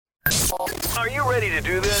Are you ready to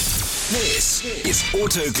do this? This is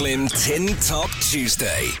Autoglim Tin Top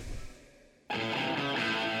Tuesday.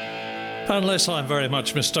 Unless I'm very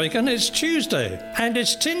much mistaken, it's Tuesday. And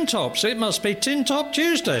it's Tin Tops. It must be Tin Top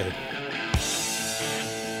Tuesday.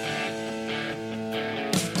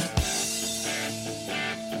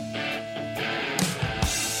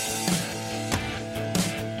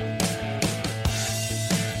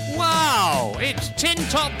 Wow! It's Tin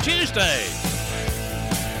Top Tuesday.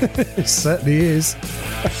 It certainly is.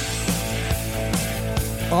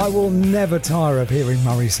 I will never tire of hearing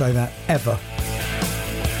Murray say that, ever.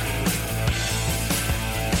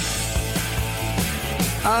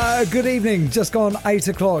 Good evening. Just gone 8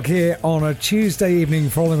 o'clock here on a Tuesday evening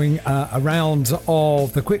following a round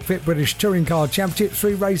of the Quick Fit British Touring Car Championship.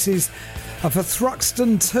 3 races for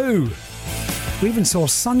Thruxton 2. We even saw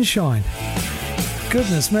sunshine.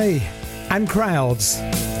 Goodness me. And crowds.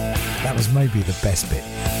 That was maybe the best bit.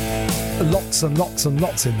 Lots and lots and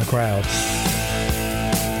lots in the crowd.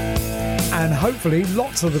 And hopefully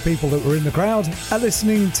lots of the people that were in the crowd are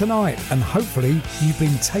listening tonight. And hopefully you've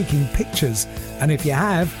been taking pictures. And if you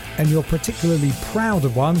have, and you're particularly proud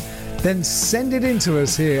of one, then send it in to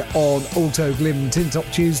us here on Autoglim Tin Top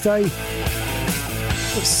Tuesday.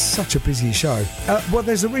 It's such a busy show. Well,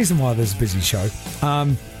 there's a reason why there's a busy show.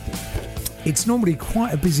 It's normally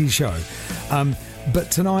quite a busy show.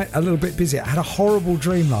 But tonight, a little bit busy. I had a horrible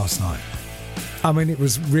dream last night. I mean, it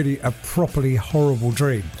was really a properly horrible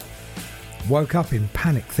dream. Woke up in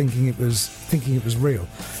panic, thinking it was real.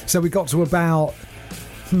 So we got to about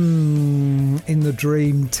in the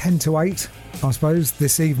dream 10 to 8, I suppose,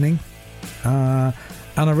 this evening, and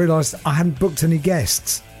I realised I hadn't booked any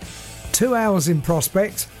guests. 2 hours in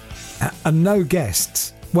prospect and no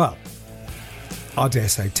guests. Well, I dare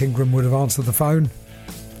say Tingram would have answered the phone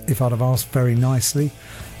if I'd have asked very nicely,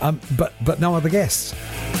 but no other guests.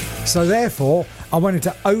 So therefore, I went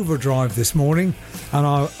into overdrive this morning, and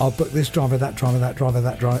I'll book this driver, that driver, that driver,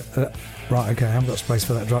 that driver. Right, okay, I haven't got space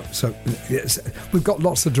for that driver. So yes, we've got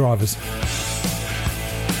lots of drivers.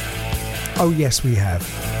 Oh yes, we have.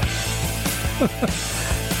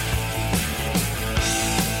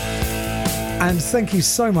 And thank you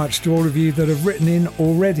so much to all of you that have written in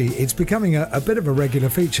already. It's becoming a bit of a regular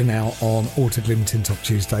feature now on Autoglim Tin Top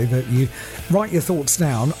Tuesday that you write your thoughts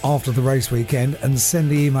down after the race weekend and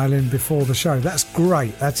send the email in before the show. That's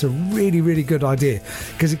great. That's a really, really good idea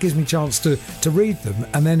because it gives me a chance to read them.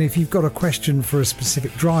 And then if you've got a question for a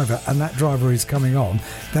specific driver and that driver is coming on,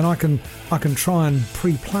 then I can try and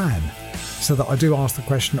pre-plan so that I do ask the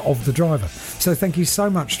question of the driver. So thank you so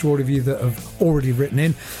much to all of you that have already written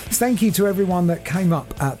in. Thank you to everyone that came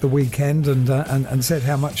up at the weekend and said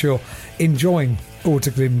how much you're enjoying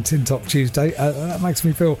Autoglim Tin Top Tuesday. That makes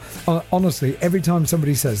me feel, honestly, every time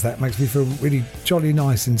somebody says that, makes me feel really jolly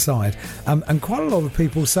nice inside. And quite a lot of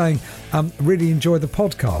people saying really enjoy the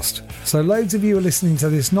podcast. So loads of you are listening to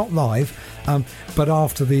this not live, but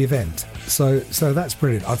after the event. So that's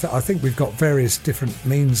brilliant. I think we've got various different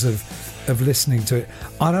means of listening to it.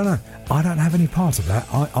 I don't know. I don't have any part of that.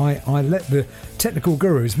 I let the technical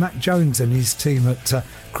gurus, Matt Jones and his team at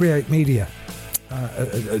Create Media,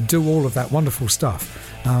 do all of that wonderful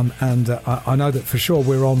stuff. And I know that for sure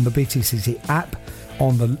we're on the BTCC app,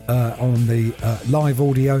 on the live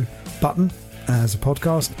audio button as a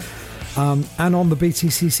podcast, and on the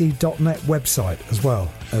btcc.net website as well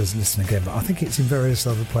as listen again. But I think it's in various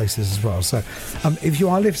other places as well. So if you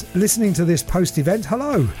are listening to this post-event,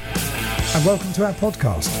 hello and welcome to our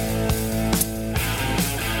podcast.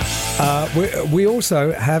 We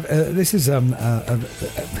also have this is a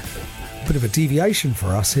bit of a deviation for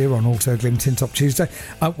us here on Autoglim Tin Top Tuesday.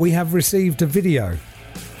 We have received a video,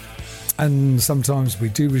 and sometimes we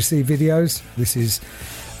do receive videos. This is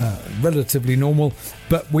relatively normal,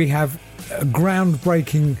 but we have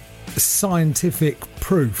groundbreaking scientific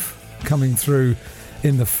proof coming through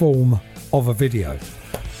in the form of a video.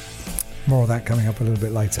 More of that coming up a little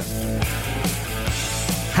bit later.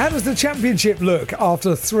 How does the championship look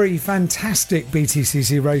after 3 fantastic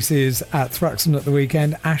BTCC races at Thruxton at the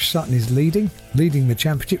weekend? Ash Sutton is leading the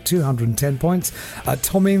championship, 210 points.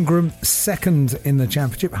 Tom Ingram second in the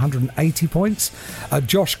championship, 180 points.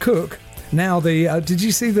 Josh Cook, now the did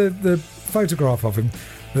you see the photograph of him?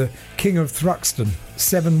 The King of Thruxton,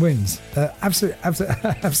 7 wins.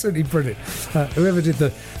 Absolutely brilliant. Whoever did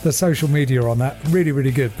the social media on that, really,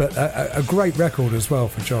 really good. But a great record as well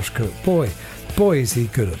for Josh Cook. Boy, is he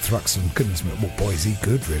good at Thruxton. Goodness me, well, boy, is he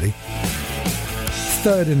good, really.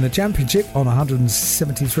 Third in the championship on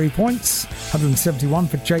 173 points. 171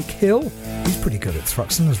 for Jake Hill. He's pretty good at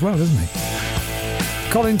Thruxton as well, isn't he?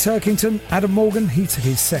 Colin Turkington, Adam Morgan, he took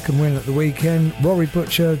his second win at the weekend. Rory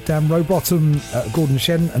Butcher, Dan Rowbottom, Gordon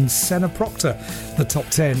Shen and Senna Proctor, the top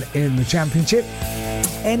 10 in the championship.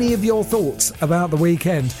 Any of your thoughts about the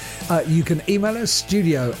weekend, you can email us,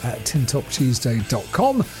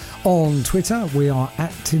 studio@tintoptuesday.com. On Twitter, we are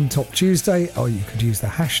 @TinTopTuesday, or you could use the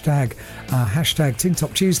hashtag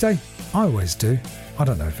 #TinTopTuesday. I always do. I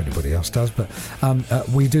don't know if anybody else does, but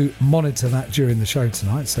we do monitor that during the show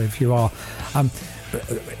tonight. So if you are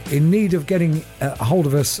in need of getting a hold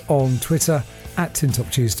of us on Twitter,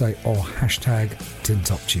 @TinTopTuesday or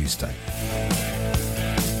 #TinTopTuesday.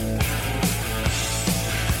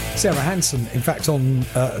 Sarah Hanson, in fact, on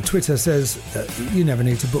Twitter says, you never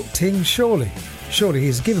need to book Ting, surely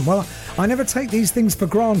he's a given. Well, I never take these things for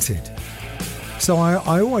granted. So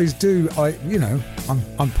I always do,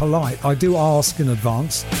 I'm polite. I do ask in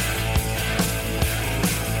advance.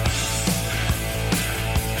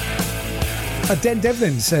 Den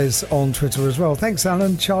Devlin says on Twitter as well, thanks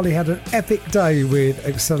Alan, Charlie had an epic day with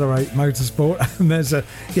Accelerate Motorsport. And there's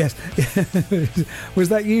yes, was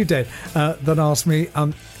that you, Den, that asked me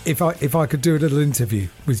if I could do a little interview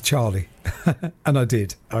with Charlie? And I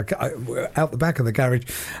did. I out the back of the garage,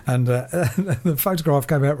 and the photograph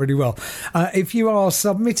came out really well. If you are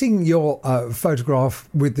submitting your photograph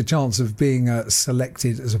with the chance of being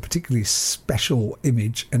selected as a particularly special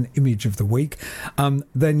image, an image of the week,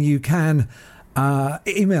 then you can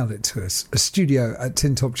email it to us,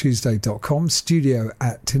 studio@tintoptuesday.com,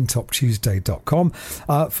 studio@tintoptuesday.com,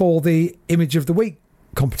 for the image of the week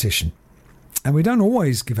competition. And we don't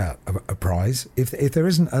always give out a prize if there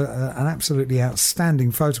isn't an absolutely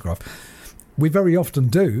outstanding photograph. We very often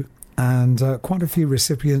do, and quite a few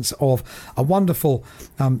recipients of a wonderful.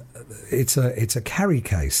 It's a carry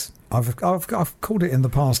case. I've called it in the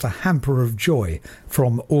past a hamper of joy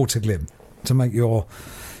from Autoglim to make your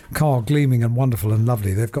car gleaming and wonderful and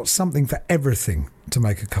lovely. They've got something for everything to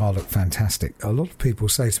make a car look fantastic. A lot of people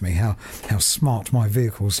say to me how smart my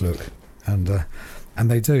vehicles look, and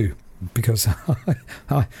they do. Because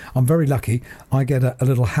I'm very lucky, I get a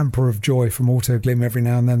little hamper of joy from Autoglim every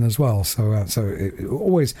now and then as well. So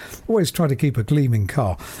always try to keep a gleaming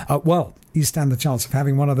car. Well, you stand the chance of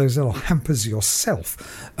having one of those little hampers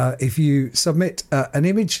yourself if you submit an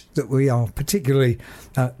image that we are particularly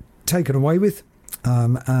taken away with.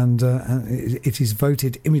 And it is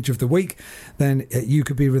voted Image of the Week, then you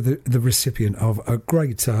could be the recipient of a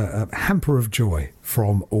great hamper of joy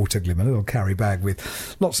from Autoglim, a little carry bag with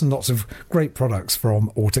lots and lots of great products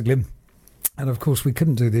from Autoglim. And of course, we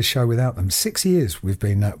couldn't do this show without them. 6 years we've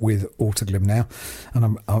been with Autoglim now,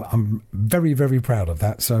 and I'm very, very proud of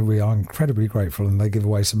that. So we are incredibly grateful, and they give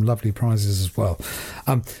away some lovely prizes as well.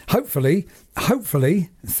 Hopefully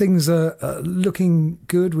things are looking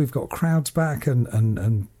good. We've got crowds back,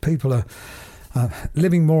 and people are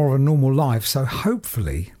living more of a normal life. So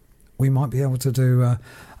hopefully we might be able to do an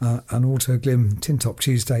Autoglim Tin Top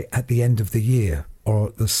Tuesday at the end of the year, or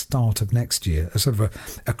at the start of next year, a sort of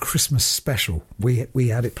a Christmas special. We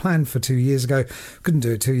had it planned for 2 years ago, couldn't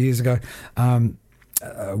do it 2 years ago.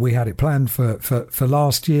 We had it planned for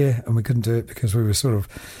last year, and we couldn't do it because we were sort of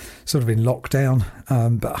in lockdown.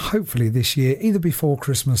 But hopefully this year, either before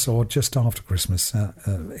Christmas or just after Christmas,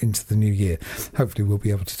 into the new year, hopefully we'll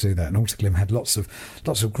be able to do that. And Autoglim had lots of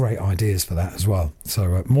great ideas for that as well.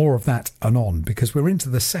 So more of that anon, because we're into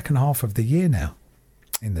the second half of the year now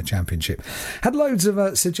in the championship. Had loads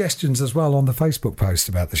of suggestions as well on the Facebook post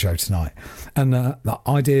about the show tonight, and the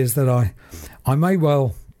ideas that I may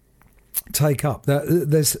well take up.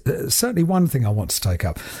 There's certainly one thing I want to take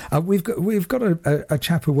up. We've got a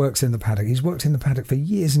chap who works in the paddock. He's worked in the paddock for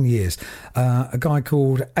years and years. A guy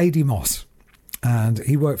called A.D. Moss. And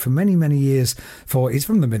he worked for many, many years he's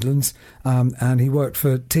from the Midlands, and he worked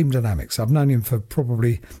for Team Dynamics. I've known him for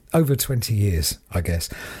probably over 20 years, I guess.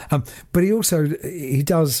 But he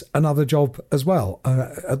does another job as well.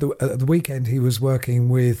 At the weekend, he was working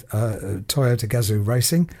with Toyota Gazoo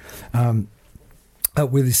Racing,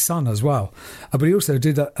 with his son as well. But he also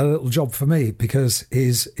did a little job for me, because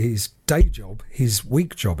his day job, his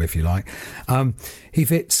week job, if you like, he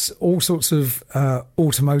fits all sorts of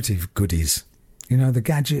automotive goodies. You know, the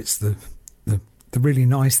gadgets, the really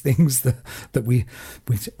nice things that we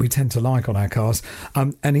tend to like on our cars.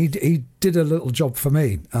 And he did a little job for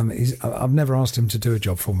me. I've never asked him to do a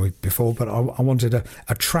job for me before, but I wanted a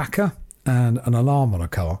tracker and an alarm on a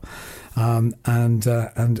car.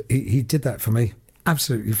 And he did that for me.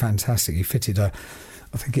 Absolutely fantastic. He fitted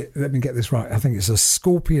let me get this right. I think it's a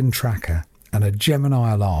Scorpion tracker and a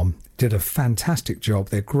Gemini alarm. Did a fantastic job.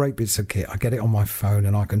 They're great bits of kit. I get it on my phone,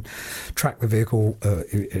 and I can track the vehicle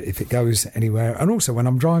if it goes anywhere. And also when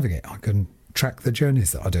I'm driving it, I can track the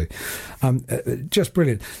journeys that I do. Just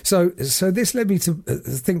brilliant. So this led me to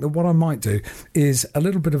think that what I might do is a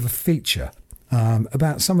little bit of a feature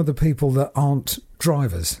about some of the people that aren't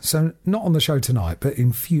drivers. So not on the show tonight, but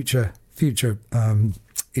in future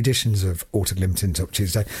editions of Autoglim Tin Top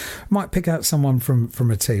Tuesday, might pick out someone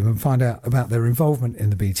from a team and find out about their involvement in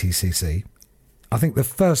the BTCC. I think the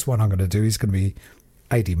first one I'm going to do is going to be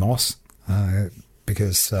AD Moss,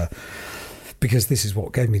 because this is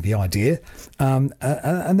what gave me the idea. And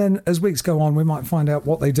then as weeks go on, we might find out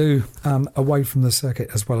what they do away from the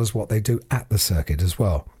circuit as well as what they do at the circuit as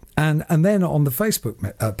well. And then on the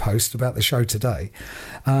Facebook post about the show today,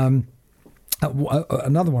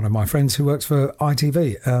 another one of my friends who works for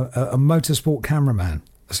ITV, a motorsport cameraman.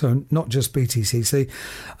 So not just BTCC,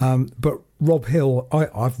 but Rob Hill.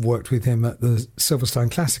 I've worked with him at the Silverstone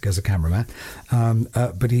Classic as a cameraman,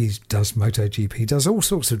 but he does MotoGP, does all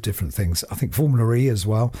sorts of different things. I think Formula E as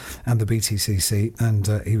well, and the BTCC, and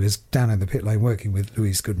he was down in the pit lane working with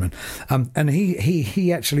Louise Goodman. And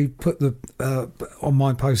he actually put the on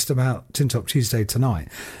my post about Tin Top Tuesday tonight.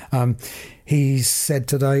 He said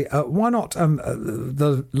today, why not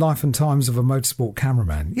the life and times of a motorsport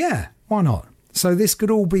cameraman? Yeah, why not? So this could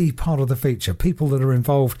all be part of the feature. People that are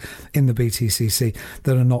involved in the BTCC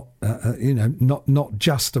that are not, not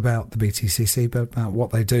just about the BTCC, but about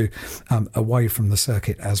what they do away from the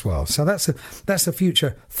circuit as well. So that's a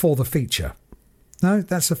future for the feature. No,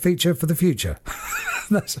 that's a feature for the future.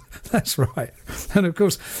 That's right. And of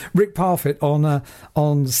course, Rick Parfitt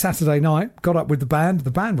on Saturday night got up with the band.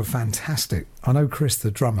 The band were fantastic. I know Chris,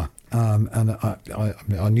 the drummer, and I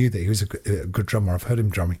knew that he was a good drummer. I've heard him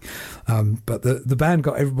drumming. But the band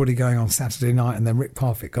got everybody going on Saturday night, and then Rick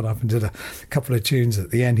Parfitt got up and did a couple of tunes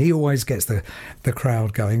at the end. He always gets the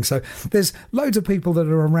crowd going. So there's loads of people that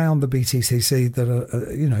are around the BTCC that are,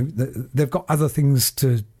 they've got other things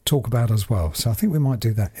to talk about as well. So I think we might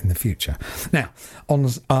do that in the future. Now, on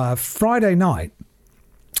Friday night,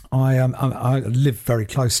 I live very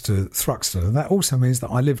close to Thruxton, and that also means that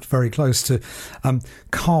I lived very close to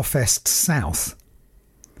Carfest South.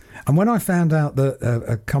 And when I found out that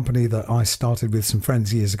a company that I started with some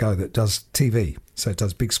friends years ago that does TV, so it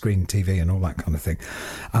does big screen TV and all that kind of thing,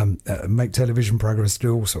 make television programmes,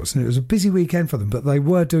 do all sorts. And it was a busy weekend for them, but they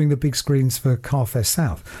were doing the big screens for Carfest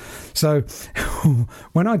South. So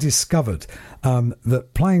when I discovered that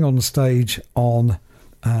playing on stage on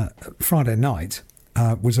Friday night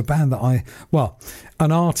was a band that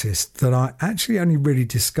an artist that I actually only really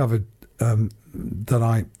discovered that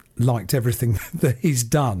I liked everything that he's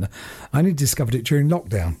done. I only discovered it during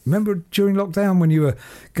lockdown. Remember during lockdown when you were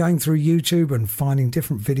going through YouTube and finding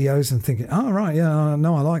different videos and thinking, oh, right, yeah,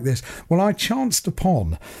 no, I like this. Well, I chanced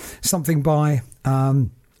upon something by... I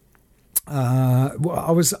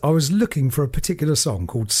was looking for a particular song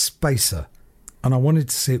called Spacer, and I wanted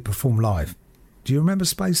to see it perform live. Do you remember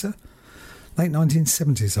Spacer? Late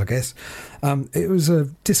 1970s, I guess. It was a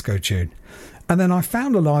disco tune. And then I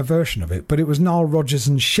found a live version of it, but it was Nile Rodgers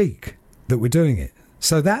and Chic that were doing it.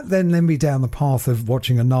 So that then led me down the path of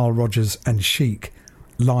watching a Nile Rodgers and Chic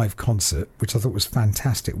live concert, which I thought was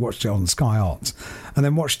fantastic. Watched it on Sky Arts, and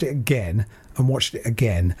then watched it again and watched it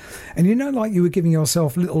again. And like you were giving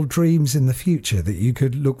yourself little dreams in the future that you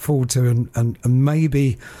could look forward to, and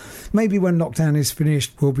maybe when lockdown is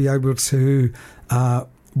finished, we'll be able to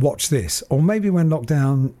watch this, or maybe when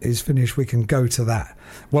lockdown is finished we can go to that.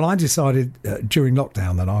 Well, I decided during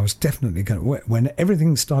lockdown that I was definitely going to, when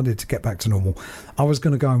everything started to get back to normal, I was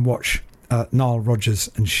going to go and watch Nile Rodgers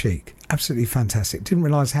and Chic. Absolutely fantastic. Didn't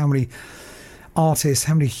realise how many artists,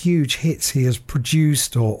 how many huge hits he has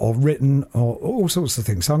produced or written, or all sorts of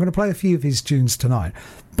things. So I'm going to play a few of his tunes tonight.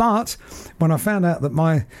 But when I found out that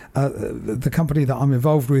the company that I'm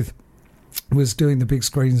involved with was doing the big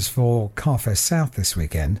screens for Carfest South this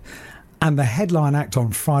weekend, and the headline act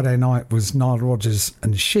on Friday night was Nile Rodgers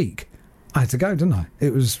and Chic, I had to go, didn't I?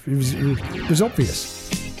 It was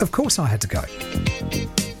obvious. Of course I had to go.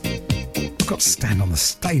 I've got to stand on the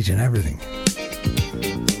stage and everything.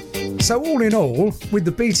 So all in all, with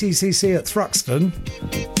the BTCC at Thruxton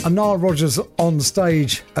and Nile Rodgers on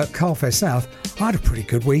stage at Carfest South, I had a pretty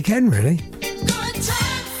good weekend, really.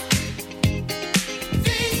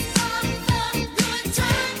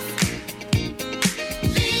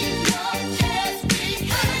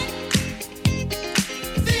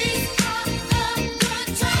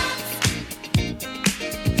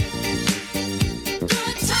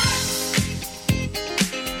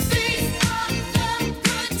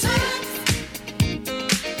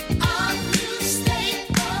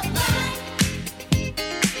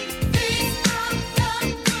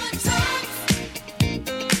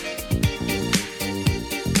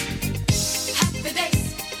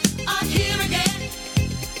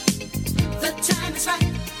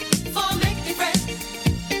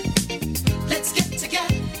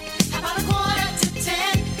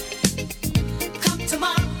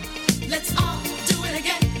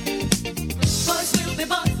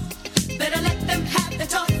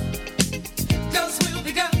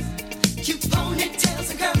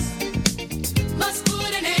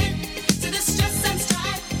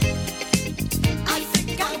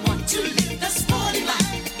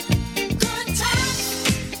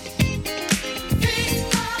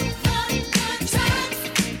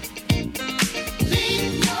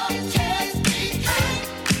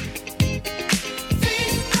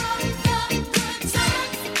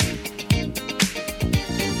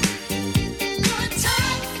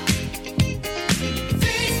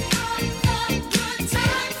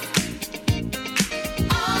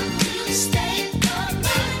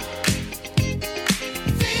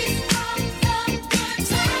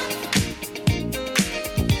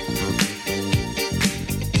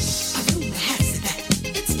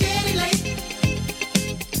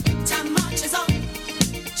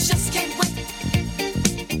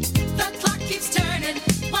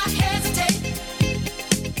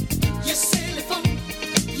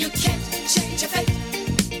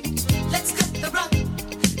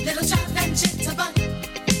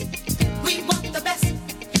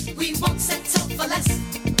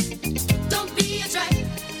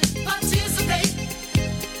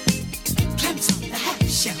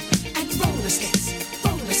 show and roller skates,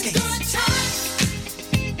 roller skates. Good times.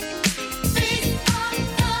 These are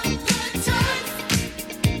the good times.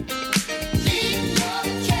 Leave your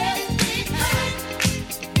cares behind.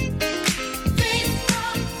 These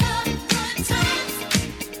are the good times.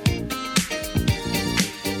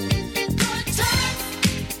 Good times.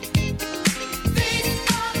 These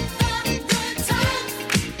are the good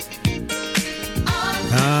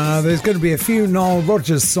times. There's going to be a few Nile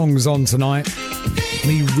Rodgers songs on tonight.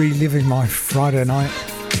 Me reliving my Friday night.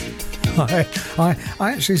 I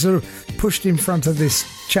actually sort of pushed in front of this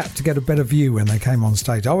chap to get a better view when they came on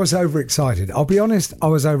stage. I was overexcited. I'll be honest, I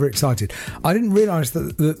was overexcited. I didn't realise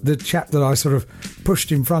that the chap that I sort of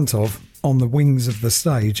pushed in front of on the wings of the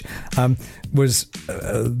stage was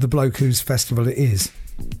the bloke whose festival it is.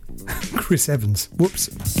 Chris Evans. Whoops.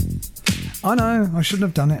 I know, I shouldn't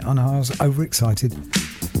have done it. I know, I was overexcited.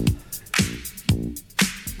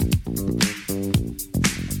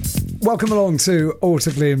 Welcome along to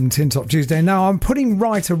Autoglim Tin Top Tuesday. Now, I'm putting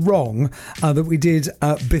right a wrong that we did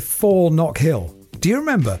before Knock Hill. Do you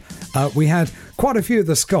remember? We had quite a few of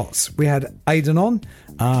the Scots. We had Aidan on,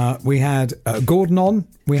 we had Gordon on,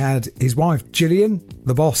 we had his wife Gillian,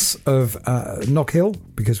 the boss of Knock Hill,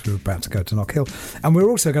 because we were about to go to Knock Hill, and we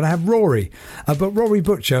were also going to have Rory. But Rory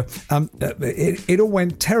Butcher, it all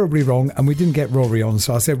went terribly wrong, and we didn't get Rory on.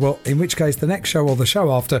 So I said, well, in which case the next show or the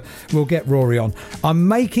show after, we'll get Rory on. I'm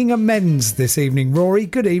making amends this evening. Rory,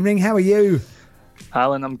 good evening. How are you?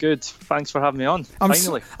 Alan, I'm good. Thanks for having me on.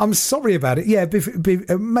 Finally. I'm sorry about it. Yeah,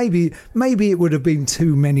 maybe it would have been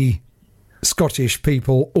too many Scottish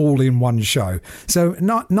people all in one show. So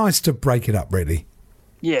nice to break it up, really.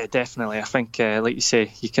 Yeah, definitely. I think, like you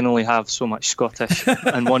say, you can only have so much Scottish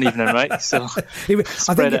in one evening, right? So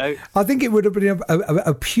spread it out. I think it would have been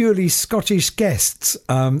a purely Scottish guests,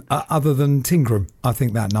 other than Tingram, I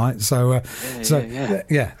think, that night. So,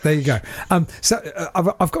 yeah, there you go.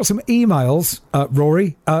 I've got some emails,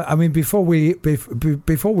 Rory. I mean, before we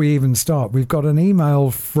even start, we've got an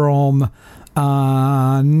email from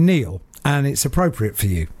Neil. And it's appropriate for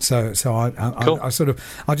you. So Cool.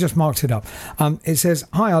 I just marked it up. It says,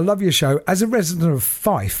 "Hi, I love your show. As a resident of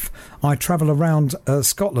Fife, I travel around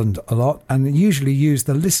Scotland a lot and usually use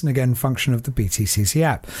the listen again function of the BTCC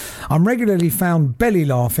app. I'm regularly found belly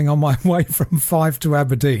laughing on my way from Fife to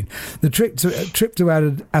Aberdeen. The trip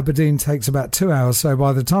to Aberdeen takes about 2 hours, so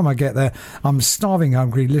by the time I get there, I'm starving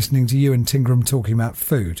hungry listening to you and Tingram talking about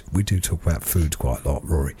food." We do talk about food quite a lot,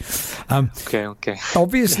 Rory. Okay.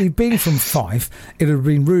 Obviously, being from Fife, it would have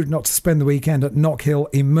been rude not to spend the weekend at Knock Hill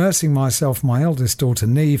immersing myself and my eldest daughter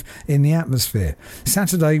Neve in the atmosphere.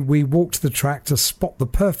 Saturday we walked the track to spot the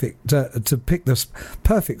to pick the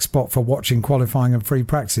perfect spot for watching qualifying and free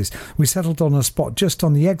practice. We settled on a spot just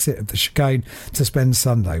on the exit of the chicane to spend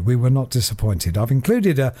Sunday. We were not disappointed. I've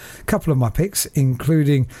included a couple of my pics,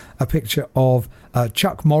 including a picture of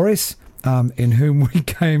Chuck Morris, in whom we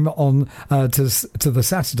came on to the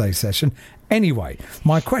Saturday session. Anyway,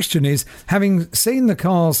 my question is, having seen the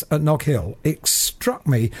cars at Knock Hill, it struck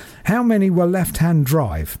me how many were left-hand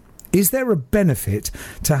drive. Is there a benefit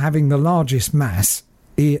to having the largest mass,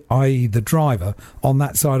 i.e. the driver, on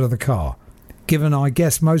that side of the car, given I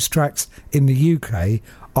guess most tracks in the UK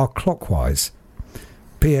are clockwise?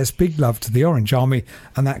 P.S. Big love to the Orange Army,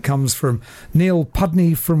 and that comes from Neil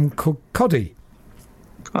Pudney from Kirkcaldy.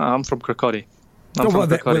 I'm from Kirkcaldy. Well,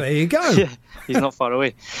 there you go. Yeah, he's not far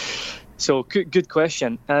away. So good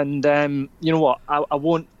question, and you know what? I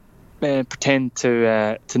won't pretend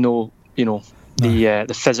to know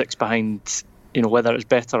the physics behind whether it's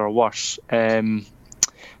better or worse.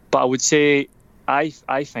 But I would say I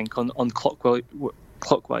think on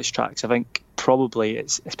clockwise tracks, I think probably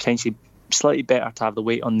it's potentially slightly better to have the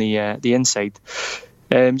weight on the inside,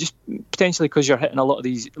 just potentially because you're hitting a lot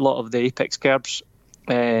of the apex curbs,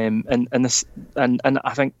 and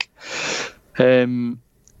I think.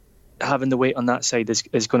 Having the weight on that side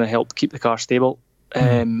is going to help keep the car stable.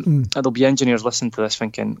 And there'll be engineers listening to this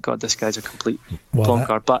thinking, God, this guy's a complete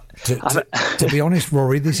plonker. But to be honest,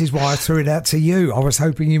 Rory, this is why I threw it out to you. I was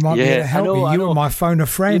hoping you might be able to help me. You and my phone a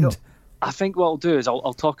friend. I think what I'll do is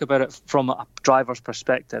I'll talk about it from a driver's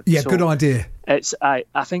perspective. Yeah, so good idea.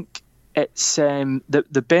 I think it's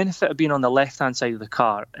the benefit of being on the left-hand side of the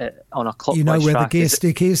car on a clockwise track. You know where the gear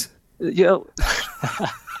stick is? Yeah.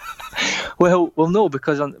 Well, no,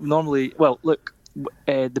 because normally, look,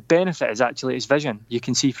 the benefit is actually his vision. You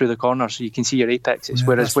can see through the corners, so you can see your apexes. Yeah,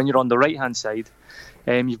 whereas when you're on the right hand side,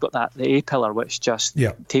 you've got the A pillar, which just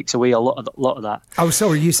takes away a lot of that. Oh,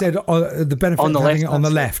 sorry, you said the benefit on the of having left it on the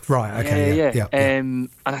left, right? Okay, yeah. And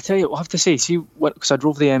I tell you, I have to say, see, because I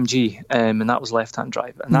drove the MG, and that was left-hand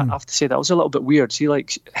drive, and that, I have to say that was a little bit weird. See,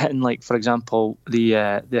 like hitting, like for example,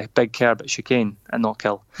 the big curb at Chicane at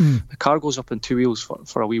Knockhill, the car goes up on two wheels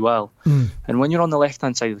for a wee while, and when you're on the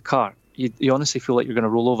left-hand side of the car, you honestly feel like you're going to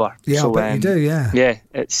roll over. Yeah, so, I bet you do. Yeah. Yeah,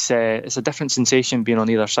 it's a different sensation being on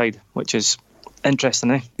either side, which is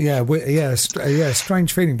interesting, eh? Yeah,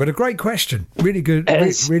 strange feeling, but a great question. Really good,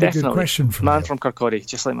 really good question from man you. from Kirkcaldy,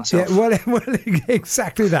 just like myself. Yeah, well,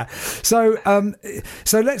 exactly that. So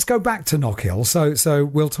let's go back to Knockhill. So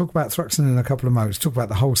we'll talk about Thruxton in a couple of moments. Talk about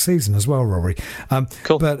the whole season as well, Rory.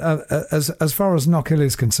 Cool. But as far as Knockhill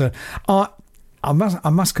is concerned, I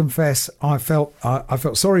must confess, I felt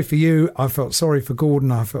sorry for you. I felt sorry for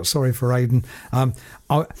Gordon. I felt sorry for Aidan.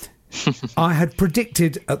 I had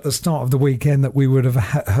predicted at the start of the weekend that we would have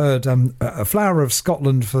heard a Flower of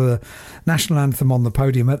Scotland for the national anthem on the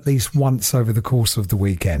podium at least once over the course of the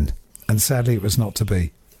weekend, and sadly it was not to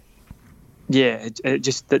be. Yeah, it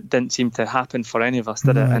just didn't seem to happen for any of us,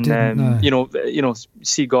 did it? And no. you know,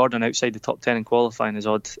 see Gordon outside the top 10 in qualifying is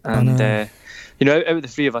odd. And out of the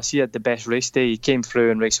three of us, he had the best race day. He came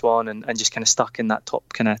through in race one and just kind of stuck in that top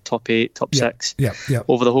 8, top 6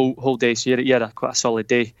 over the whole day. So he had quite a solid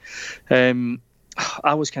day.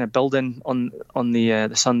 I was kind of building on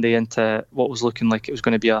the Sunday into what was looking like it was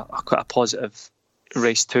going to be quite a positive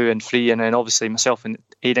race 2 and 3, and then obviously myself and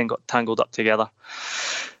Aidan got tangled up together.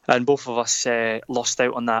 And both of us lost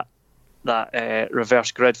out on that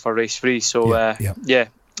reverse grid for race 3. So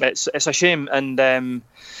it's a shame. And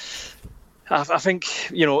I think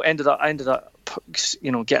ended up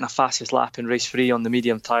getting a fastest lap in race 3 on the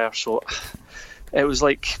medium tyre. So it was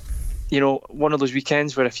like one of those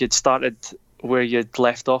weekends where if you'd started where you'd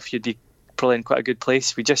left off, you'd be probably in quite a good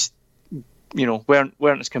place. We just weren't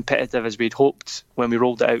as competitive as we'd hoped when we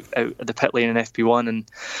rolled it out of the pit lane in FP1,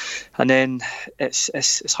 and then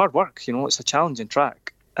it's hard work. It's a challenging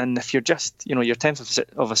track, and if you're just you're 10th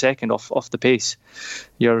of a second off the pace,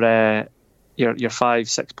 you're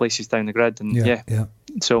 5-6 places down the grid, and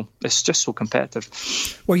so it's just so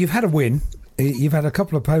competitive. Well, you've had a win. You've had a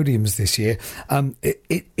couple of podiums this year.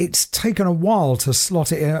 It's taken a while to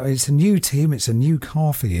slot it out. It's a new team. It's a new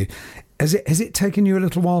car for you. Has it taken you a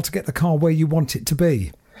little while to get the car where you want it to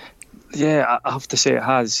be? Yeah, I have to say it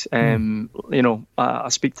has. I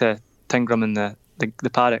speak to Tingram and the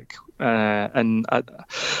paddock, and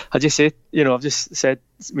I just say, I've just said,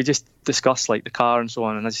 we just discussed like the car and so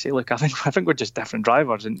on, and I just say, look, I think we're just different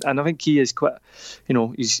drivers, and I think he is quite,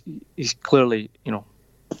 he's clearly,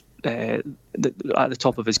 at the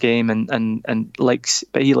top of his game, and likes,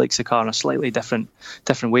 but he likes the car in a slightly different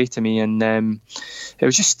way to me, and it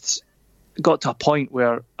was just got to a point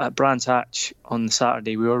where at Brands Hatch on the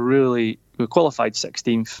Saturday we qualified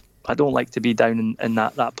 16th. I don't like to be down in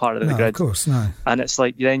that part of the grid. Of course, no. And it's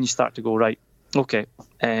like then you start to go, right, okay,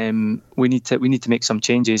 we need to make some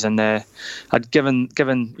changes, and I'd given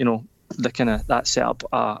the kind of that setup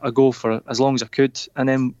a go for as long as I could, and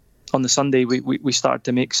then on the Sunday we started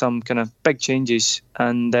to make some kind of big changes,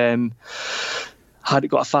 and had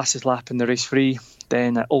got a fastest lap in the race 3.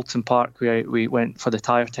 Then at Oulton Park we went for the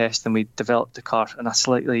tyre test, and we developed the car in a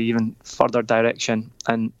slightly even further direction,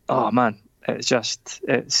 and oh man,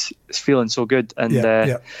 it's feeling so good,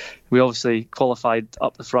 and we obviously qualified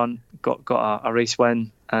up the front, got a race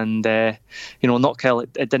win, and Knockhill,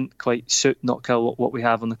 it didn't quite suit Knockhill what we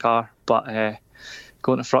have on the car, but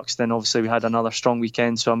going to Thruxton, obviously we had another strong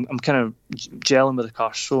weekend, so I'm kind of gelling with the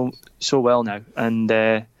car so well now, and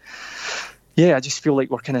I just feel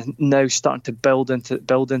like we're kind of now starting to build into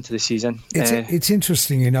the season. It's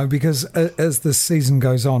interesting, because as the season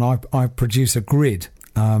goes on, I produce a grid.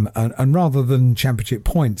 And rather than championship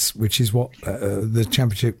points, which is what the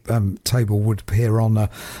championship table would appear on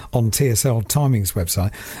TSL Timing's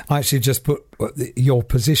website, I actually just put your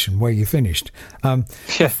position where you finished. A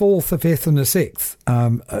 4th, a 5th, and a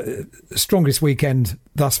 6th. Strongest weekend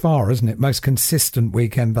thus far, isn't it? Most consistent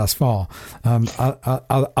weekend thus far.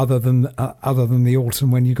 Other than the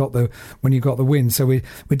autumn when you got the win. So we're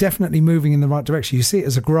definitely moving in the right direction. You see it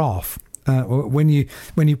as a graph. When you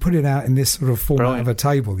put it out in this sort of format of a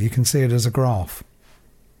table, you can see it as a graph.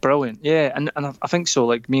 Brilliant, yeah, and I think so.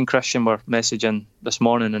 Like me and Christian were messaging this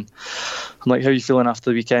morning, and I'm like, "How are you feeling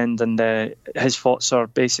after the weekend?" And his thoughts are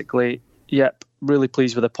basically, "Yep, really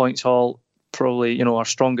pleased with the points haul. Probably, our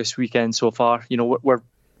strongest weekend so far. We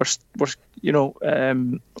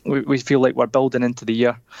feel like we're building into the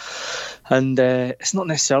year, And it's not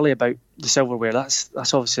necessarily about the silverware. That's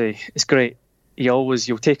obviously, it's great. You'll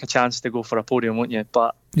take a chance to go for a podium, won't you?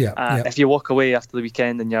 But if you walk away after the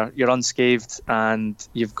weekend and you're unscathed and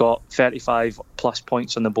you've got 35 plus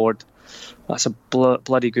points on the board, that's a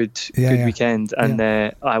bloody good weekend, and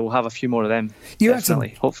I will have a few more of them. You definitely,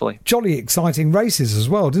 had some hopefully jolly exciting races as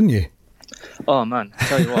well, didn't you? Oh man, I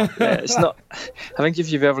tell you what, it's not. I think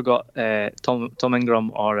if you've ever got Tom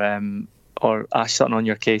Ingram or Ash Sutton on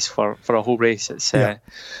your case for a whole race, it's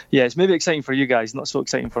it's maybe exciting for you guys, not so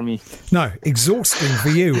exciting for me. No, exhausting for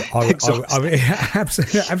you. Exhausting.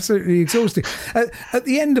 Absolutely exhausting. At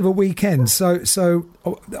the end of a weekend, so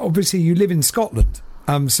obviously you live in Scotland.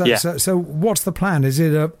 So what's the plan? Is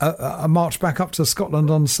it a march back up to Scotland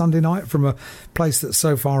on Sunday night from a place that's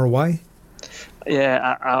so far away?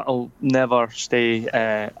 Yeah, I'll never stay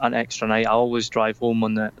an extra night. I always drive home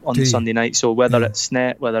on the Sunday night. So whether it's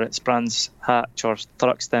Snet, whether it's Brands Hatch or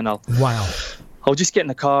Thruxton, I'll just get in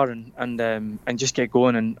the car and just get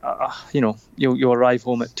going. And you'll arrive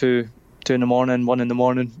home at 2 in the morning, 1 in the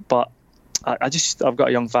morning. But I've got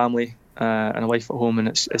a young family. And a wife at home, and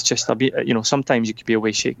it's just a bit. Sometimes you could be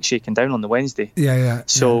away shaking down on the Wednesday.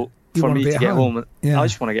 So for me to get home, I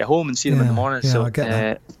just want to get home and see them in the morning. I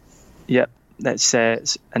get that. That's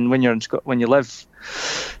and when you live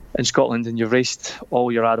in Scotland and you've raced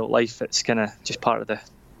all your adult life, it's kind of just part of the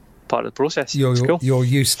process. You're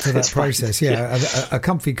used to that process. A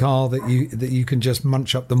comfy car that you can just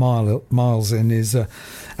munch up the miles in is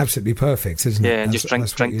absolutely perfect, isn't it? Yeah, and just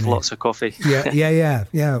drink lots of coffee.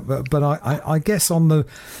 But I guess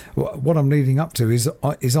what I'm leading up to is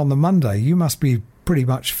on the Monday. You must be pretty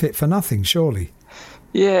much fit for nothing, surely.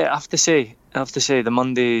 Yeah, I have to say the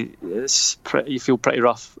Monday you feel pretty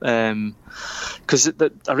rough because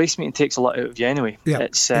a race meeting takes a lot out of you anyway. Yeah,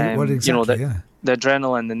 it's the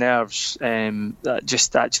adrenaline, the nerves,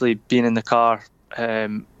 just actually being in the car,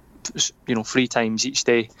 3 times each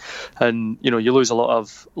day, and you lose a lot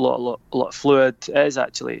of fluid.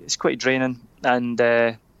 It's quite draining, and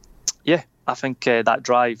I think that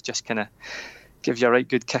drive just kind of give you a right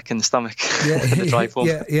good kick in the stomach. The drive home.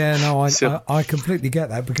 I completely get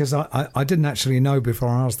that, because I didn't actually know before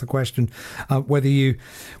I asked the question whether you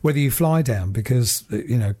fly down, because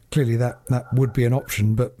clearly that would be an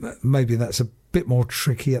option, but maybe that's a bit more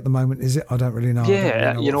tricky at the moment, is it? I don't really know.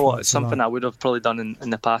 It's something I would have probably done in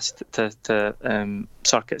the past to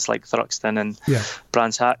circuits like Thruxton and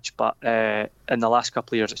Brands Hatch, but in the last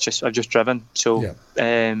couple of years I've just driven, so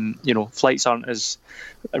flights aren't as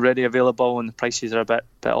ready available and the prices are a bit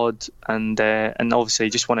odd, and obviously you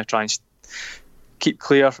just want to try and keep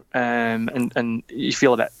clear, and you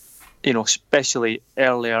feel a bit, especially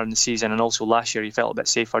earlier in the season and also last year, you felt a bit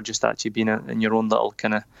safer just actually being in your own little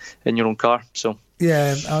in your own car. So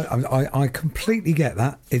I completely get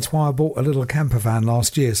that. It's why I bought a little camper van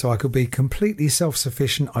last year, so I could be completely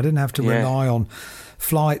self-sufficient. I didn't have to rely on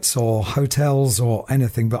flights or hotels or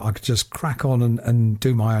anything, but I could just crack on and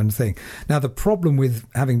do my own thing. Now, the problem with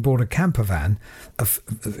having bought a camper van,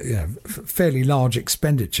 fairly large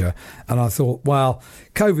expenditure, and I thought, well,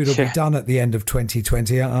 COVID will be done at the end of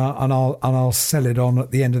 2020, and I'll sell it on at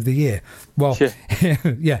the end of the year. Well, here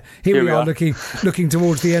we are looking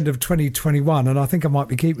towards the end of 2021, and I think I might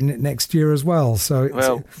be keeping it next year as well.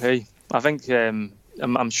 So, I think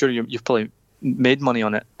I'm sure you've probably made money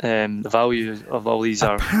on it. The value of all these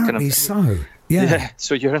are apparently so. Yeah.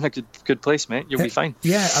 So you're in a good place, mate. You'll be fine.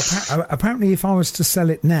 Yeah. Apparently, if I was to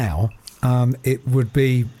sell it now, it would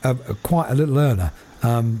be quite a little earner.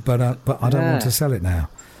 But I don't want to sell it now.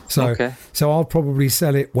 So I'll probably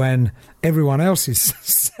sell it when everyone else is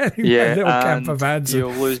selling their little camper vans.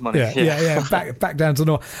 You'll lose money. Back down to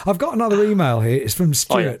north. I've got another email here. It's from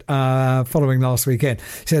Stuart, following last weekend.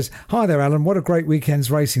 He says, "Hi there, Alan. What a great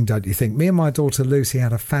weekend's racing, don't you think? Me and my daughter Lucy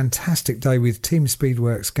had a fantastic day with Team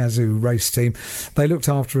Speedworks Gazoo race team. They looked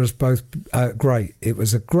after us both great. It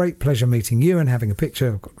was a great pleasure meeting you and having a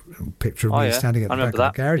picture. I've got a picture of me standing at the back of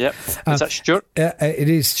the garage. Yep. Is that Stuart? It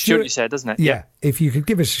is Stuart, you said, isn't it? Yeah. If you could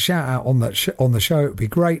give us a shout out on the show, it would be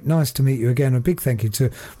great. Nice to meet you again. A big thank you to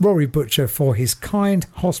Rory Butcher for his kind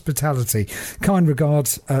hospitality. Kind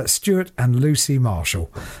regards, Stuart and Lucy Marshall."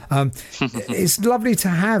 It's lovely to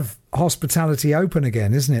have hospitality open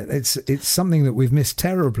again, isn't it? It's something that we've missed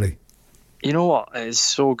terribly. You know what? It's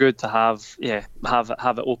so good to have it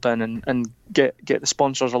open and get the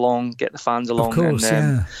sponsors along, get the fans along. Of course,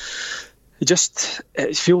 and,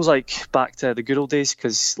 it feels like back to the good old days,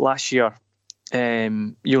 because last year,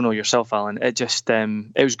 you'll know yourself, Alan, it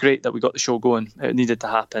was great that we got the show going. It needed to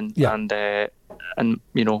happen, and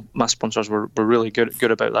my sponsors were really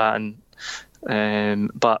good about that, and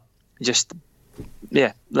but just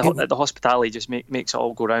the hospitality just makes it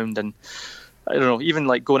all go round. And I don't know, even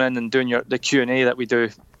like going in and doing the Q&A that we do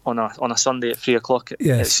on a Sunday at 3:00.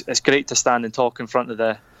 Yes. It's great to stand and talk in front of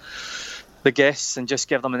the guests and just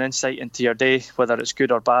give them an insight into your day, whether it's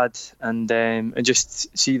good or bad, and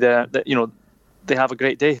just see that they have a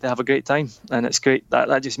great day, they have a great time, and it's great.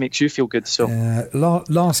 That just makes you feel good. So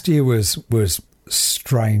last year was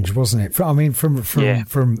strange, wasn't it? I mean,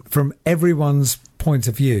 from everyone's point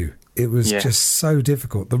of view, it was just so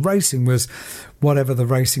difficult. The racing was whatever the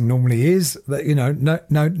racing normally is. That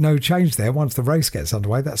no change there. Once the race gets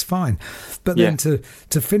underway, that's fine. But then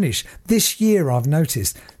to finish this year, I've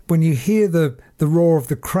noticed when you hear the roar of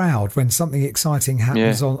the crowd when something exciting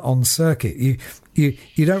happens on circuit,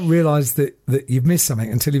 you don't realise that you've missed something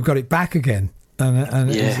until you've got it back again. And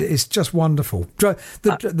it's just wonderful.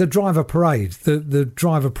 The driver parade, the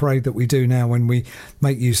driver parade that we do now, when we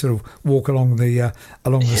make you sort of walk along the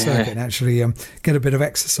circuit and actually get a bit of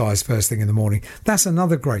exercise first thing in the morning. That's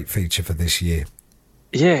another great feature for this year.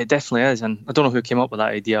 Yeah, it definitely is, and I don't know who came up with that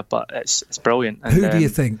idea, but it's brilliant. And, who do you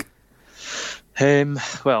think?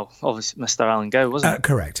 Well, obviously Mr. Alan Gow, wasn't it?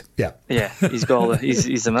 Correct. Yeah. Yeah, he's got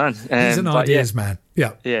he's the man. He's an ideas man.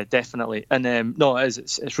 Yeah. Yeah, definitely. And no, it is.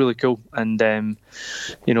 It's really cool. And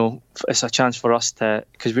it's a chance for us to,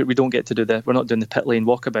 because we don't get to we're not doing the pit lane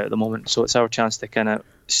walkabout at the moment, so it's our chance to kind of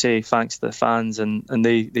say thanks to the fans, and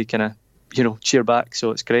they kind of cheer back. So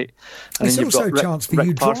it's great. And it's also a chance for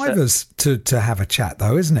you drivers to have a chat,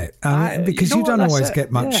 though, isn't it? Because you don't always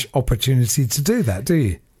get much opportunity to do that, do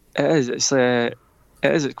you? It is. It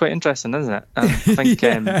is. It's quite interesting, isn't it? I think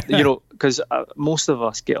because most of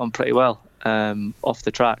us get on pretty well off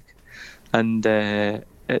the track, and it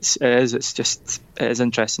is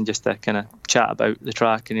interesting just to kind of chat about the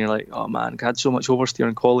track, and you're like, oh man, I had so much oversteer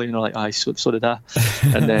in quality, and you're like, aye, so did I,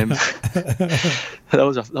 and that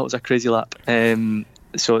was a crazy lap.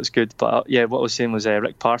 So it's good. But what I was saying was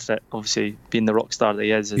Rick Parfitt, obviously being the rock star that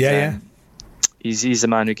he is. He's the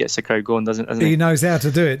man who gets the crowd going, isn't he? He knows how to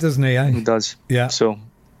do it, doesn't he? He does. Yeah. So,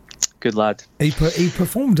 good lad. He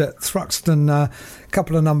performed at Thruxton, a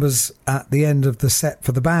couple of numbers at the end of the set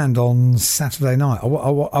for the band on Saturday night.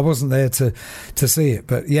 I wasn't there to see it,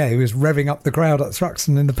 but he was revving up the crowd at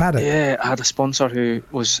Thruxton in the paddock. Yeah, I had a sponsor who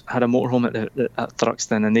had a motorhome at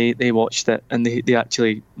Thruxton, and they watched it, and they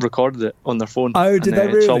actually recorded it on their phone. Oh, did they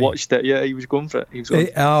really? So I watched it. Yeah, he was going for it. He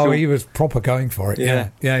was proper going for it.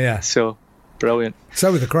 Yeah. So. Brilliant.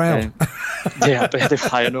 So with the crowd.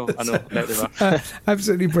 I know. They were.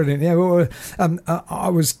 Absolutely brilliant. Yeah, well, I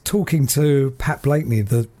was talking to Pat Blakeney,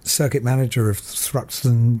 the circuit manager of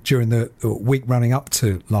Thruxton, during the week running up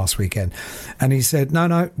to last weekend, and he said,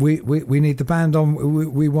 "No, we need the band on.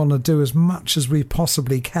 We want to do as much as we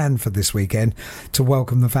possibly can for this weekend to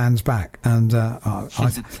welcome the fans back." And I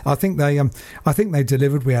think they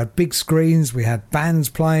delivered. We had big screens, we had bands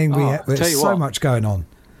playing, we had so much going on.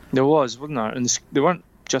 There was, wasn't there? And they weren't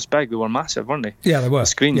just big; they were massive, weren't they? Yeah, they were.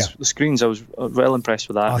 The screens. I was well impressed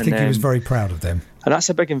with that. I think he was very proud of them. And that's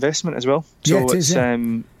a big investment as well. So it is.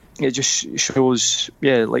 It just shows,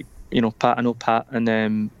 Pat. I know Pat, and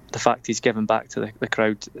the fact he's given back to the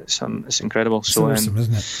crowd. It's incredible. It's awesome,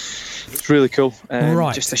 isn't it? It's really cool.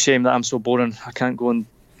 Right. Just a shame that I'm so boring. I can't go and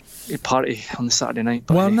party on the Saturday night.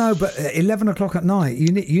 But no, but 11 o'clock at night,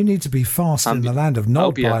 you need to be fast in the land of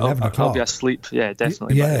Nod by 11 o'clock. I'll be asleep. Yeah,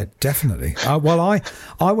 definitely. Yeah, definitely. I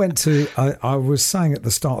went to. I was saying at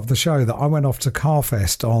the start of the show that I went off to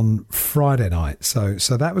Carfest on Friday night. So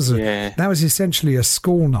that was that was essentially a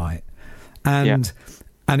school night, and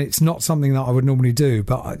it's not something that I would normally do.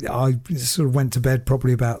 But I sort of went to bed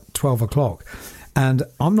probably about 12 o'clock, and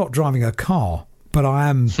I'm not driving a car. But I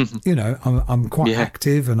am, I'm quite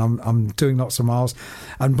active, and I'm doing lots of miles.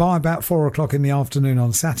 And by about 4 o'clock in the afternoon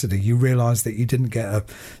on Saturday, you realise that you didn't get a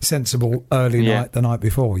sensible early night the night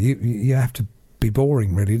before. You have to be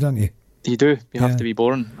boring, really, don't you? You do. You have to be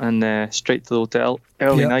boring and straight to the hotel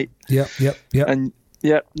early night. Yep. And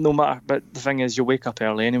no matter. But the thing is, you wake up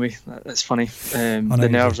early anyway. That's funny. The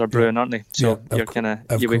nerves are brewing, aren't they? So you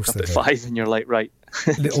wake up at 5 and you're like, right.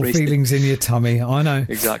 Little feelings in your tummy, I know.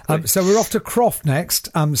 Exactly. So we're off to Croft next.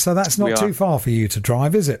 So that's not too far for you to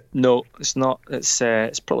drive, is it? No, it's not. It's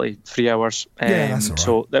probably 3 hours. That's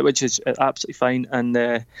all right. So which is absolutely fine. And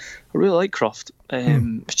I really like Croft.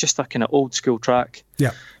 It's just a kind of old school track.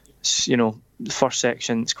 Yeah. It's, the first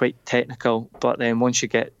section is quite technical, but then once you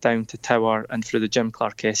get down to Tower and through the Jim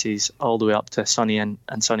Clarkesses all the way up to Sunny In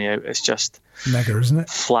and Sunny Out, it's just mega, isn't it?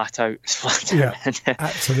 Flat out. It's flat out.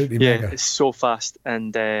 Absolutely mega. It's so fast,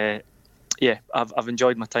 and I've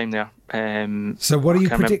enjoyed my time there. So what are you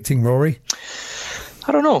predicting, Rory?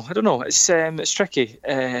 I don't know. It's tricky.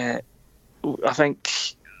 I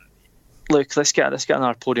think, look, let's get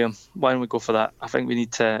another podium. Why don't we go for that? I think we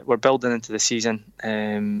need to. We're building into the season,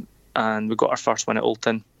 and we got our first win at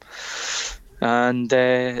Oulton, and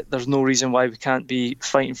there's no reason why we can't be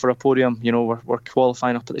fighting for a podium. You know, we're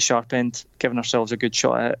qualifying up at the sharp end, giving ourselves a good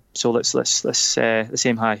shot at it. So let's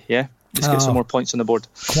aim high. Yeah. Let's get some more points on the board.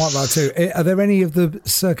 Quite right too. Are there any of the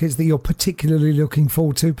circuits that you're particularly looking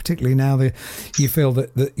forward to, particularly now that you feel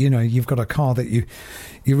that you know you've got a car that you're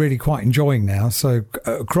really quite enjoying now? So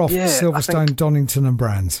Croft, Silverstone, Donington and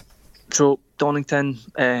Brands. So Donington,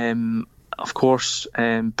 of course,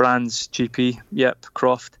 Brands, GP, yep,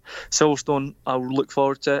 Croft. Silverstone, I'll look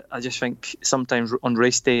forward to it. I just think sometimes on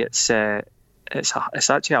race day it's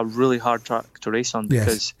actually a really hard track to race on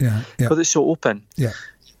because it's so open. Yeah.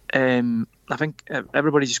 I think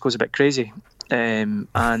everybody just goes a bit crazy, and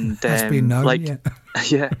that's been known, I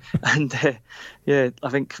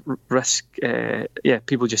think risk.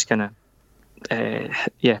 People just kind of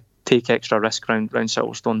take extra risk around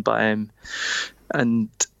Silverstone, but and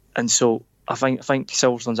so I think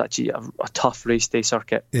Silverstone's actually a tough race day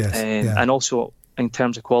circuit, and also in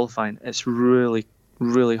terms of qualifying, it's really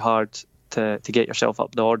really hard to get yourself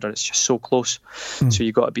up the order. It's just so close, so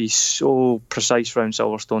you've got to be so precise around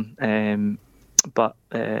Silverstone. But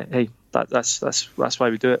hey, that's why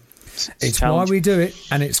we do it. It's why we do it,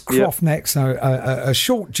 and it's Croft next. So a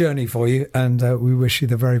short journey for you, and we wish you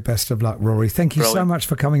the very best of luck, Rory. Thank you so much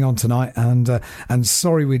for coming on tonight, and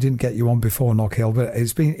sorry we didn't get you on before Knockhill, but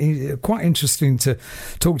it's been quite interesting to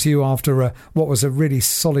talk to you after what was a really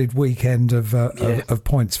solid weekend of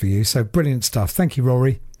points for you. So brilliant stuff. Thank you,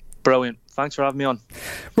 Rory. Brilliant. Thanks for having me on.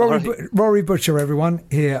 Rory Butcher, everyone,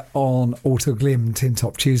 here on Auto Glim Tin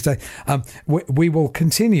Top Tuesday. We will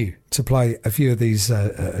continue to play a few of these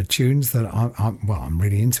tunes that I'm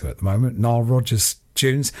really into at the moment. Nile Rodgers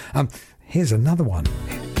tunes. Here's another one.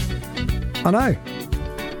 I know.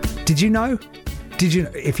 Did you know?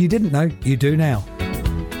 If you didn't know, you do now.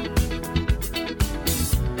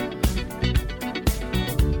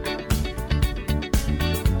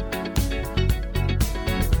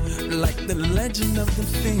 The legend of the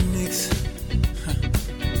phoenix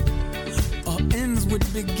all ends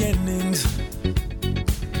with beginnings.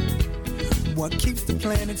 What keeps the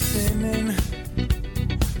planet spinning?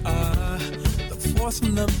 The force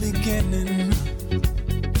from the beginning.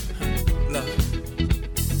 Love.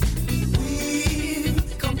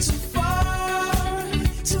 We've come too far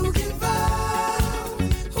to give up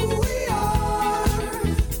who we are.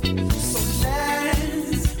 So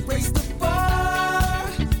let's raise the bar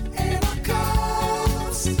and our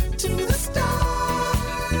cause to the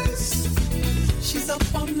stars. She's up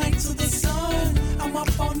all night to the sun. I'm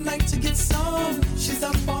up all night to get some. She's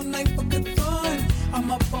up all night for good fun.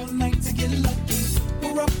 I'm up all night to get lucky.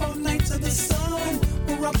 We're up all night to the sun.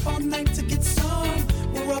 We're up all night to get some.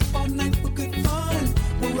 We're up all night for good fun.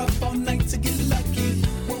 We're up all night to get lucky.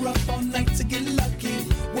 We're up all night to get lucky.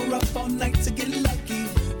 We're up all night to get lucky.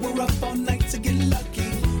 We're up all night to get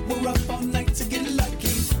lucky. We're up all night to get lucky.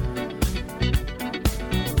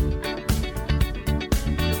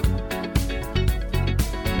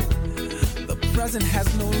 The present has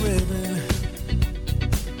no ribbon.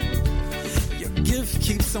 Your gift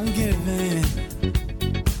keeps on giving.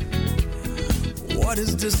 What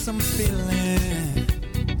is this I'm feeling?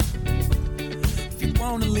 If you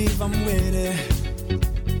wanna leave, I'm with it.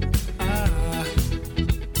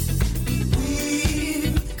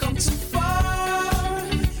 We've come too far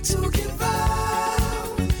to give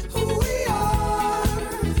up who we are.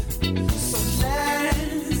 So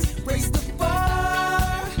let's raise the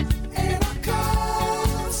bar and our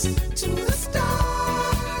cause to the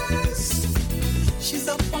stars. She's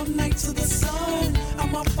up all night to the sun.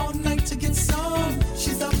 I'm up all night to get some.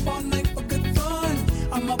 She's up all night for good fun.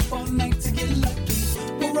 I'm up all night to get lucky.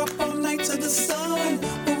 We're up all night to the sun.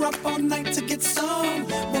 We're up all night to get some.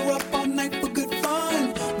 We're up all night for good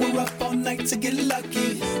fun. We're up all night to get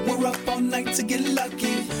lucky. We're up all night to get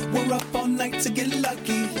lucky. We're up all night to get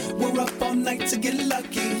lucky. We're up all night to get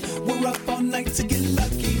lucky. We're up all night to get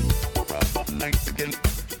lucky. We're up all night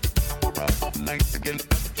to get.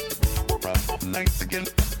 We're up all night to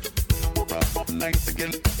get. We're up all night to get. We're up all night to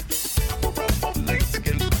get. We're up all night to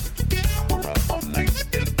get. We're up all night to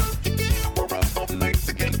get. We're up all night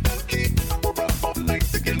to get lucky. We're up all night to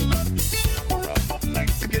get lucky. We're up all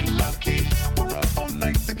night to get lucky. We're up all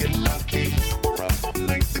night to get lucky. We're up all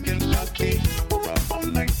night to get lucky. We're up all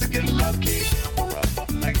night to get lucky. We're up all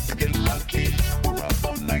night to get lucky. We're up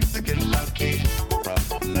all night to get lucky. We're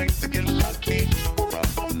up all night to get lucky. We're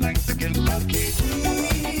up all night to get lucky.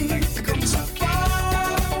 We've come too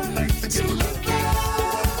far to give up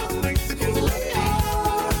who we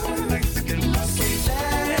are.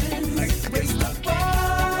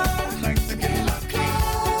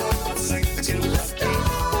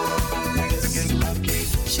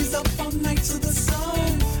 She's up all night to the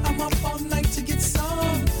sun. I'm up all night to get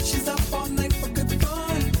some. She's up all night for good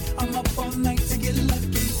fun. I'm up all night to get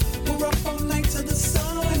lucky. We're up all night to the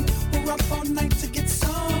sun. We're up all night to get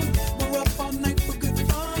some. We're up all night for good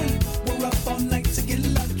fun. We're up all night to get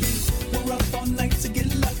lucky. We're up all night to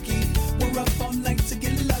get lucky. We're up all night to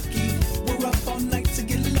get lucky. We're up all night to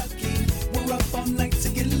get lucky. We're up all night to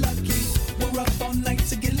get lucky. We're up all night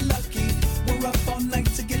to get lucky. We're up all night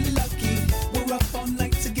to get lucky. We're up all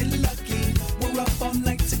night to get lucky. We're up all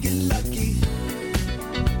night to get lucky.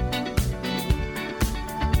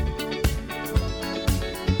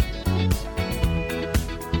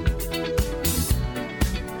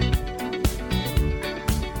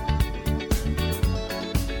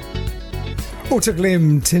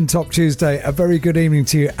 Autoglim Tin Top Tuesday, a very good evening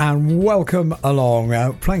to you and welcome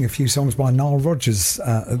along. Playing a few songs by Nile Rodgers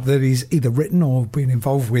that he's either written or been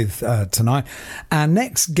involved with tonight. Our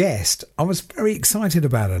next guest, I was very excited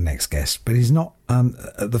about our next guest, but he's not,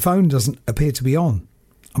 the phone doesn't appear to be on.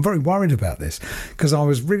 I'm very worried about this because I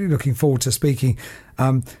was really looking forward to speaking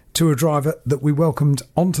to a driver that we welcomed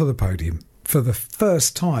onto the podium for the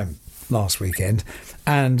first time last weekend,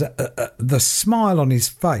 and the smile on his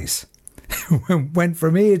face went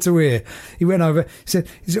from ear to ear. He went over, he said,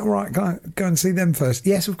 "Is it all right? Can I go and see them first?"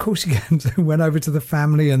 "Yes, of course you can." So went over to the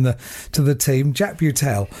family and to the team. Jack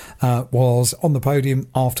Butel was on the podium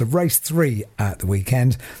after race 3 at the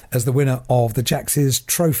weekend as the winner of the Jack's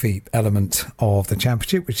Trophy element of the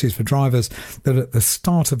championship, which is for drivers that at the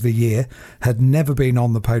start of the year had never been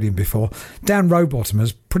on the podium before. Dan Rowbottom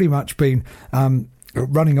has pretty much been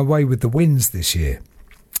running away with the wins this year.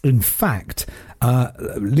 In fact,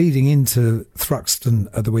 leading into Thruxton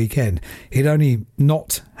at the weekend, he'd only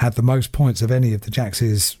not had the most points of any of the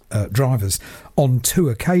Jack's drivers on 2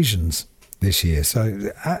 occasions this year.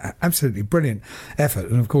 So absolutely brilliant effort.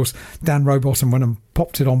 And of course, Dan Rowbottom went and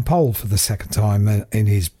popped it on pole for the second time in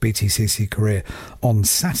his BTCC career on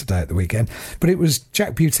Saturday at the weekend. But it was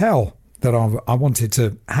Jack Butel that I wanted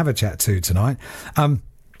to have a chat to tonight.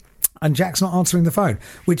 And Jack's not answering the phone,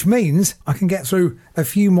 which means I can get through a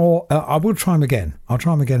few more. I will try him again. I'll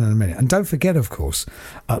try him again in a minute. And don't forget, of course,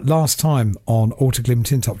 last time on Autoglim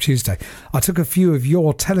Tin Top Tuesday, I took a few of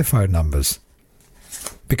your telephone numbers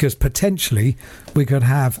because potentially we could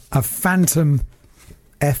have a phantom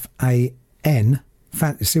FAN.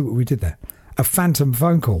 See what we did there? A phantom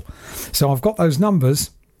phone call. So I've got those numbers.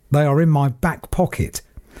 They are in my back pocket.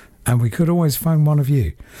 And we could always phone one of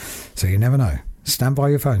you. So you never know. Stand by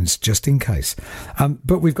your phones just in case.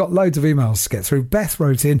 But we've got loads of emails to get through. Beth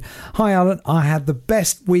wrote in, "Hi Alan, I had the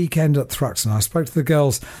best weekend at Thruxton. I spoke to the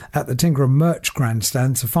girls at the Tingram merch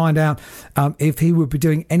grandstand to find out if he would be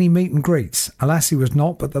doing any meet and greets. Alas, he was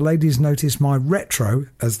not, but the ladies noticed my retro,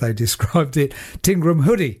 as they described it, Tingram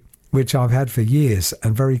hoodie, which I've had for years,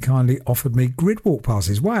 and very kindly offered me grid walk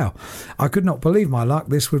passes. Wow, I could not believe my luck.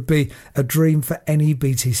 This would be a dream for any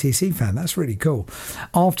BTCC fan. That's really cool."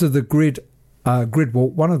 After the grid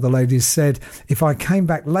walk, one of the ladies said if I came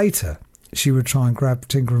back later, she would try and grab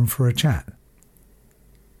Tingram for a chat.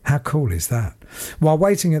 How cool is that? While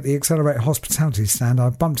waiting at the Accelerate Hospitality stand,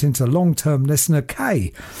 I bumped into long-term listener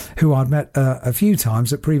Kay, who I'd met a few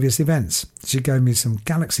times at previous events. She gave me some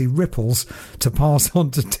Galaxy Ripples to pass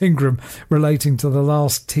on to Tingram relating to the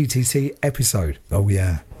last TTC episode. Oh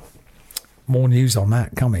yeah. More news on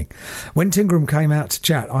that coming. When Tingram came out to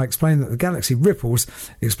chat, I explained about the Galaxy Ripples,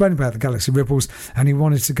 and he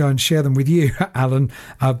wanted to go and share them with you, Alan.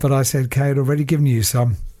 But I said Kay had already given you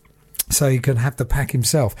some, so he could have the pack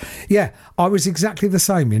himself. Yeah, I was exactly the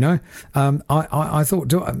same, you know. I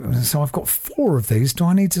thought, so I've got 4 of these. Do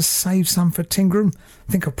I need to save some for Tingram?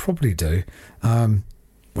 I think I probably do. Well,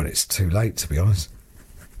 it's too late, to be honest.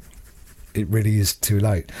 It really is too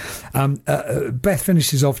late. Beth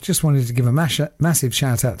finishes off. Just wanted to give a massive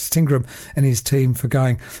shout out to Tingram and his team for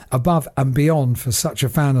going above and beyond for such a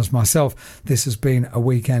fan as myself. This has been a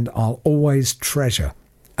weekend I'll always treasure.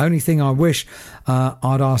 Only thing I wish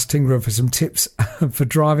I'd ask Tingram for some tips for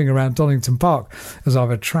driving around Donington Park, as I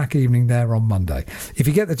have a track evening there on Monday. If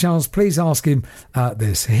you get the chance, please ask him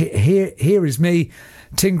this. Here is me,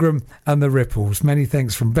 Tingram and the Ripples. Many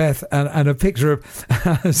thanks from Beth, and a picture of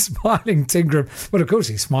smiling Tingram. Well, of course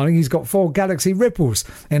he's smiling. He's got 4 Galaxy Ripples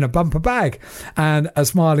in a bumper bag, and a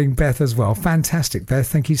smiling Beth as well. Fantastic, Beth.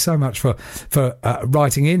 Thank you so much for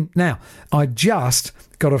writing in. Now, I just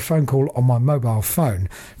got a phone call on my mobile phone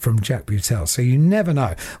from Jack Butel, so you never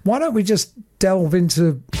know. Why don't we just delve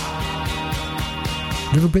into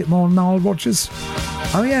a little bit more Nile Rodgers?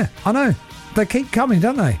 Oh yeah, I know. They keep coming,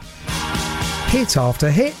 don't they? Hit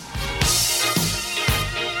after hit.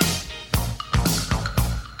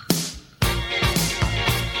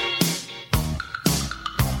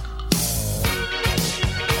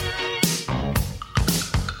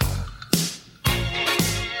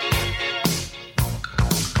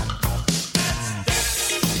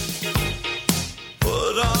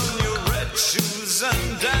 on your red shoes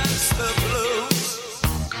and dance the blues.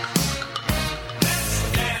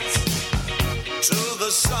 Let's dance to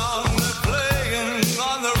the song they're playing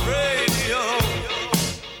on the radio.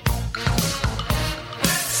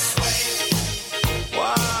 Let's sway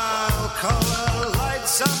while color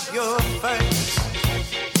lights up your face.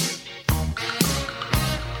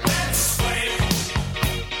 Let's sway,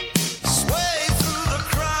 sway through the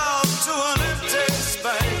crowd to an empty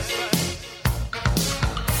space.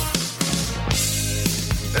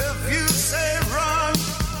 If you say run,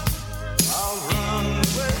 I'll run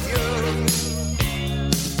with you.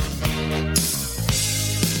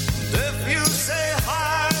 If you say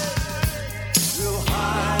hide, we'll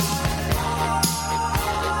hide.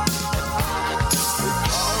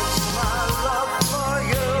 Because my love for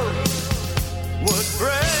you would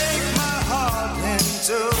break my heart in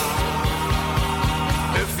two.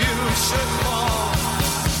 If you should fall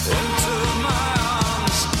into my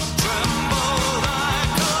arms, tremble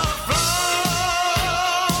like a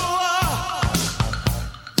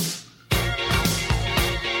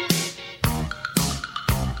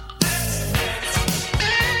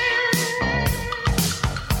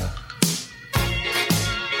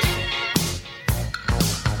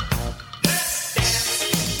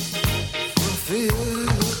feel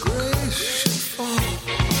the grace should fall.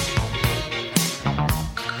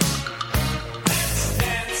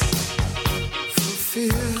 For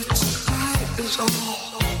fear tonight is all.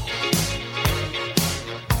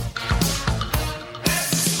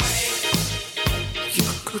 You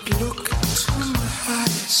could look into my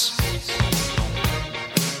eyes.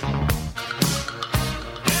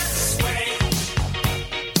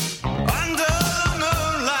 Under the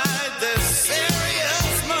moonlight, this serious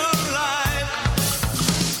moonlight.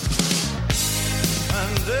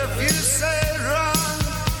 And if you say run,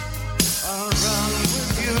 I'll run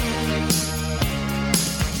with you.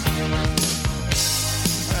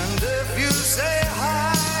 And if you say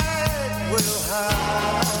hide, we'll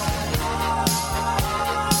hide.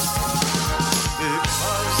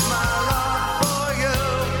 Because my love for you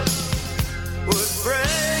would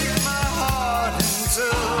break my heart in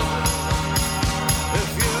two. If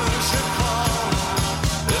you should fall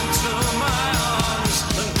into my arms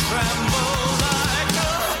and tremble like a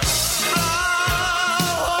flower.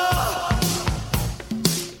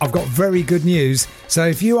 I've got very good news. So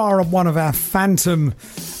if you are on one of our phantom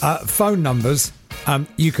phone numbers,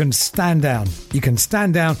 you can stand down. You can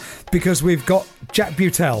stand down because we've got Jack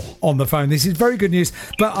Butel on the phone. This is very good news,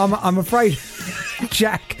 but I'm afraid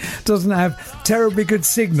Jack doesn't have terribly good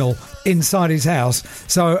signal inside his house,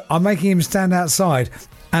 so I'm making him stand outside.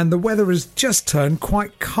 And the weather has just turned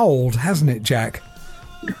quite cold, hasn't it, Jack?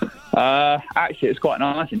 Actually, it's quite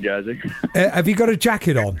nice in Jersey. Have you got a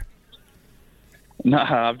jacket on? No,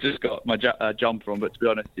 I've just got my jumper on, but to be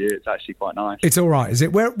honest with you, it's actually quite nice. It's all right, is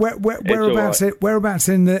it? Whereabouts? all right. Whereabouts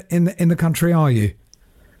in the country are you?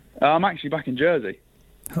 I'm actually back in Jersey.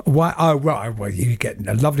 Why? Oh, right. Well, you get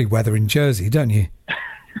lovely weather in Jersey, don't you?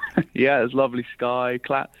 Yeah, there's lovely sky,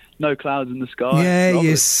 no clouds in the sky. Yeah, Lovely.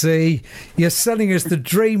 you see, you're selling us the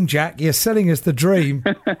dream, Jack. You're selling us the dream.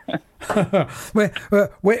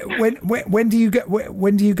 When do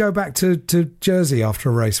you go back to Jersey after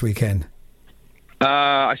a race weekend?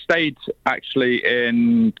 I stayed actually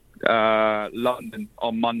in London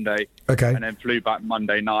on Monday. Okay. And then flew back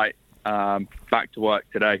Monday night, back to work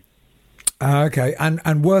today. Okay,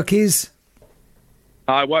 and work is?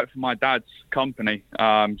 I work for my dad's company,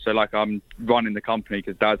 so like I'm running the company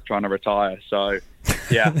because Dad's trying to retire. So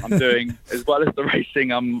yeah, I'm doing as well as the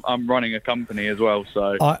racing. I'm running a company as well.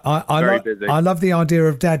 So very busy. I love the idea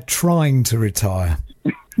of Dad trying to retire.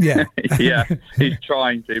 Yeah, yeah, he's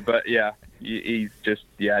trying to, but yeah, he's just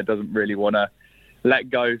doesn't really want to let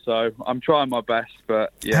go. So I'm trying my best,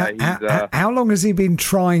 but yeah. How long has he been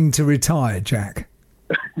trying to retire, Jack?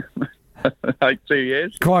 Like 2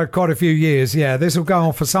 years. Quite a few years, yeah. This will go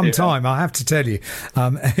on for some time, I have to tell you.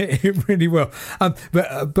 It really will.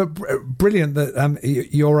 But brilliant that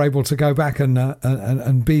you're able to go back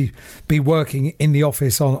and be working in the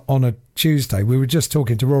office on a Tuesday. We were just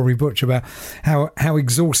talking to Rory Butch about how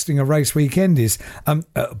exhausting a race weekend is.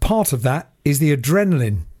 Part of that is the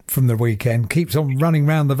adrenaline from the weekend. Keeps on running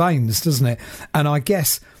round the veins, doesn't it? And I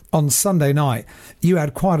guess on Sunday night, you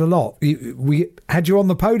had quite a lot. We had you on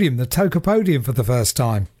the podium, the Toka podium, for the first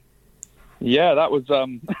time. Yeah, that was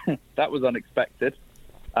that was unexpected.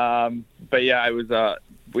 But yeah, it was.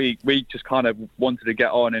 We just kind of wanted to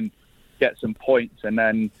get on and get some points, and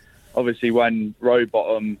then obviously when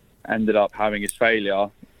Rowbottom ended up having his failure,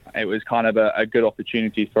 it was kind of a good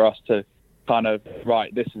opportunity for us to kind of,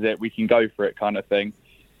 right, this is it, we can go for it kind of thing.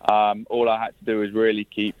 All I had to do was really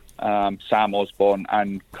keep Sam Osborne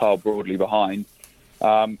and Carl Broadley behind.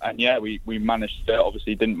 And yeah, we managed to,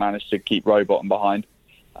 obviously didn't manage to keep Rowbottom behind.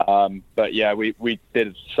 But yeah, we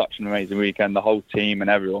did such an amazing weekend. The whole team and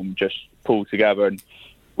everyone just pulled together, and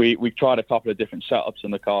we tried a couple of different setups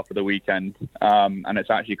on the car for the weekend. And it's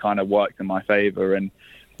actually kind of worked in my favour. And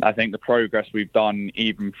I think the progress we've done,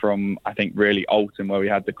 even from, I think, really Alton, where we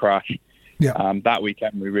had the crash, that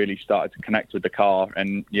weekend we really started to connect with the car.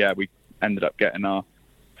 And yeah, we ended up getting our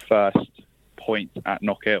first point at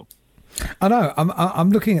Knockhill. I know. I'm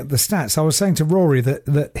looking at the stats. I was saying to Rory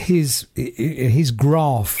that his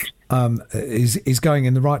graph is going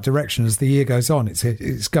in the right direction as the year goes on.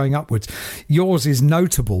 It's going upwards. Yours is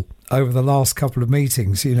notable over the last couple of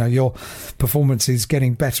meetings. You know, your performance is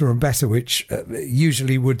getting better and better, which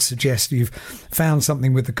usually would suggest you've found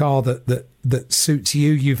something with the car that suits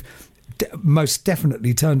you. You've most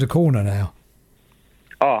definitely turned a corner now.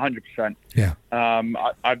 Oh, 100%. Yeah.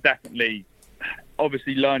 I've definitely,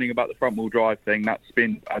 obviously, learning about the front wheel drive thing, that's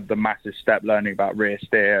been the massive step, learning about rear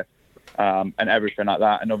steer and everything like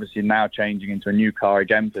that. And obviously now changing into a new car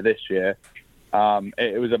again for this year.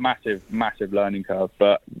 It was a massive learning curve,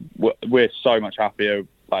 but we're so much happier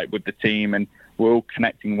with the team, and we're all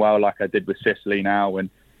connecting well like I did with Sicily now,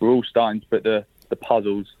 and we're all starting to put the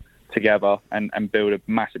puzzles together and build a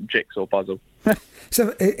massive jigsaw puzzle.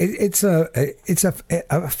 So it's a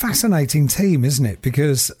fascinating team, isn't it?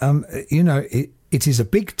 Because it is a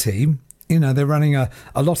big team. You know, they're running a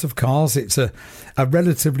lot of cars. It's a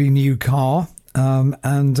relatively new car,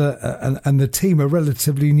 and the team are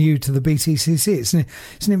relatively new to the BTCC.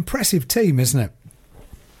 It's an impressive team, isn't it?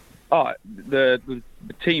 Oh, the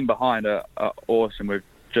team behind are awesome, with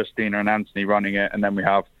Justina and Anthony running it, and then we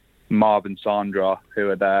have Marv and Sandra,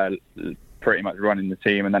 who are there pretty much running the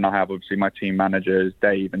team, and then I have obviously my team managers,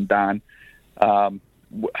 Dave and Dan. The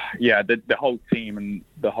whole team and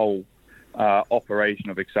the whole operation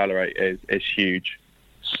of Accelerate is huge.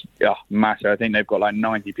 Yeah, massive. I think they've got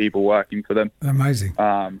 90 people working for them. Amazing.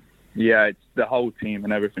 It's the whole team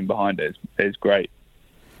and everything behind it is great.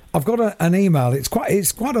 I've got an email. It's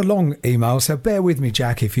quite a long email, so bear with me,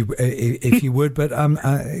 Jack, if you would. But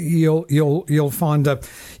you'll find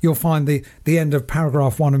the end of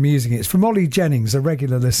paragraph 1 amusing. It's from Ollie Jennings, a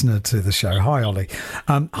regular listener to the show. Hi, Ollie.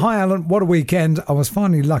 Hi, Alan. What a weekend! I was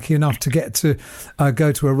finally lucky enough to get to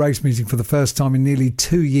go to a race meeting for the first time in nearly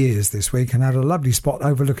 2 years this week, and had a lovely spot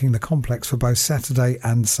overlooking the complex for both Saturday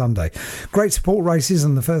and Sunday. Great support races,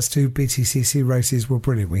 and the first 2 BTCC races were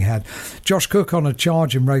brilliant. We had Josh Cook on a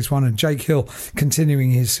charge in race 1 and Jake Hill continuing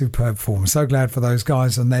his superb form. So glad for those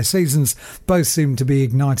guys, and their seasons both seem to be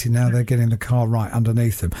ignited now. They're getting the car right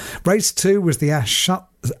underneath them. Race 2 was the Ash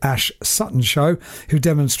Sutton show, who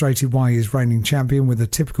demonstrated why he's reigning champion with a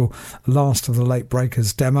typical last of the late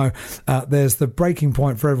breakers demo. There's the breaking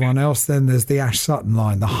point for everyone else, then there's the Ash Sutton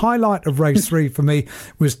line. The highlight of race 3 for me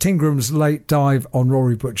was Tingram's late dive on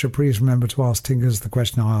Rory Butcher. Please remember to ask Tingers the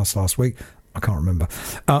question I asked last week. I can't remember.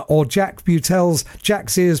 Or Jack Butel's Jack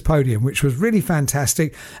Sears podium, which was really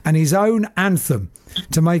fantastic, and his own anthem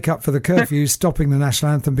to make up for the curfew, stopping the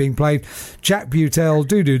national anthem being played. Jack Butel,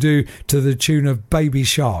 do to the tune of Baby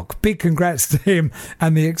Shark. Big congrats to him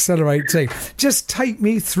and the Accelerate team. Just take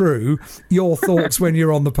me through your thoughts when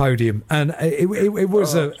you're on the podium. And it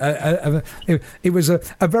was a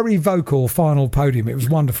very vocal final podium. It was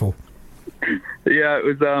wonderful. Yeah, it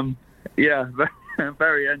was.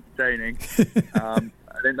 Very entertaining. I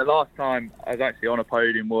think the last time I was actually on a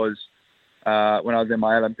podium was when I was in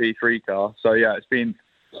my LMP3 car. So yeah, it's been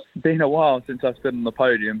a while since I've stood on the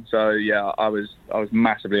podium. So yeah, I was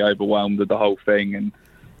massively overwhelmed with the whole thing, and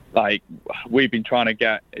we've been trying to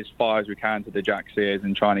get as far as we can to the Jack Sears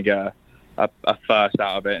and trying to get a first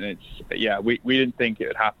out of it. And we didn't think it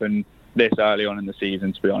would happen this early on in the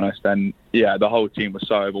season, to be honest. And yeah, the whole team was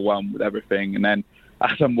so overwhelmed with everything, and then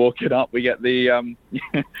as I'm walking up, we get the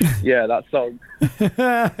that song.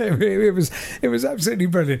 it was absolutely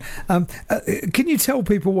brilliant. Can you tell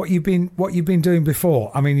people what you've been doing before?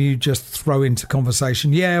 I mean, you just throw into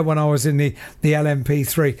conversation. Yeah, when I was in the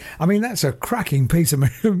LMP3. I mean, that's a cracking piece of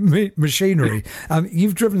machinery.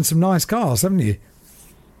 You've driven some nice cars, haven't you?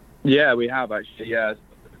 Yeah, we have actually. Yeah,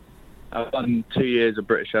 I've done 2 years of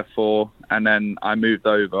British F4, and then I moved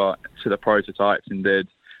over to the prototypes and did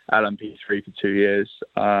LMP3 for 2 years.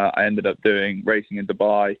 I ended up doing racing in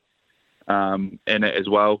Dubai in it as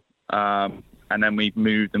well. And then we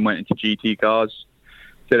moved and went into GT cars.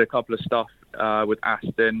 Did a couple of stuff with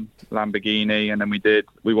Aston, Lamborghini, and then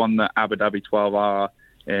we won the Abu Dhabi 12 Hour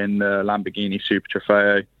in the Lamborghini Super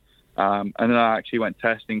Trofeo. And then I actually went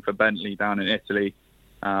testing for Bentley down in Italy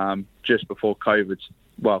just before COVID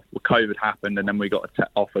COVID happened, and then we got an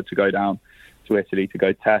offer to go down to Italy to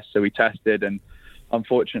go test. So we tested, and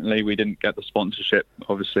unfortunately we didn't get the sponsorship.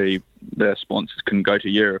 Obviously the sponsors couldn't go to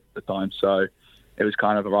Europe at the time, so it was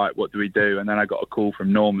kind of, right, what do we do? And then I got a call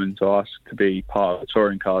from Norman to ask to be part of the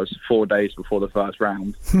touring cars 4 days before the first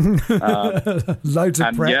round. Loads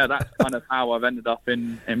of prep. Yeah, that's kind of how I've ended up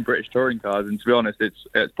in British touring cars. And to be honest,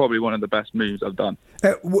 it's probably one of the best moves I've done.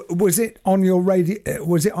 Was it on your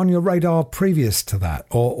radar previous to that,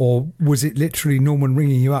 or was it literally Norman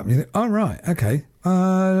ringing you up and you think, oh right, okay, do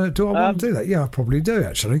I want to do that? Yeah, I probably do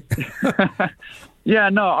actually. Yeah,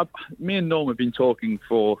 no, me and Norm have been talking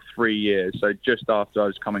for 3 years. So just after I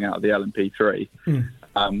was coming out of the LMP3,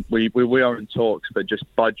 we were in talks, but just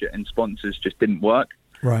budget and sponsors just didn't work.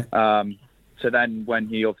 Right. So then when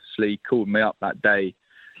he obviously called me up that day,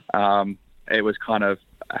 it was kind of,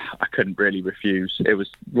 I couldn't really refuse. It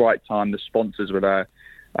was right time. The sponsors were there.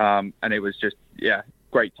 And it was just,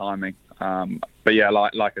 great timing. But yeah,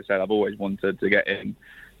 like I said, I've always wanted to get in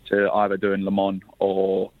to either doing Le Mans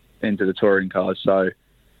or into the touring cars. So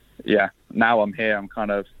yeah, now I'm here. I'm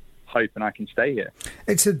kind of hoping I can stay here.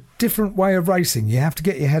 It's a different way of racing. You have to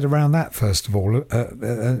get your head around that first of all.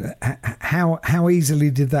 How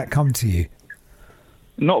easily did that come to you?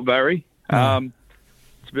 Not very. To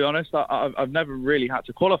be honest, I've never really had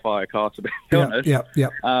to qualify a car, to be honest. Yeah.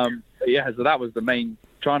 So that was the main.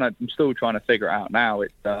 I'm still trying to figure it out now.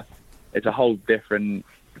 It's a whole different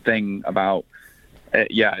thing about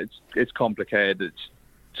it. Yeah, it's complicated. It's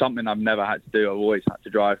something I've never had to do. I've always had to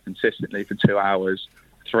drive consistently for 2 hours,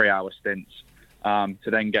 3-hour stints, to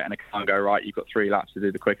then get in a car and go, right, you've got 3 laps to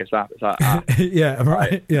do the quickest lap. It's like, yeah,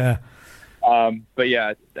 right, yeah. But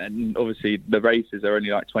yeah, and obviously the races are only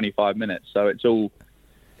like 25 minutes, so it's all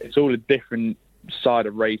a different side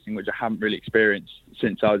of racing which I haven't really experienced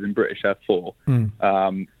since I was in British F4.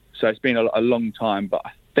 So it's been a long time, but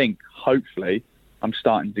I think hopefully I'm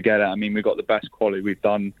starting to get it. I mean, we've got the best quality we've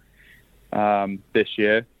done this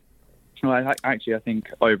year. Well, actually, I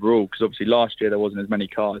think overall, because obviously last year there wasn't as many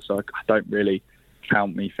cars, so I don't really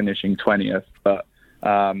count me finishing 20th. But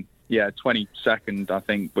 22nd, I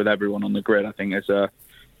think, with everyone on the grid, I think is the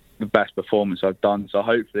best performance I've done. So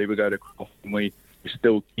hopefully we go to Croft and we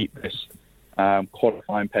still keep this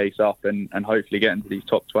qualifying pace up and hopefully get into these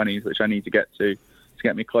top 20s, which I need to get to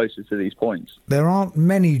get me closer to these points. There aren't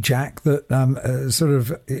many, Jack, that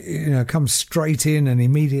come straight in and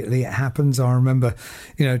immediately it happens. I remember,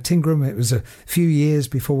 Tingram, it was a few years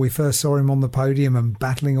before we first saw him on the podium and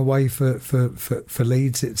battling away for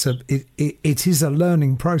leads. It is a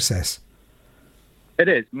learning process. It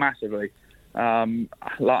is, massively. I'm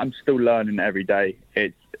still learning every day.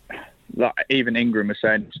 It's like even Ingram was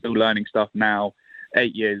saying, I'm still learning stuff now,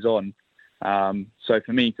 8 years on. So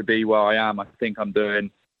for me to be where I am, I think I'm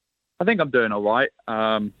doing all right.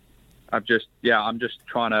 I'm just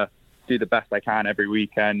trying to do the best I can every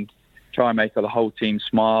weekend, try and make the whole team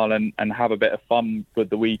smile and have a bit of fun with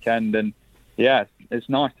the weekend. And yeah, it's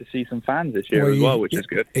nice to see some fans this year as well, which is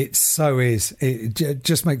good. It so is. It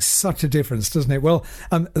just makes such a difference, doesn't it? Well,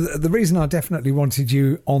 the reason I definitely wanted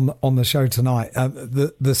you on the show tonight,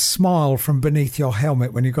 the smile from beneath your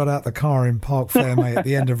helmet when you got out the car in Parc Fermé at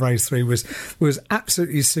the end of race 3 was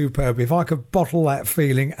absolutely superb. If I could bottle that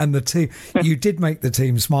feeling, and the team, you did make the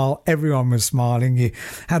team smile. Everyone was smiling. You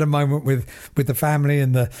had a moment with the family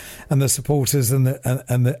and the supporters and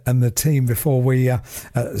the team before we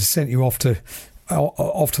sent you off to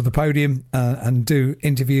the podium and do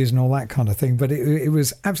interviews and all that kind of thing. But it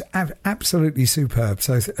was absolutely superb.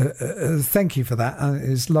 So thank you for that.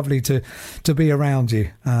 It's lovely to be around you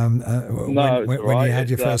when you had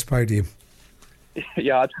your first podium.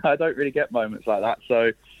 Yeah, I don't really get moments like that.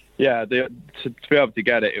 So yeah, to be able to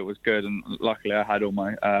get it, it was good. And luckily I had all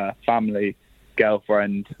my family,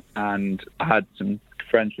 girlfriend, and I had some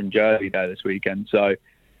friends from Jersey there this weekend. So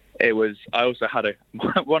it was. I also had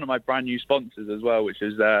one of my brand new sponsors as well, which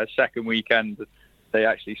is their second weekend. They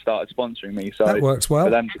actually started sponsoring me, so that works well.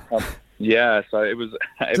 For them to come, so it was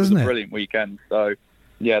a brilliant weekend. So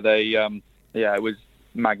yeah, it was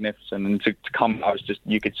magnificent, and to come,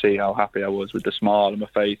 you could see how happy I was with the smile on my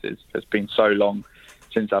face. It's been so long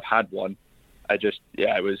since I've had one. I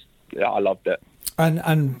loved it.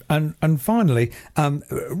 And finally,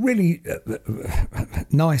 really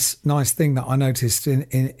nice thing that I noticed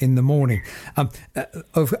in the morning.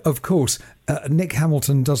 Of course, Nick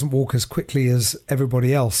Hamilton doesn't walk as quickly as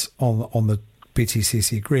everybody else on the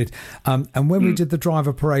BTCC grid. And when we did the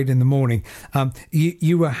driver parade in the morning,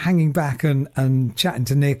 you were hanging back and chatting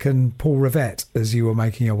to Nick and Paul Rivette as you were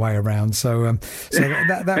making your way around. So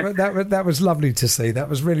that was lovely to see. That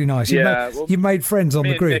was really nice. You made friends on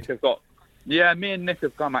the grid. Yeah, me and Nick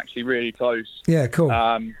have come actually really close. Yeah, cool.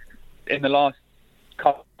 In the last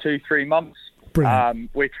 2-3 months, Brilliant.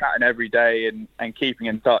 we're chatting every day and keeping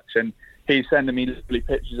in touch. And he's sending me lovely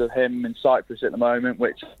pictures of him in Cyprus at the moment,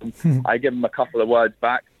 which I give him a couple of words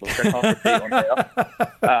back, which I can't repeat on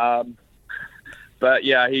here. But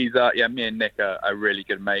yeah, me and Nick are really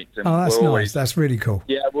good mates. And That's we're nice. always, That's really cool.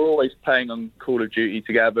 yeah, we're always playing on Call of Duty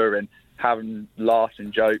together and having laughs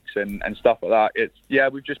and jokes and stuff like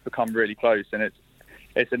that. We've just become really close, and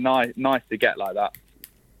it's a nice to get like that.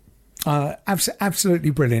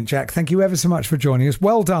 Absolutely brilliant, Jack. Thank you ever so much for joining us.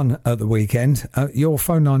 Well done at the weekend. Your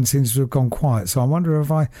phone line seems to have gone quiet, so I wonder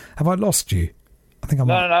if I lost you. I think I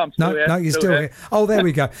might. No, I'm still here. No, you're still here. Oh, there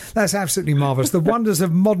we go. That's absolutely marvellous. The wonders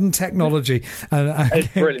of modern technology. It's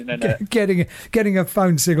brilliant, isn't it? Getting a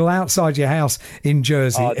phone signal outside your house in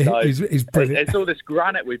Jersey is brilliant. It's all this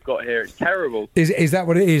granite we've got here. It's terrible. Is that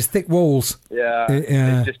what it is? Thick walls? Yeah.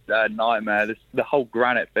 It's just a nightmare. The whole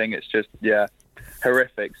granite thing, it's just,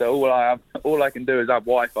 horrific. So all I can do is have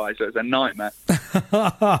Wi-Fi, so it's a nightmare.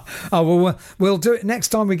 We'll do it next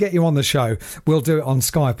time we get you on the show. We'll do it on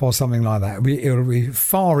Skype or something like that. It'll be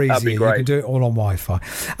far easier. That'd be great. You can do it all on Wi-Fi.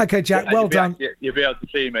 Okay, Jack. Well done. You'll be able to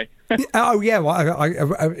see me. Oh yeah, well,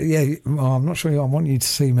 I'm not sure I want you to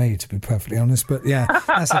see me, to be perfectly honest, but yeah,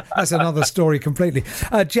 that's another story completely.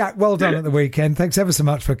 Jack, well done at the weekend. Thanks ever so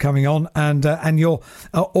much for coming on and your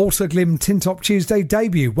Autoglim Tin Top Tuesday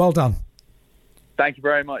debut. Well done. Thank you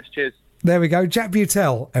very much. Cheers. There we go. Jack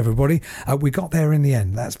Butel, everybody. We got there in the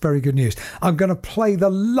end. That's very good news. I'm going to play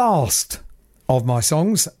the last of my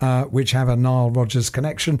songs, which have a Nile Rodgers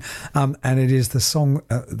connection, and it is the song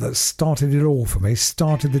that started it all for me,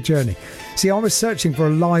 started the journey. See, I was searching for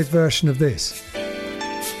a live version of this.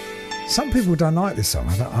 Some people don't like this song.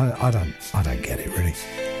 I don't get it, really.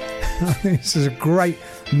 I think this is a great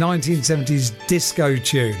 1970s disco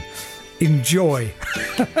tune. Enjoy.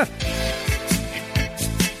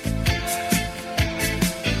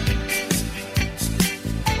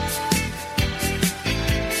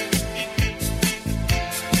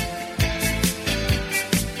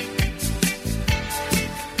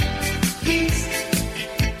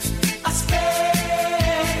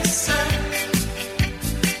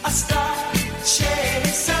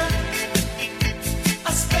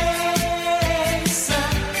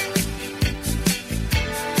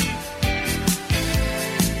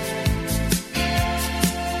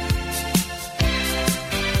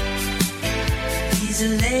 He's a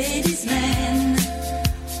ladies' man,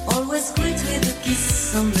 always greet with a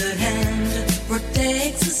kiss on the hand,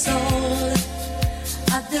 protects us all,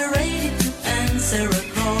 at the ready to answer a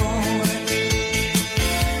call.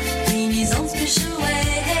 In his own special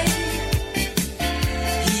way,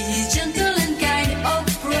 he is gentle and kind,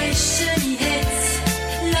 operation he hates,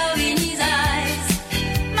 love in his eyes.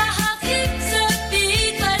 My heart keeps a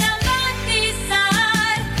beat when I'm at his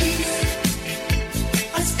side. He's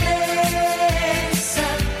a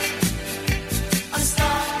spacer, a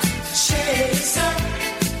star chaser,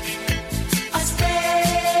 a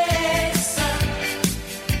spacer.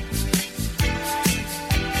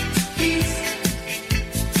 He's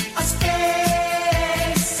a spacer,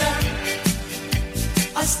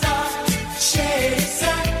 a star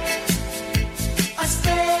chaser, a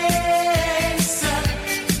spacer.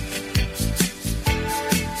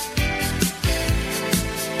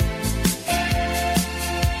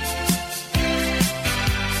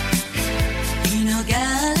 In a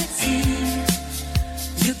galaxy,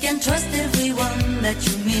 you can trust everyone that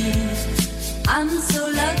you meet. I'm so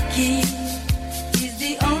lucky, he's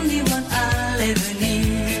the only one I'll ever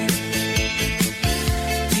need.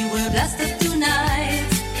 We will blast up tonight.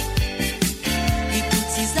 He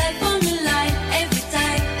puts his life on the line every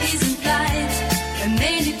time he's in flight. A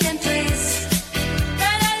name you can trace.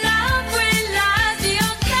 But our love will last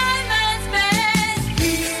beyond time and space.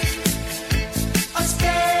 He's a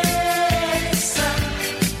spacer,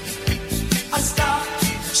 a star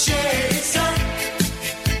chaser,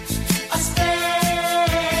 a spacer.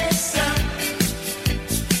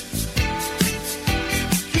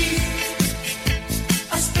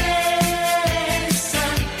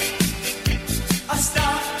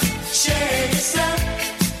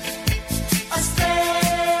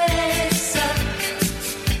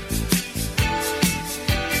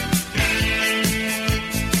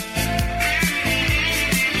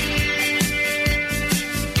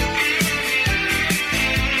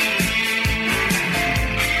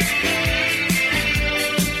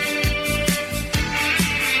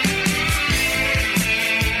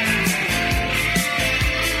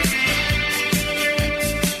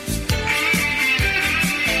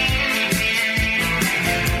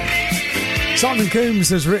 Simon Coombs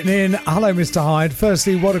has written in, hello Mr. Hyde.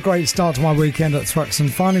 Firstly, what a great start to my weekend at Thruxton.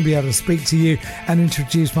 Finally be able to speak to you and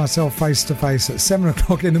introduce myself face to face at 7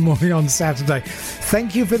 o'clock in the morning on Saturday.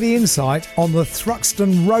 Thank you for the insight on the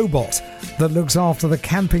Thruxton robot that looks after the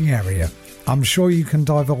camping area. I'm sure you can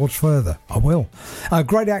divulge further. I will.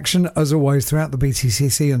 Great action as always throughout the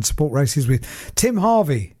BTCC and support races with Tim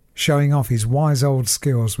Harvey showing off his wise old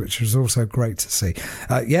skills, which was also great to see.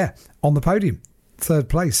 On the podium. Third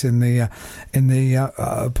place in the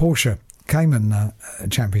Porsche Cayman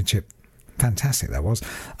Championship. Fantastic that was.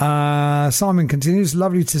 Simon continues,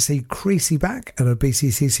 lovely to see Creasy back at a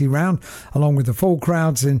BCCC round, along with the full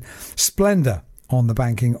crowds in splendour on the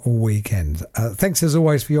banking all weekend. Thanks as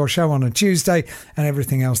always for your show on a Tuesday and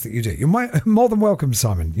everything else that you do. You're more than welcome,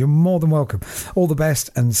 Simon. You're more than welcome. All the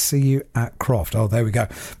best and see you at Croft. Oh, there we go.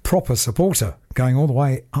 Proper supporter going all the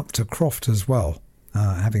way up to Croft as well.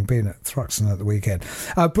 Having been at Thruxton at the weekend.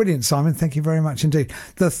 Brilliant, Simon. Thank you very much indeed.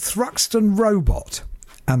 The Thruxton robot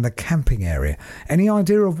and the camping area. Any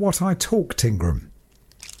idea of what I talk, Tingram?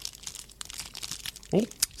 Oh,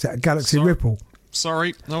 is that a Galaxy Ripple?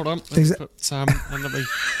 Sorry, hold on. Let me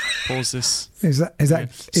pause this.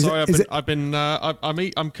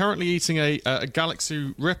 I'm currently eating a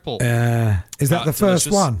Galaxy Ripple. Is that the first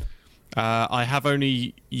one? I have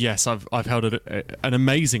only, yes, I've held an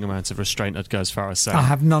amazing amount of restraint, I'd go as far as saying. I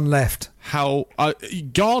have none left. How?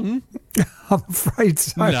 Gone? I'm afraid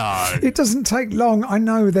so. No. It doesn't take long. I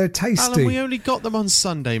know, they're tasty. Alan, we only got them on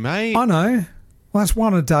Sunday, mate. I know. Well, that's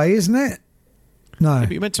one a day, isn't it? No. Yeah,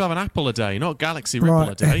 but you're meant to have an apple a day, not Galaxy Ripple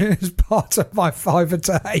a day. It's part of my 5 a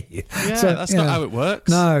day. Yeah, that's not how it works.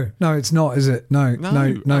 No, it's not, is it? No,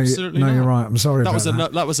 absolutely not. You're right. I'm sorry about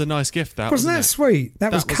that. That was a nice gift. Wasn't that sweet?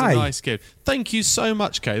 That was Kay. A nice gift. Thank you so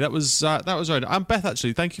much, Kay. That was right. And Beth,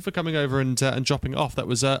 actually, thank you for coming over and dropping it off. That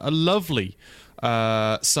was a lovely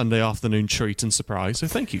Sunday afternoon treat and surprise. So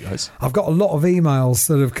thank you, guys. I've got a lot of emails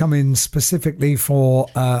that have come in specifically for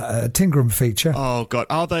a Tingram feature. Oh God,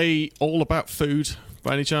 are they all about food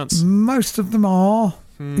by any chance? Most of them are.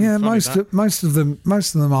 Yeah, most of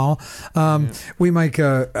them are. We make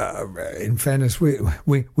in fairness,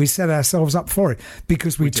 we set ourselves up for it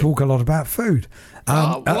because we talk a lot about food.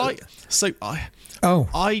 I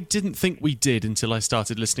didn't think we did until I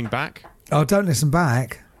started listening back. Oh, don't listen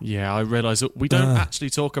back. Yeah, I realised that we don't actually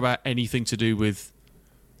talk about anything to do with.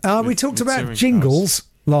 We talked about jingles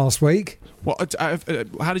last week. What?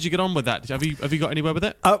 How did you get on with that? Have you got anywhere with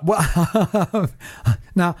it?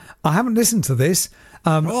 Now I haven't listened to this.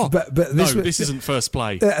 But this isn't first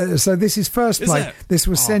play. So this is first play. This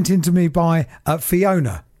was sent in to me by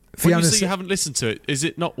Fiona. When you say you haven't listened to it, is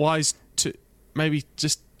it not wise to maybe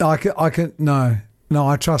just? I can no.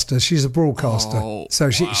 I trust her. She's a broadcaster, so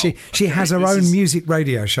she has her own music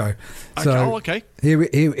radio show. So okay. Here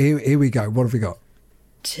we go. What have we got?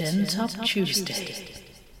 Tin Top Tuesday.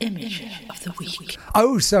 Image of the week.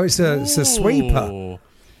 Oh, so it's a sweeper.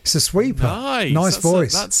 It's a sweeper. Nice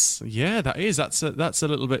voice. That's a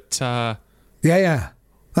little bit. Yeah.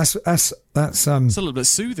 That's it's a little bit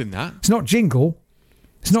soothing. That it's not jingle.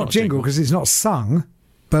 It's not jingle because it's not sung,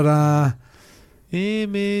 but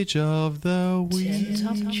image of the week.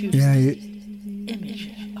 Yeah. Image.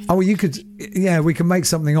 You could. Yeah, we can make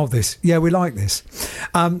something of this. Yeah, we like this.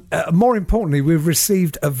 More importantly, we've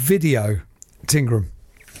received a video, Tingram.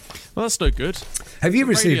 Well, that's no good. Have you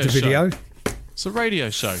received a video? It's a radio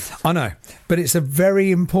show. I know, but it's a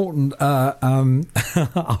very important.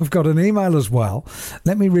 I've got an email as well.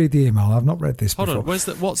 Let me read the email. I've not read this before. Hold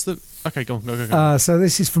on. What's the? Okay, go on. So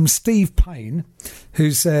this is from Steve Payne,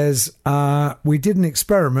 who says we did an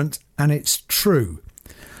experiment and it's true.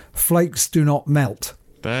 Flakes do not melt.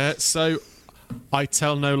 So I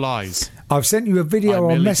tell no lies. I've sent you a video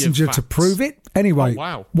on Messenger to prove it. Anyway,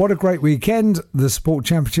 wow. What a great weekend. The Sport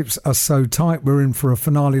Championships are so tight. We're in for a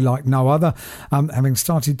finale like no other. Having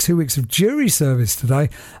started 2 weeks of jury service today,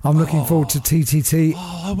 I'm looking forward to TTT.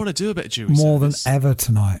 Oh, I want to do a bit of jury more service. Than ever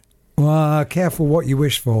tonight. Well, careful what you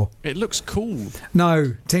wish for. It looks cool.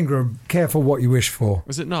 No, Tingram, careful what you wish for.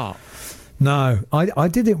 Was it not? No, I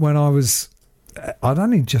did it when I'd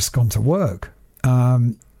only just gone to work.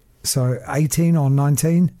 So 18 or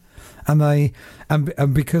 19.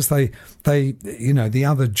 And because they the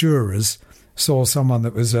other jurors saw someone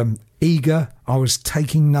that was eager, I was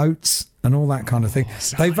taking notes and all that kind of thing.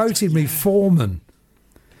 They voted me foreman,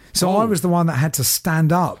 so I was the one that had to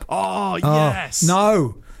stand up. Oh yes.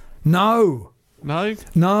 No.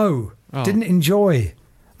 Didn't enjoy.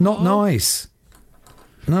 Not nice.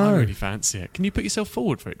 No. I really fancy it. Can you put yourself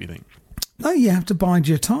forward for it? Do you think? No, you have to bide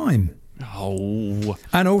your time. Oh,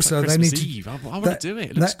 And also, they Christmas need to. Eve. I want to do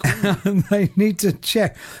it. It looks cool. They need to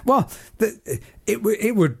check. Well,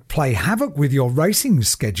 it would play havoc with your racing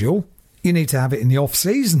schedule. You need to have it in the off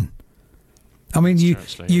season. I mean, you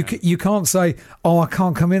can't say, "Oh, I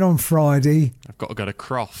can't come in on Friday. I've got to go to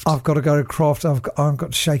Croft. I've got to go to Croft. I've got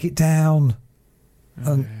to shake it down."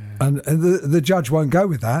 And the judge won't go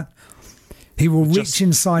with that. He will reach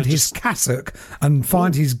inside his cassock and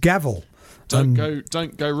find his gavel. Don't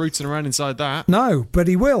go rooting around inside that. No, but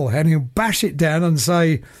he will, and he'll bash it down and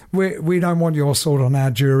say, "We don't want your sword on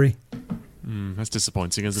our jury." That's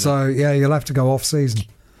disappointing, isn't it? So yeah, you'll have to go off season.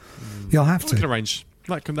 You'll have We can to. arrange.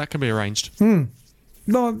 That can be arranged.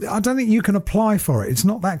 No, I don't think you can apply for it. It's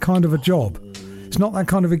not that kind of a job. It's not that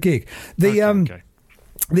kind of a gig. Okay.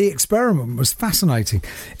 The experiment was fascinating.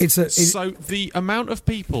 So the amount of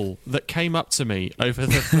people that came up to me over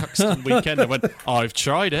the Buxton weekend and went, "I've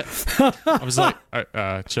tried it." I was like,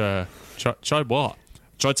 "Tried what?"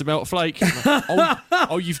 Tried to melt a flake.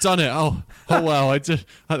 Oh, you've done it. Oh, well. That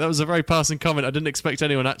was a very passing comment. I didn't expect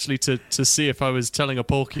anyone actually to see if I was telling a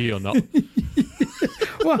porky or not.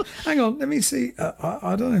 Well, hang on. Let me see.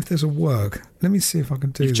 I don't know if there's a work. Let me see if I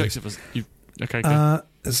can do You've this. checked it. Okay. Good.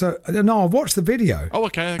 So no, I've watched the video. Oh,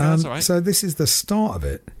 okay. That's all right. So this is the start of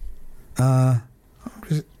it.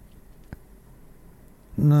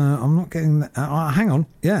 No, I'm not getting that. Hang on.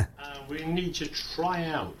 Yeah. We need to try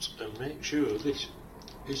out and make sure this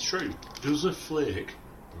is true. Does a flake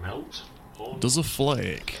melt? Or Does a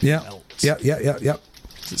flake Yeah. melt? Yeah.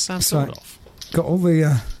 Does it sound So- sort off? Got all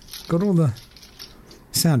the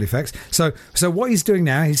sound effects. So what he's doing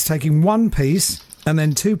now, he's taking one piece and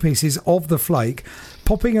then two pieces of the flake,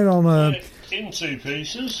 popping it on in two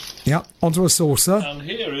pieces. onto a saucer, And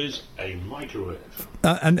here is a microwave.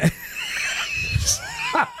 and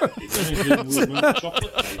If anything would melt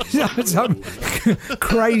chocolate, some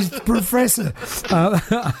crazed professor.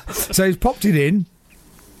 So he's popped it in.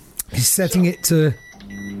 He's setting it to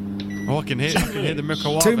Oh, I can hear the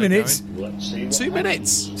microwave 2 minutes. let's see. 2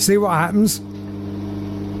 minutes. See what happens.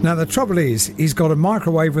 Now the trouble is, he's got a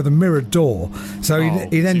microwave with a mirrored door, so he so then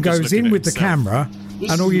he's just goes looking in at with the himself. camera,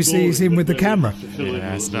 and all you see is him with the camera.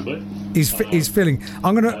 Yeah, it's not. He's filling.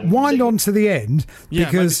 I'm going to wind on to the end Yeah,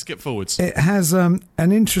 maybe because skip forwards. it has an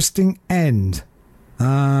interesting end.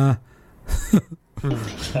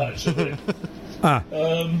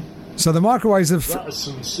 So the microwaves have. That's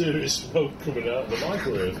some serious smoke coming out of the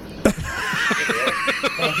microwave.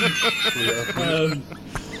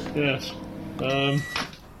 Yes.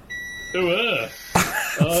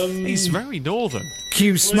 He's very northern.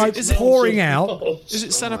 Cue smoke Is it- pouring out. Is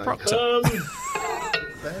it Senna Proctor?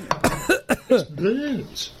 It's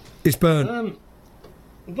burnt. It's burnt.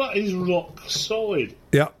 That is rock solid.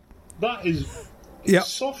 Yep. That is Yep.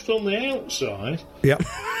 soft on the outside, Yep.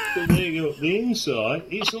 but there you go. The inside,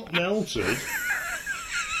 it's not melted.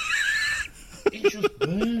 It just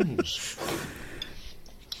burns.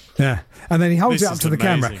 Yeah, and then he holds This it up is to the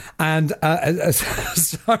camera, amazing. and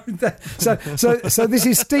so this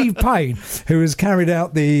is Steve Payne who has carried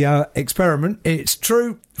out the experiment. It's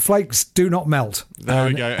true, flakes do not melt. There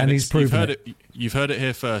we go. and he's proven it. You've heard it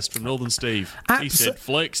here first from Northern Steve. He Abso- said,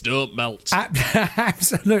 "Flakes don't melt."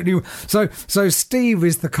 Absolutely. So Steve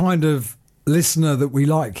is the kind of listener that we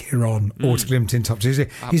like here on Autoglim Tin Top Tuesday.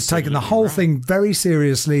 He's taken the Absolutely whole right. thing very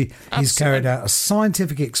seriously. He's carried out a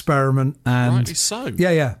scientific experiment, and Rightly so.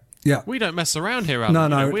 Yeah. We don't mess around here, Alan. No, You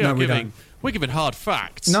know, no, we don't. We're giving hard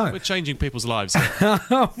facts. No. We're changing people's lives here.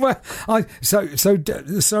 Well, so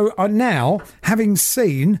now, having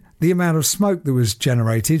seen the amount of smoke that was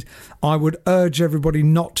generated, I would urge everybody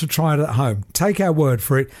not to try it at home. Take our word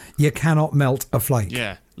for it. You cannot melt a flake.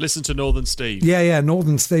 Yeah. Listen to Northern Steve. Yeah.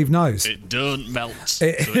 Northern Steve knows. It don't melt. So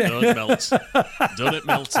it don't melt. Don't it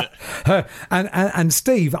melt it? And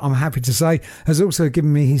Steve, I'm happy to say, has also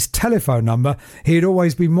given me his telephone number. He'd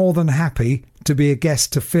always be more than happy to be a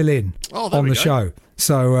guest to fill in Oh, there on we the go. show.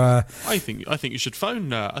 So I think you should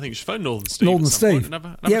phone. I think you should phone Northern Steve. Northern at some point Steve, and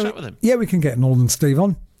have a chat with him. Yeah, we can get Northern Steve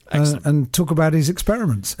on Excellent. and talk about his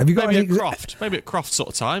experiments. Have you got Maybe any? at Croft. Maybe at Croft sort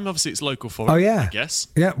of time. Obviously, it's local for him. Oh yeah, I guess.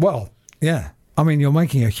 Yeah, well, yeah. I mean, you're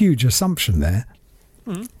making a huge assumption there.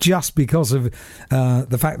 Just because of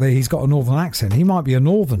the fact that he's got a northern accent. He might be a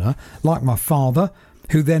northerner, like my father,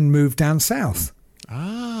 who then moved down south.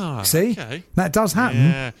 Ah, See? okay. That does happen.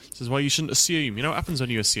 Yeah, this is why you shouldn't assume. You know what happens when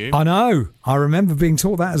you assume? I know. I remember being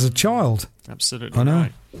taught that as a child. Absolutely I know.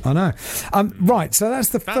 right. I know. Right, so that's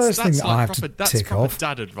the first thing that I have proper, to that's tick proper off.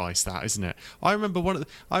 dad advice, that isn't it? I remember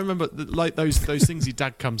like those things your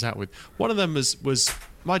dad comes out with. One of them was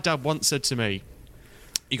my dad once said to me,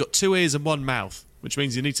 "You got two ears and one mouth. which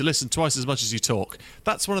means you need to listen twice as much as you talk.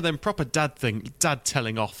 That's one of them proper dad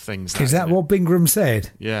telling off things. Is that what Bingram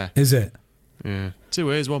said? Yeah. Is it? Yeah.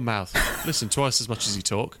 2 ears, 1 mouth. Listen twice as much as you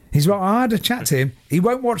talk. He's right. I had a chat to him. He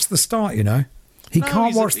won't watch the start, you know. He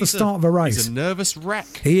can't watch the start of a race. He's a nervous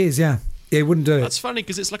wreck. He is, yeah. He wouldn't do it. That's funny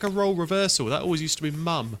because it's like a role reversal. That always used to be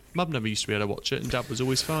Mum. Mum never used to be able to watch it, and Dad was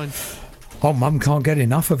always fine. Oh, Mum can't get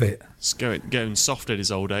enough of it. It's getting soft at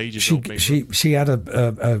his old age. She had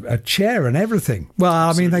a chair and everything. Well,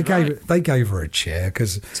 I mean, they gave her a chair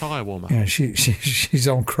because tire warmer. You know, she's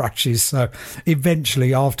on crutches. So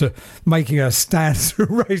eventually, after making her stand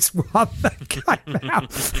through race 1, they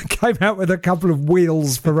came out with a couple of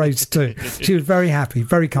wheels for race 2. She was very happy,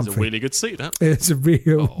 very comfy. It's a really good seat. That it's a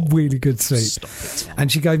really good seat. Stop it.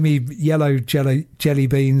 And she gave me yellow jelly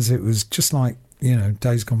beans. It was just like, you know,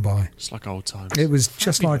 days gone by. Just like old times. It was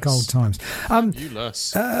just like old times.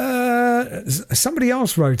 Somebody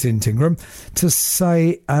else wrote in, Tingram, to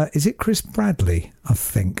say, is it Chris Bradley, I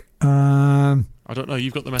think? I don't know.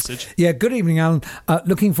 You've got the message. Yeah, good evening, Alan.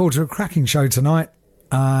 Looking forward to a cracking show tonight.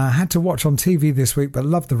 Had to watch on TV this week, but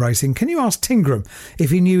loved the racing. Can you ask Tingram if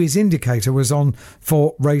he knew his indicator was on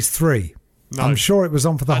for race 3? No. I'm sure it was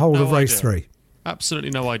on for the whole of race 3. Absolutely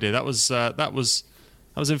no idea. That was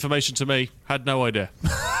information to me. Had no idea.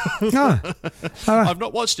 I've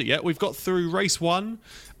not watched it yet. We've got through race 1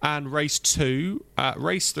 and race 2.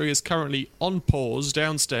 Race 3 is currently on pause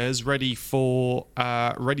downstairs, ready for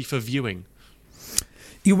viewing.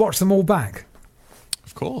 You watch them all back?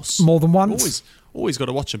 Of course. More than once? Always got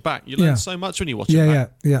to watch them back. You learn so much when you watch them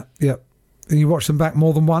back. Yeah. And you watch them back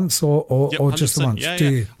more than once or just the once? Yeah, do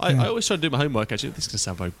you? I always try to do my homework, actually. This is going to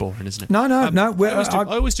sound very boring, isn't it? No. I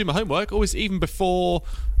always do my homework, even before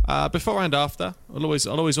and after. I'll always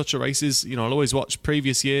watch the races. You know, I'll always watch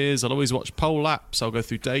previous years. I'll always watch pole laps. I'll go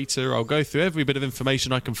through data. I'll go through every bit of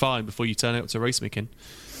information I can find before you turn out to race making.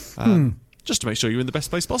 Just to make sure you're in the best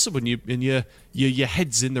place possible and your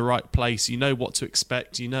head's in the right place. You know what to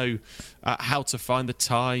expect. You know how to find the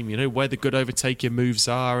time. You know where the good overtaking moves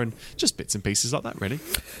are, and just bits and pieces like that, really.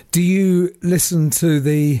 Do you listen to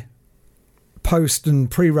the post and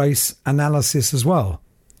pre-race analysis as well?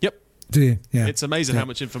 Yep. Do you? Yeah. It's amazing how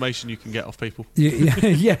much information you can get off people.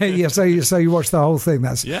 Yeah. So you watch the whole thing.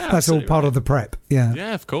 That's all part of the prep. Yeah.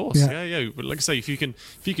 Yeah, of course. Yeah. But like I say, if you can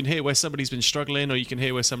hear where somebody's been struggling, or you can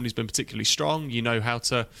hear where somebody's been particularly strong, you know how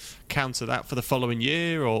to counter that for the following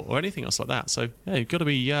year, or anything else like that. So yeah, you've got to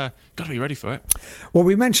be ready for it. Well,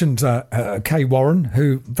 we mentioned Kay Warren,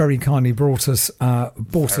 who very kindly brought us. I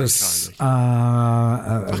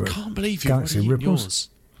can't believe you've already eaten yours.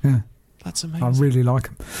 Yeah. That's amazing. I really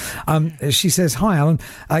like them. She says, hi, Alan.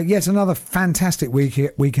 Yet another fantastic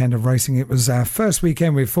weekend of racing. It was our first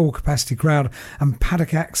weekend with full capacity crowd and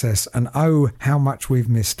paddock access, and oh, how much we've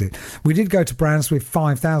missed it. We did go to Brands with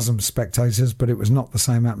 5,000 spectators, but it was not the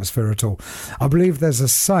same atmosphere at all. I believe there's a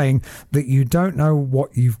saying that you don't know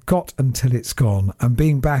what you've got until it's gone, and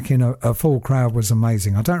being back in a full crowd was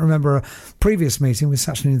amazing. I don't remember a previous meeting with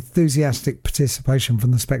such an enthusiastic participation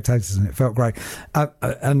from the spectators, and it felt great.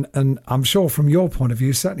 And I'm sure from your point of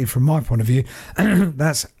view, certainly from my point of view,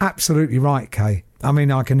 that's absolutely right, Kay. I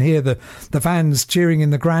mean, I can hear the fans cheering in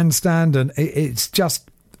the grandstand, and it's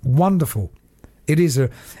just wonderful. It is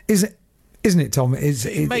isn't it, Tom?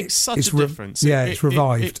 It makes such a difference. It's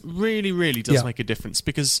revived. It really, really does make a difference,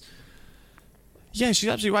 because yeah, she's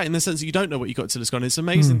absolutely right in the sense that you don't know what you got till it's gone. It's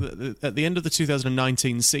amazing that at the end of the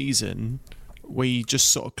 2019 season, we just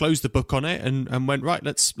sort of closed the book on it and went, right,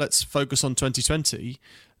 let's focus on 2020.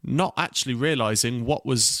 Not actually realising what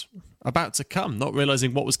was about to come, not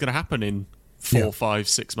realising what was going to happen in 4, 5,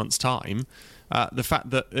 6 months' time. The fact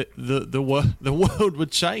that the world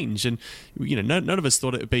would change, and you know, none of us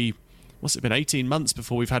thought it would be. What's it been? 18 months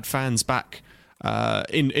before we've had fans back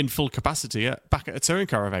in full capacity back at a touring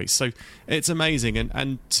car race. So it's amazing,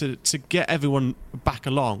 and to get everyone back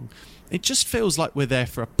along, it just feels like we're there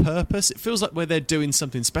for a purpose. It feels like we're there doing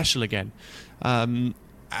something special again,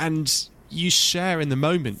 and you share in the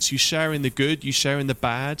moments, you share in the good, you share in the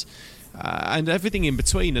bad, and everything in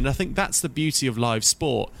between. And I think that's the beauty of live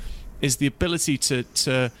sport, is the ability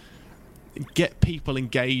to get people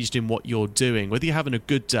engaged in what you're doing. Whether you're having a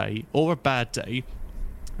good day or a bad day,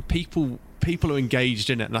 people are engaged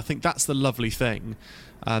in it. And I think that's the lovely thing,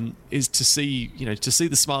 is to see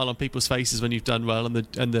the smile on people's faces when you've done well, and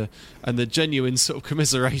the genuine sort of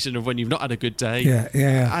commiseration of when you've not had a good day,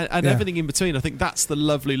 and everything in between. I think that's the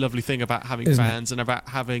lovely thing about having fans and about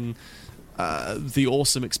having the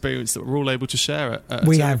awesome experience that we're all able to share at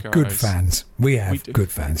we have good fans. We have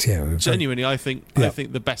good fans. Yeah, genuinely, I think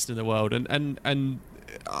the best in the world, and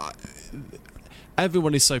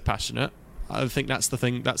everyone is so passionate. I think that's the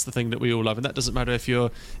thing. That's the thing that we all love, and that doesn't matter if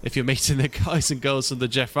you're meeting the guys and girls from the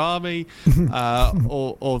Jeff Army,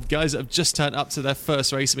 or guys that have just turned up to their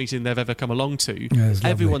first race meeting they've ever come along to. Yeah,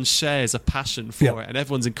 everyone shares a passion for Yep. it, and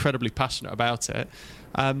everyone's incredibly passionate about it.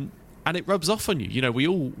 And it rubs off on you. You know, we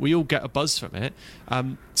all get a buzz from it.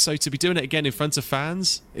 So to be doing it again in front of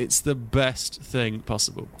fans, it's the best thing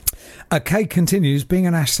possible. Kate continues, being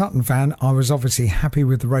an Ash Sutton fan, I was obviously happy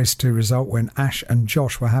with the race 2 result when Ash and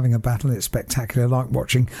Josh were having a battle. It's spectacular, like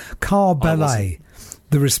watching car ballet.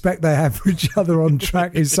 The respect they have for each other on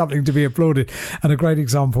track is something to be applauded, and a great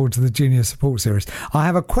example to the Junior Support Series. I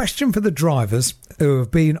have a question for the drivers who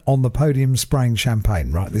have been on the podium spraying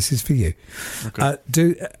champagne. Right, this is for you. Okay.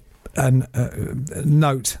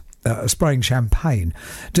 Note, spraying champagne.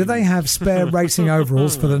 Do they have spare racing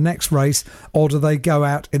overalls for the next race, or do they go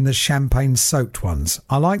out in the champagne-soaked ones?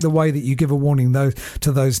 I like the way that you give a warning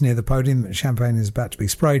to those near the podium that champagne is about to be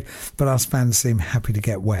sprayed, but us fans seem happy to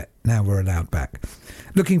get wet. Now we're allowed back.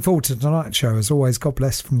 Looking forward to tonight's show, as always. God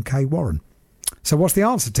bless, from Kay Warren. So what's the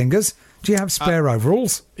answer, Tingers? Do you have spare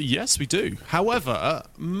overalls? Yes, we do. However,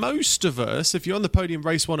 most of us, if you're on the podium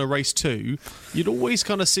race 1 or race 2, you'd always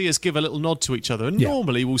kind of see us give a little nod to each other, and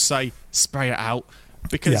normally we'll say spray it out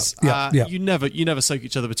because you never soak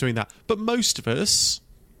each other between that. But most of us,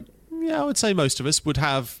 I would say most of us would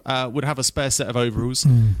have a spare set of overalls.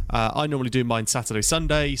 I normally do mine Saturday,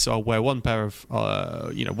 Sunday, so I'll wear one pair of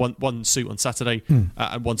one suit on Saturday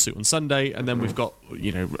and one suit on Sunday, and then we've got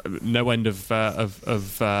no end of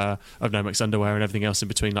Nomex underwear and everything else in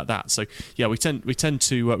between like that. So yeah, we tend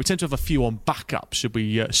to have a few on backup should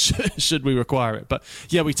we should we require it. But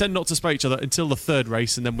yeah, we tend not to spray each other until the third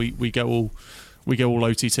race, and then we go all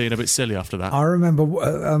OTT and a bit silly after that. I remember,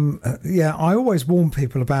 I always warn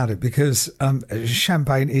people about it because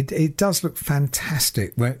champagne, it does look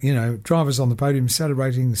fantastic when, drivers on the podium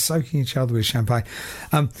celebrating, soaking each other with champagne.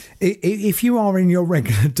 If you are in your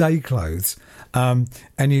regular day clothes and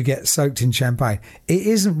you get soaked in champagne, it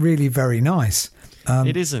isn't really very nice.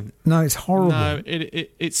 It isn't. No, it's horrible. No,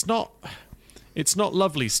 it's not. It's not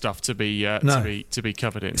lovely stuff to be to be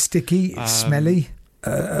covered in. Sticky, smelly.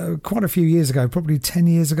 Quite a few years ago, probably 10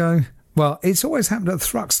 years ago. Well, it's always happened at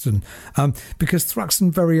Thruxton because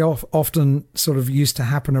Thruxton very often sort of used to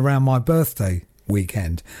happen around my birthday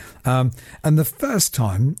weekend. And the first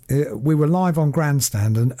time we were live on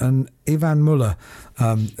Grandstand and Ivan Muller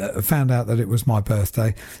found out that it was my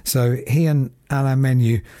birthday. So he and Alain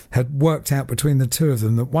Menu had worked out between the two of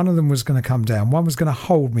them that one of them was going to come down, one was going to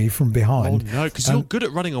hold me from behind. Oh no, because you're good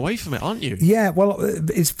at running away from it, aren't you? Yeah, well,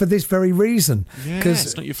 it's for this very reason. Yeah,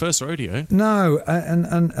 it's not your first rodeo. No,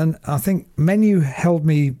 and I think Menu held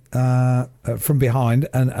me from behind,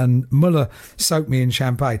 and Muller soaked me in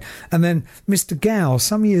champagne. And then Mr. Gow,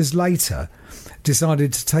 some years later,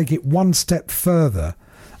 decided to take it one step further,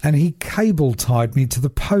 and he cable tied me to the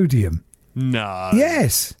podium. No.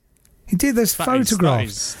 Yes. He did this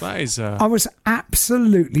photograph. That is I was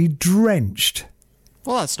absolutely drenched.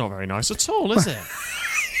 Well, that's not very nice at all, is it?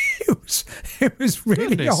 It was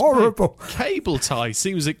really horrible. Me. Cable tie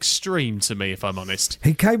seems extreme to me, if I'm honest.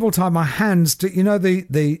 He cable tied my hands to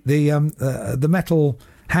the metal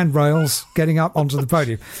handrails getting up onto the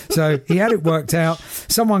podium. So he had it worked out.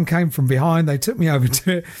 Someone came from behind. They took me over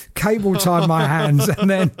to it, cable tied my hands, and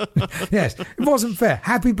then yes, it wasn't fair.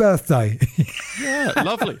 Happy birthday. Yeah,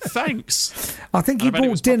 lovely. Thanks. I think you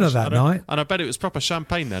bought dinner that night. And I bet it was proper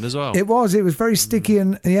champagne then as well. It was very sticky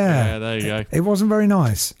and yeah, there you go. It wasn't very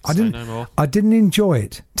nice. I didn't enjoy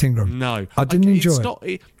it, Tingram. No. I didn't enjoy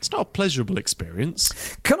it. It's not a pleasurable experience.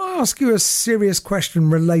 Can I ask you a serious question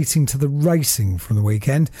relating to the racing from the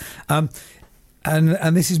weekend? And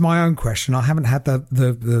this is my own question. I haven't had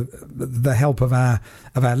the help of our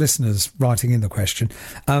listeners writing in the question.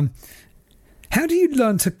 How do you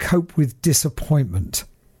learn to cope with disappointment?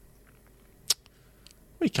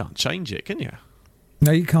 We can't change it, can you?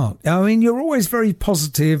 No, you can't. I mean, you're always very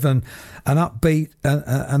positive and upbeat,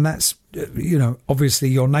 and that's obviously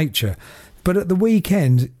your nature. But at the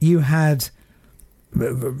weekend, you had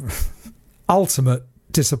ultimate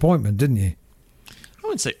disappointment, didn't you? I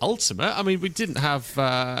wouldn't say ultimate. I mean, we didn't have,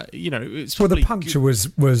 it's well, the puncture was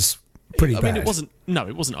pretty bad. I mean,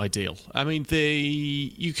 it wasn't ideal. I mean,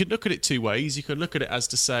 you could look at it two ways. You could look at it as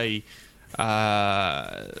to say,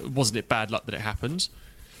 wasn't it bad luck that it happened?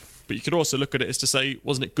 But you could also look at it as to say,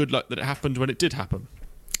 wasn't it good luck that it happened when it did happen?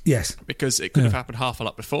 Yes. Because it could have happened half a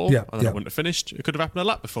lap before, and then I wouldn't have finished. It could have happened a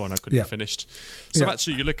lap before, and I couldn't have finished. So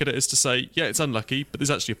actually, you look at it as to say, yeah, it's unlucky, but there's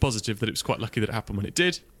actually a positive that it was quite lucky that it happened when it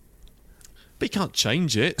did. But you can't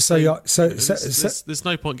change it. So there's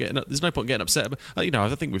no point getting there's no point getting upset about,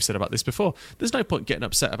 I think we've said about this before. There's no point getting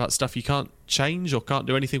upset about stuff you can't change or can't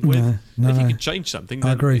do anything with. If you can change something,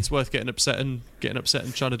 then it's worth getting upset and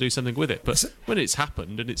trying to do something with it. But when it's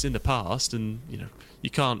happened and it's in the past, and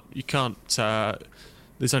you can't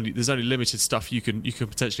there's only limited stuff you can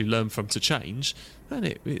potentially learn from to change,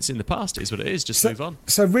 then it's in the past. It is what it is. Just move on.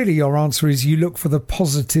 So really, your answer is you look for the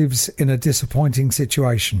positives in a disappointing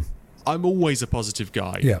situation. I'm always a positive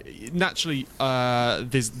guy. Yeah. Naturally,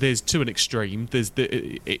 there's to an extreme.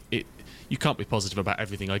 You can't be positive about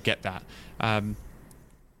everything. I get that. I'm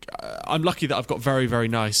lucky that I've got very, very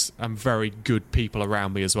nice and very good people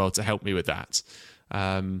around me as well to help me with that.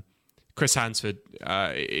 Chris Hansford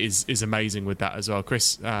is amazing with that as well.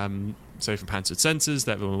 Chris, from Hansford Sensors,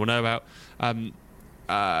 that everyone will know about.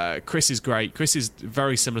 Chris is great. Chris is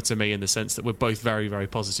very similar to me in the sense that we're both very, very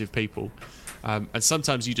positive people. And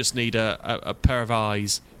sometimes you just need a pair of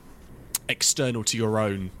eyes external to your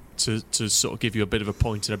own to sort of give you a bit of a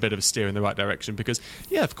point and a bit of a steer in the right direction. Because,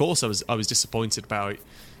 of course, I was disappointed by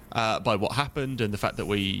what happened and the fact that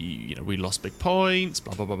we lost big points,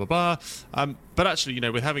 blah, blah, blah, blah, blah. But actually,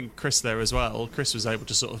 with having Chris there as well, Chris was able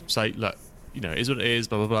to sort of say, look, it is what it is,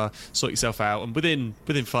 blah, blah, blah, sort yourself out. And within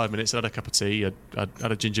 5 minutes, I had a cup of tea, I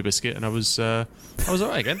had a ginger biscuit, and I was all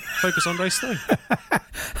right again. Focus on race 3.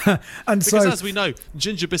 Because as we know,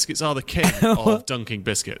 ginger biscuits are the king of dunking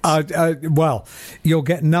biscuits. Well, you'll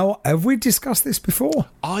get no... Have we discussed this before?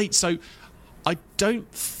 I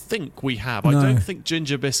don't think we have. No. I don't think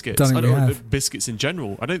ginger biscuits... biscuits in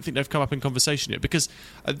general, I don't think they've come up in conversation yet, because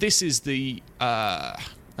this is the...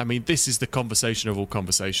 this is the conversation of all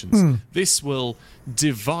conversations. This will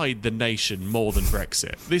divide the nation more than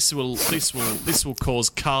Brexit. This will cause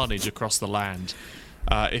carnage across the land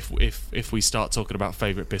if we start talking about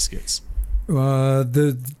favourite biscuits.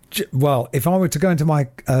 If I were to go into my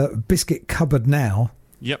biscuit cupboard now.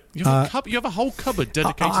 Yep, you have a whole cupboard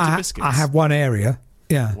dedicated to biscuits. I have one area.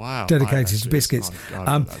 Yeah, wow, dedicated to biscuits.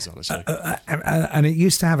 And it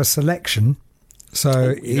used to have a selection.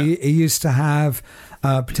 So he used to have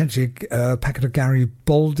potentially a packet of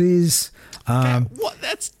Garibaldi's.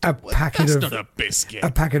 That's not a biscuit. A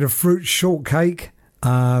packet of fruit shortcake.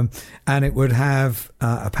 And it would have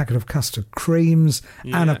a packet of custard creams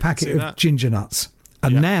and a packet of ginger nuts.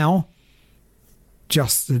 And now,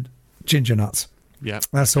 just the ginger nuts. Yeah,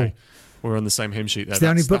 that's all. We're on the same hymn sheet there. It's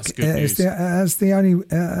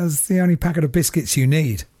the only packet of biscuits you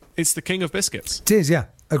need. It's the king of biscuits. It is, yeah.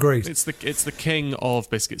 Agreed. It's the king of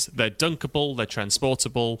biscuits. They're dunkable. They're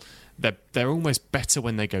transportable. They're almost better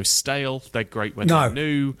when they go stale. They're great when they're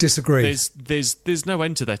new. Disagree. There's no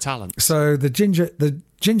end to their talent. So the ginger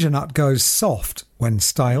nut goes soft when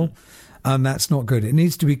stale, and that's not good. It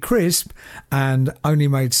needs to be crisp and only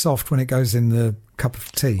made soft when it goes in the cup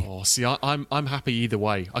of tea. Oh, see, I'm happy either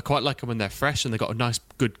way. I quite like them when they're fresh and they've got a nice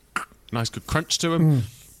good crunch to them.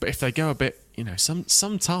 But if they go a bit,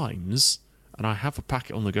 sometimes. And I have a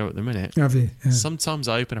packet on the go at the minute. Have you? Yeah. Sometimes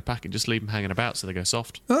I open a packet and just leave them hanging about so they go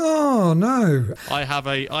soft. Oh no! I have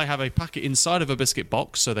a packet inside of a biscuit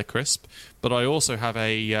box so they're crisp, but I also have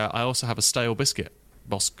a stale biscuit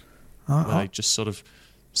box. They just sort of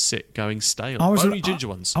sit going stale. Only ginger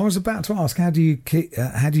ones. I was about to ask, how do you keep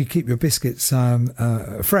your biscuits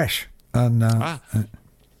fresh? And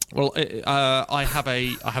well, I have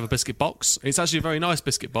a biscuit box. It's actually a very nice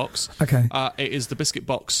biscuit box. Okay. It is the biscuit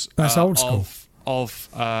box. That's old school. Of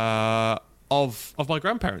my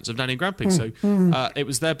grandparents, of Nanny and Grampy. So it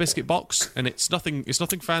was their biscuit box, and it's nothing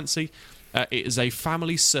fancy. It is a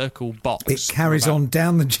family circle box. It carries on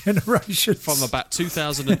down the generations from about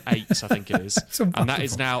 2008, I think it is, and that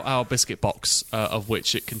is now our biscuit box, of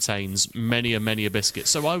which it contains many a biscuit.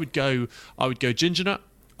 So I would go ginger nut.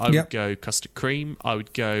 I would go custard cream. I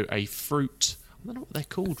would go a fruit. I don't know what they're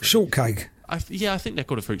called. Really. Shortcake. I think they're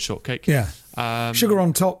called a fruit shortcake. Yeah. Sugar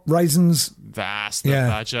on top, raisins. That's the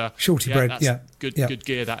badger. Shorty bread. That's good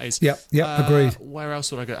gear. That is. Yeah. Agreed. Where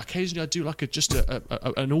else would I go? Occasionally, I do like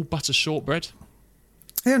an all butter shortbread.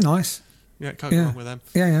 Yeah, nice. Yeah, can't go wrong with them.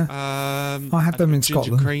 Yeah. I had them in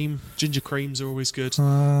ginger Scotland. Ginger creams are always good.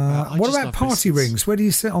 What about party rings? Where do you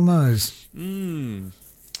sit on those?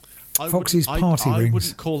 Foxy's party rings. I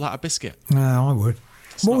wouldn't call that a biscuit. No, I would.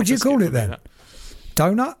 What would you call it then?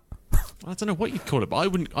 Donut? I don't know what you'd call it, but I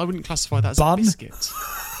wouldn't classify that as a biscuit.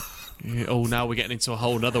 Now we're getting into a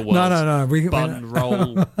whole other world. No. Bun,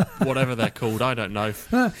 roll, whatever they're called. I don't know.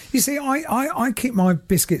 You see, I keep my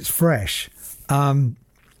biscuits fresh.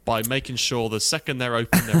 by making sure the second they're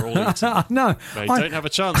open, they're all eaten. No, They don't have a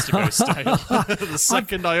chance to go stale. The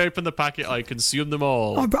second I open the packet, I consume them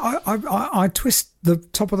all. I twist the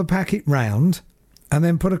top of the packet round and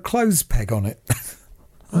then put a clothes peg on it.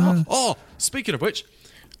 Speaking of which,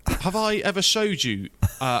 have I ever showed you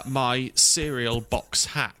my cereal box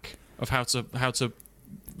hack of how to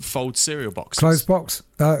fold cereal boxes?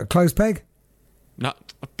 Clothes peg? No,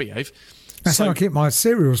 behave. That's how I keep my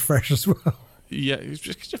cereals fresh as well. Yeah, you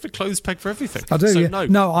just have a clothes peg for everything. I do, So, yeah.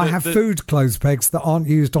 No, I have food clothes pegs that aren't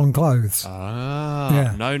used on clothes.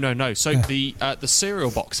 Yeah. No. So the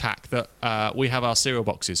cereal box hack that we have our cereal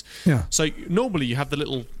boxes. Yeah. So normally you have the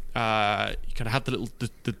little you kind of have the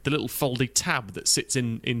little foldy tab that sits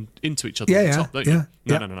into each other at the top, don't you?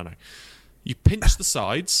 No. You pinch the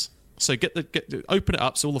sides. So open it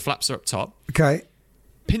up so all the flaps are up top. Okay.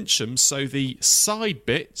 Pinch them so the side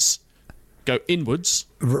bits go inwards.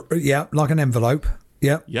 Yeah, like an envelope.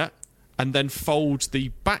 Yeah. Yeah. And then fold the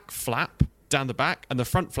back flap down the back, and the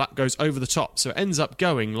front flap goes over the top. So it ends up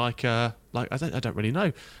going like I don't really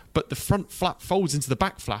know, but the front flap folds into the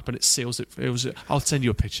back flap and it seals it. I'll send you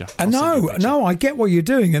a picture. No, I get what you're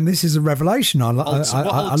doing, and this is a revelation. I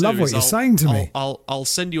love what you're saying to me. I'll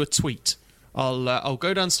send you a tweet. I'll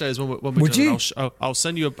go downstairs when we're Would done. you? I'll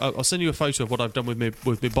send you a photo of what I've done with my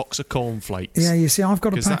box of cornflakes. Yeah, you see, I've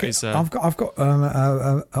got a 'Cause that packet. is, I've got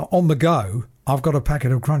on the go. I've got a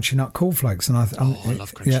packet of Crunchy Nut cornflakes, and I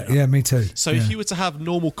love Crunchy Nut. Yeah, me too. So if you were to have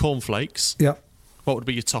normal cornflakes, what would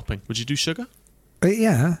be your topping? Would you do sugar?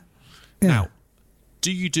 Yeah. Now,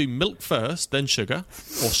 do you do milk first, then sugar,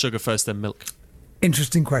 or sugar first, then milk?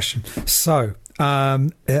 Interesting question. So,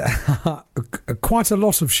 quite a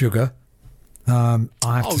lot of sugar. I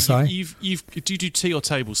have to say. Do you do tea or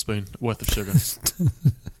tablespoon worth of sugar?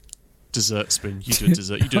 Dessert spoon. You do a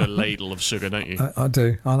dessert. You do a ladle of sugar, don't you? I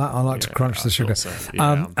do. I like to crunch the sugar. So.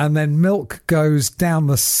 Yeah. And then milk goes down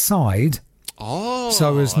the side.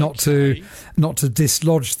 So as not to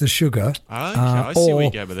dislodge the sugar. Okay, I see where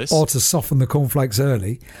you go with this. Or to soften the cornflakes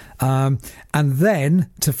early. And then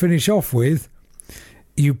to finish off with,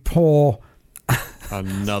 you pour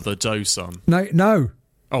another dose on. No.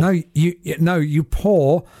 You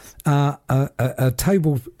pour a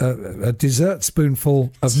dessert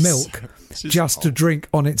spoonful of milk just to drink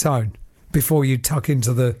on its own before you tuck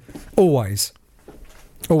into the always.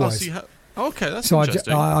 Okay, that's so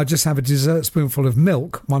interesting. I just have a dessert spoonful of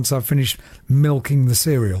milk once I've finished milking the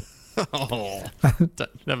cereal.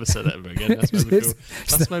 Never say that ever again.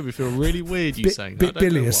 That's made me feel really weird. You saying that? Bit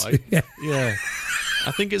bilious. Yeah. I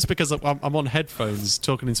think it's because I'm on headphones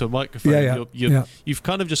talking into a microphone. You've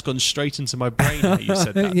kind of just gone straight into my brain when you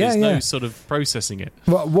said that. There's no sort of processing it.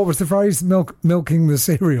 What was the phrase? Milking the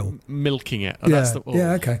cereal. Milking it.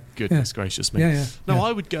 Okay. Goodness gracious me.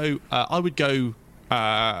 I would go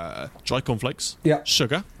dry cornflakes.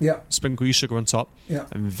 Sugar. Sprinkle your sugar on top.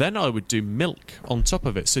 And then I would do milk on top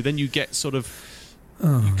of it. So then you get sort of.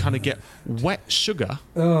 You kind of get wet sugar.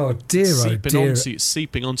 Oh dear!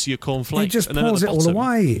 Seeping onto your cornflakes. It just and pours then it all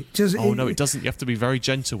away. No, it doesn't. You have to be very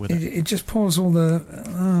gentle with it. It just pours all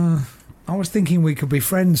the. I was thinking we could be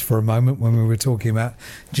friends for a moment when we were talking about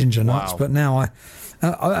ginger nuts, but now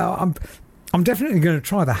I'm definitely going to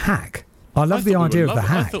try the hack. I love the idea of the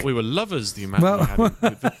hack. I thought we were lovers. The amount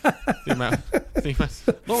we had.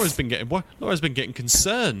 Laura's been getting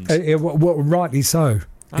concerned. Rightly so.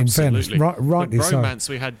 Absolutely. In fairness, rightly the so. bromance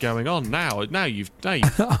we had going on. Now you've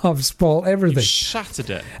I've spoiled everything. You've shattered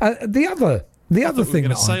it. The other thing we're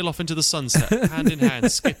going to sail off into the sunset, hand in hand,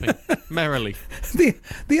 skipping merrily.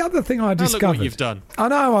 The other thing I discovered. Look what you've done. I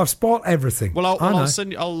know I've spoiled everything. Well, I'll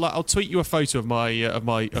send you. I'll tweet you a photo of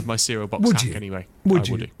my cereal box would hack you? Anyway. Would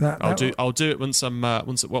I you? I'll do it once I'm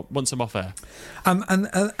off air.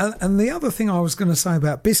 And the other thing I was going to say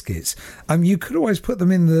about biscuits, you could always put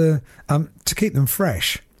them in the to keep them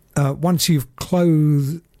fresh. Once you've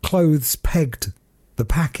clothes pegged the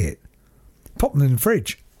packet, pop them in the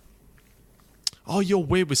fridge. Oh, you're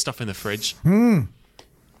weird with stuff in the fridge.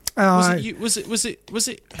 Was it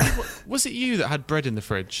you that had bread in the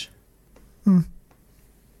fridge? Maybe.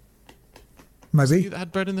 Was it you that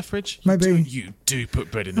had bread in the fridge? Maybe. You do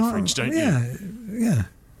put bread in the fridge, don't you? Yeah.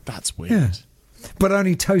 That's weird. Yeah. But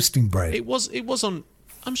only toasting bread. It was on.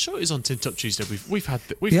 I'm sure it was on Tin Top Tuesday. We've had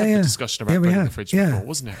the discussion about bread in the fridge before,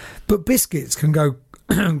 wasn't it? But biscuits can go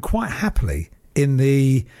quite happily in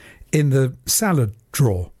the salad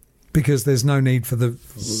drawer because there's no need for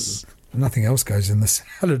nothing else goes in the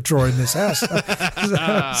salad drawer in this house.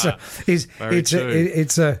 It's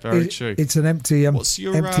an empty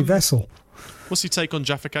empty vessel. What's your take on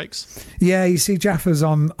Jaffa cakes? Yeah, you see, Jaffas.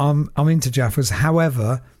 I'm into Jaffas.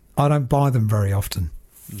 However, I don't buy them very often.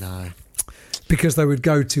 No. Because they would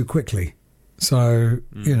go too quickly. So,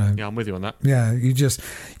 you know. Yeah, I'm with you on that. Yeah,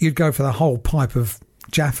 you'd go for the whole pipe of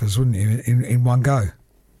Jaffas, wouldn't you, in one go?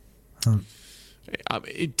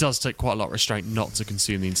 It does take quite a lot of restraint not to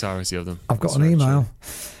consume the entirety of them. I've got an email.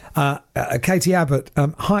 Katie Abbott.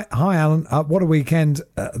 Hi, Alan. What a weekend.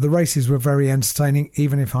 The races were very entertaining,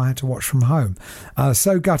 even if I had to watch from home.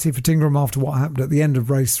 So gutted for Tingram after what happened at the end of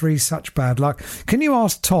race 3. Such bad luck. Can you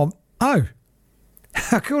ask Tom... Oh,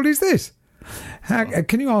 how cool is this?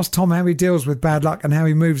 Can you ask Tom how he deals with bad luck and how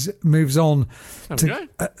he moves on?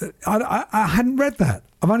 I hadn't read that.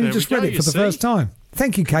 I've only just read it for the first time.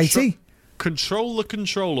 Thank you, Katie. Control the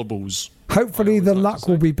controllables. Hopefully the luck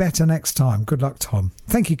will be better next time. Good luck, Tom.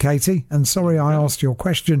 Thank you, Katie. And sorry I asked your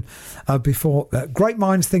question before. Great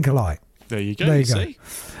minds think alike. There you go. See?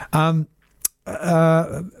 Final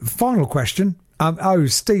question.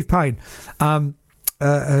 Steve Payne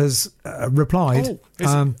has replied.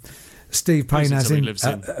 Steve Payne, as in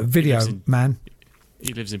video man.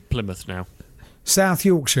 He lives in Plymouth now. South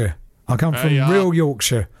Yorkshire. I come from real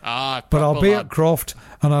Yorkshire. But I'll be at Croft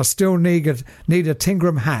and I still need a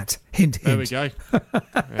Tingram hat. Hint, hint. There we go.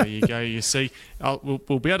 There you go. You see,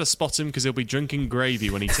 we'll be able to spot him because he'll be drinking gravy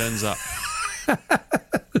when he turns up.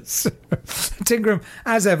 Tingram,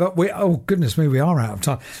 as ever, oh goodness me, we are out of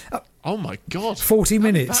time. Oh my God! 40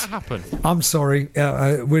 minutes. How did that happen? I'm sorry.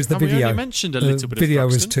 Where's the video? We only mentioned a little bit. The video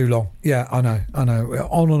of was too long. Yeah, I know.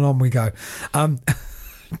 On and on we go.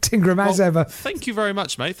 Tingram, as ever. Thank you very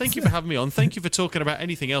much, mate. Thank you for having me on. Thank you for talking about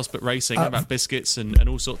anything else but racing, about biscuits and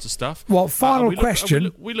all sorts of stuff. Well, final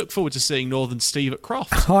question. We look forward to seeing Northern Steve at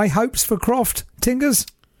Croft. High hopes for Croft, Tingers?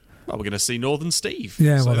 Well, we're going to see Northern Steve.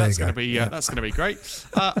 Yeah, well, so there that's you go. That's going to be great.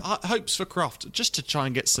 Hopes for Croft, just to try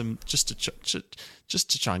and get some, just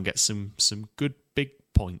to try and get some good big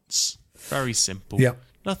points. Very simple. Yeah.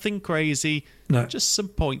 Nothing crazy. No. Just some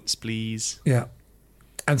points, please. Yeah.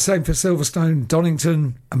 And same for Silverstone,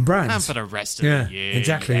 Donington, and Brands. And for the rest of the year.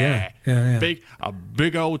 Exactly. Yeah. A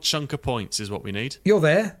big old chunk of points is what we need. You're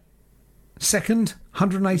there. Second,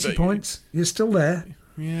 180 points. You're still there.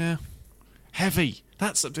 Yeah. Heavy.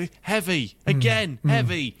 That's heavy again.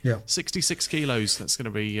 Heavy. Yeah. 66 kilos. That's going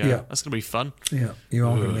to be. That's going to be fun. Yeah. You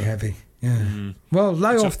are going to be heavy. Yeah. Well,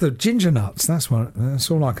 lay off the ginger nuts. That's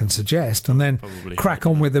all I can suggest, and then crack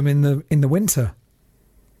on with them in the winter.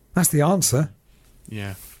 That's the answer.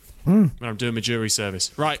 Yeah. When I'm doing my jury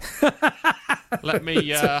service. Right. Let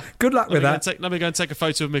me. Good luck with that. Let me go and take a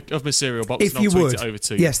photo of my cereal box. If and you I'll would. tweet it over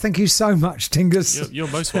to you. Yes. Thank you so much, Tingers. You're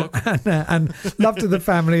most welcome. and love to the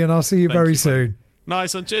family, and I'll see you very soon.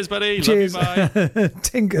 Nice one. Cheers, buddy. Cheers. Love you, bye.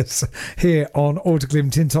 Tingers here on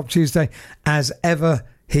Autoglim Tin Top Tuesday, as ever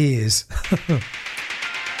he is.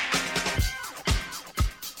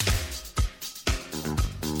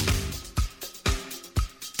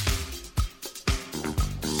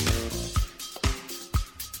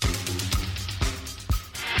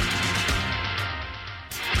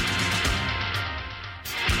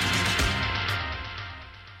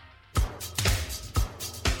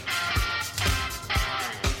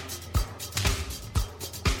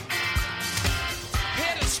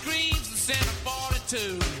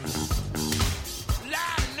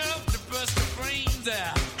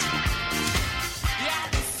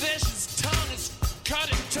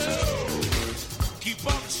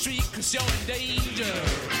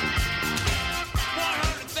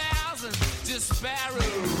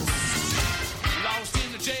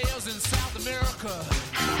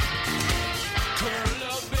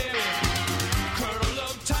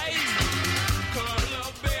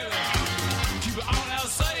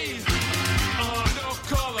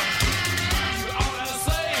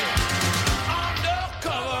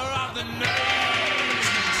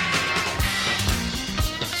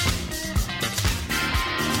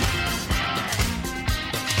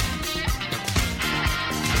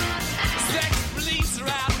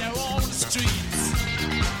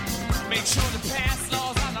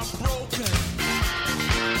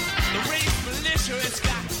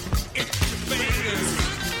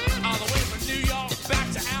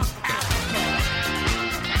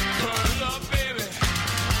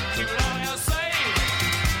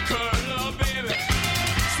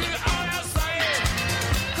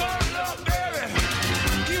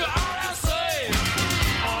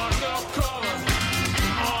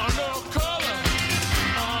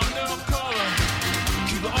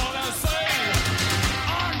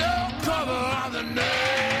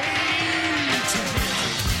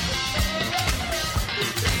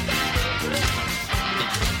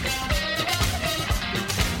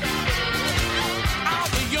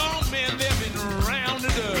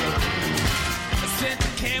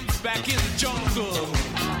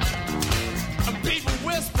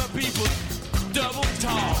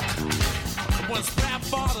 when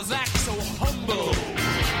stepfathers act so humble.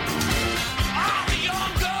 All the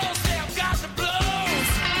young girls, they've got the blues.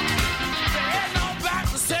 There ain't no back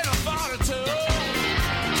to set a 42.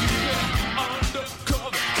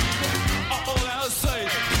 Undercover, all I'll say.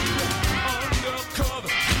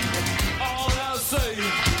 Undercover, all I'll say.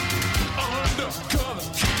 Undercover,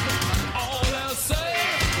 all I'll say.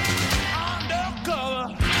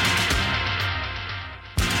 Undercover.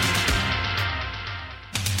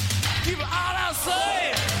 Keep it all I'll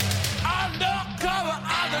say. Undercover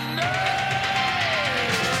on the nerve.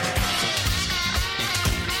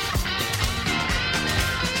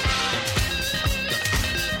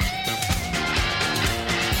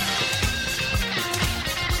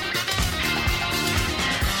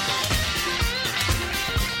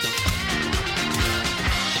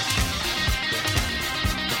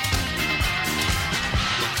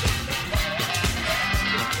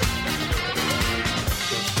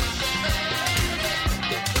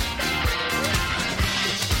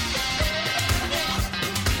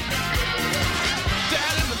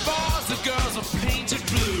 Down in the bars, the girls are painted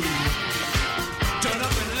blue. Done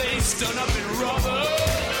up in lace, done up in rubber.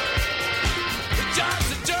 The John's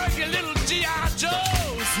are jerky little G.I.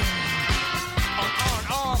 Joes. On,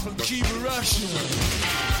 off, and keep rushing.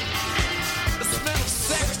 The smell of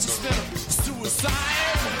sex, the smell of suicide.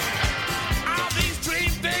 All these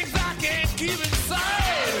dream things I can't keep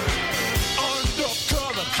inside.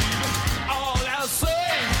 Undercover, all I'll say.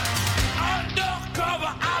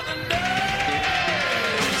 Undercover on the nerves.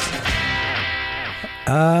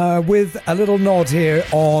 With a little nod here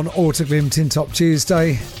on Autoglim Tin Top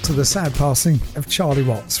Tuesday to the sad passing of Charlie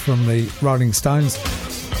Watts from the Rolling Stones.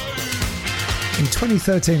 In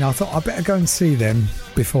 2013, I thought I'd better go and see them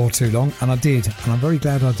before too long, and I did, and I'm very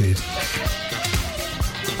glad I did.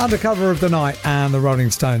 Undercover of the Night and the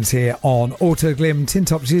Rolling Stones here on Autoglim Tin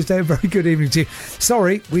Top Tuesday. A very good evening to you.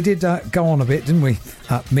 Sorry, we did go on a bit, didn't we?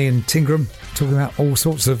 Me and Tingram talking about all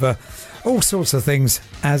sorts of things,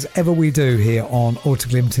 as ever we do here on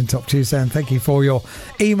Autoglim Tin Top Tuesday. And thank you for your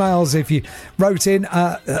emails if you wrote in.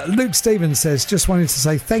 Luke Stevens says, just wanted to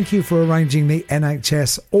say thank you for arranging the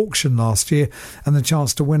NHS auction last year and the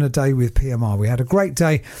chance to win a day with PMR. We had a great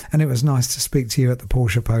day and it was nice to speak to you at the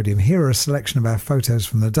Porsche podium. Here are a selection of our photos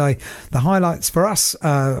from the day. The highlights for us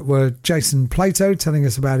were Jason Plato telling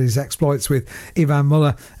us about his exploits with Ivan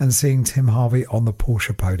Muller and seeing Tim Harvey on the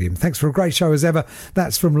Porsche podium. Thanks for a great show as ever.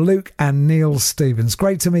 That's from Luke and Neil Stevens.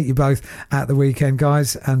 Great to meet you both at the weekend,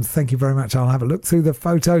 guys, and thank you very much. I'll have a look through the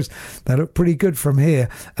photos. They look pretty good from here.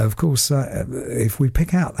 Of course, if we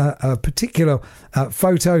pick out a particular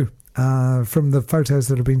photo from the photos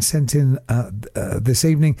that have been sent in this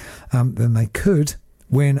evening, then they could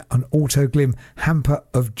win an Autoglim hamper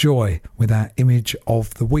of joy with our Image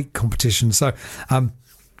of the Week competition. So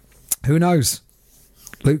who knows?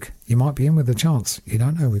 Luke, you might be in with a chance. You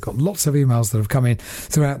don't know. We've got lots of emails that have come in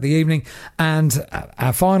throughout the evening. And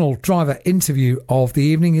our final driver interview of the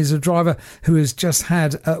evening is a driver who has just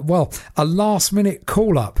had, a last-minute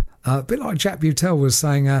call-up. A bit like Jack Butel was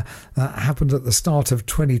saying that happened at the start of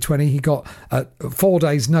 2020. He got 4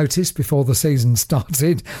 days' notice before the season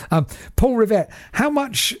started. Paul Rivett, how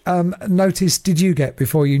much notice did you get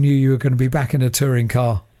before you knew you were going to be back in a touring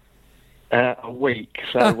car? A week.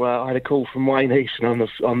 So I had a call from Wayne Easton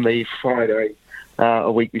on the Friday, a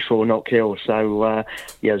week before Knock Hill. So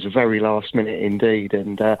it was a very last minute indeed.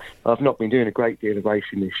 And I've not been doing a great deal of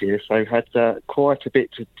racing this year, so had quite a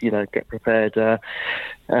bit to get prepared, and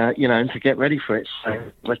to get ready for it. So,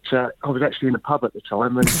 but I was actually in the pub at the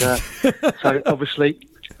time, and so obviously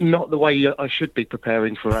not the way I should be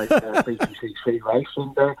preparing for a BTCC race.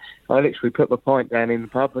 And I literally put my pint down in the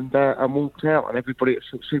pub and walked out, and everybody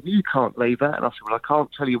said, "You can't leave that." And I said, "Well, I can't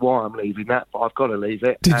tell you why I'm leaving that, but I've got to leave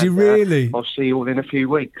it." Did you really? I'll see you all in a few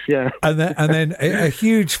weeks. Yeah. And then a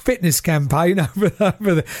huge fitness campaign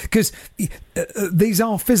over the, because these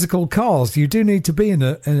are physical cars. You do need to be in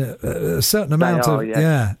a certain amount of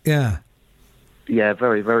Yeah,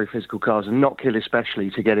 very, very physical cars, and Knock Hill especially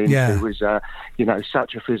to get into was,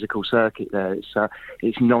 such a physical circuit there.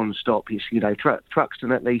 It's non-stop. It's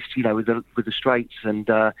Truxton at least, with the straights, and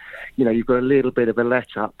you've got a little bit of a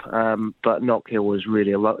let-up, but Knock Hill was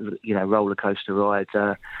really a roller coaster ride.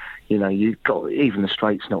 You've got even the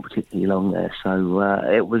straights not particularly long there, so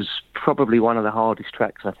it was probably one of the hardest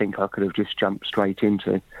tracks I think I could have just jumped straight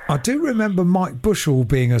into. I do remember Mike Bushell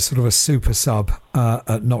being a sort of a super sub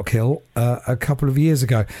at Knock Hill a couple of years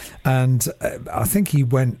ago, and I think he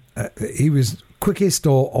went. He was quickest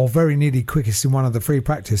or very nearly quickest in one of the free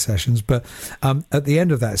practice sessions, but at the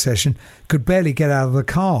end of that session could barely get out of the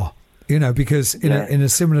car. You know, because in a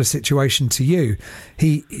similar situation to you,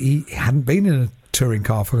 he hadn't been in a touring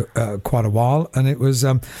car for quite a while, and it was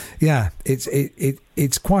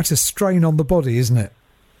it's quite a strain on the body, isn't it?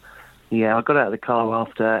 Yeah, I got out of the car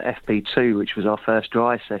after FP2, which was our first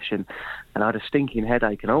dry session, and I had a stinking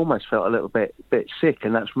headache, and I almost felt a little bit sick,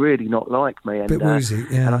 and that's really not like me. And, bit woozy,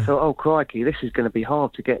 yeah. And I thought, oh, crikey, this is going to be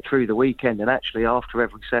hard to get through the weekend. And actually, after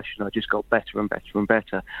every session, I just got better and better and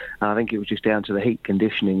better. And I think it was just down to the heat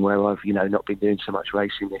conditioning, where I've, not been doing so much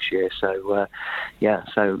racing this year. So, it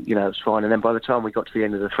was fine. And then by the time we got to the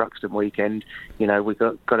end of the Thruxton weekend, we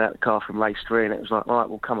got out of the car from race 3, and it was like, all right,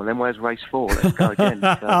 well, come on, then where's race 4? Let's go again.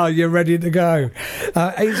 So, oh, you're ready to go.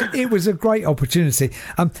 It was a great opportunity.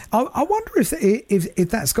 I wonder if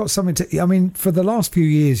that's got something to... I mean, for the last few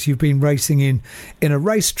years, you've been racing in a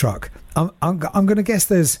race truck. I'm going to guess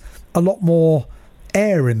there's a lot more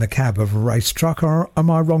air in the cab of a race truck, or am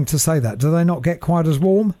I wrong to say that? Do they not get quite as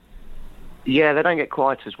warm? Yeah, they don't get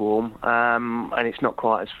quite as warm, and it's not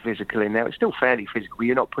quite as physical in there. It's still fairly physical.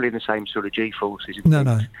 You're not pulling the same sort of G-forces.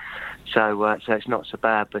 No. So it's not so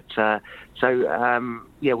bad. But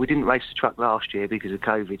we didn't race the truck last year because of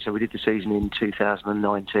COVID. So we did the season in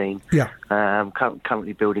 2019. Yeah.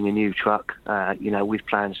 Currently building a new truck. With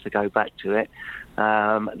plans to go back to it.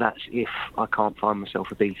 That's if I can't find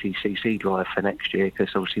myself a BTCC driver for next year, because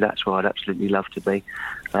obviously that's where I'd absolutely love to be.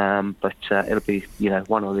 But it'll be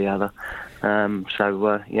one or the other.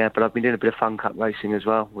 But I've been doing a bit of Fun Cup racing as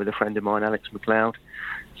well with a friend of mine, Alex McLeod.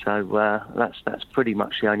 So that's pretty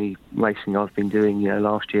much the only racing I've been doing,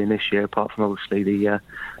 last year and this year, apart from obviously the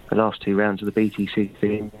last 2 rounds of the BTCC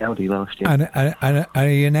in Audi last year. And are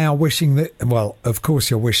you now wishing that? Well, of course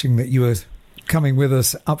you're wishing that you were coming with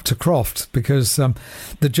us up to Croft, because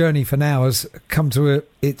the journey for now has come to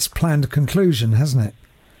its planned conclusion, hasn't it?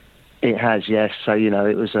 It has, yes. So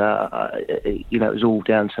it was it was all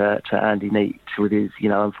down to Andy Neate with his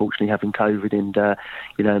unfortunately having COVID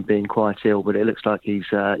and being quite ill. But it looks like he's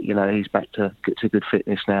back to good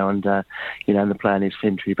fitness now, and and the plan is for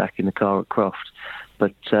him to be back in the car at Croft.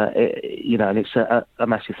 But and it's a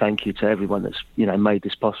massive thank you to everyone that's made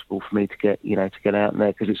this possible for me to get out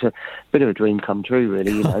there, because it's a bit of a dream come true,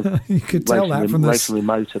 really. You could tell that from racing with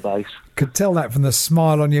Motorbase. Could tell that from the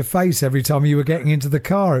smile on your face every time you were getting into the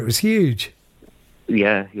car. It was huge.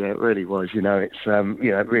 Yeah, it really was. It's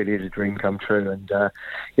it really is a dream come true, and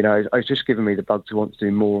it's just given me the bug to want to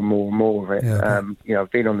do more and more and more of it. Yeah, I've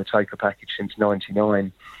been on the Toker package since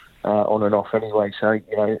 '99, on and off anyway. So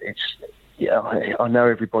it's. Yeah, I know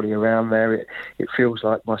everybody around there. It feels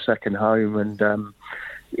like my second home, and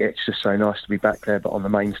it's just so nice to be back there, but on the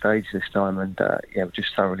main stage this time. And we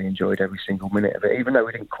just thoroughly enjoyed every single minute of it, even though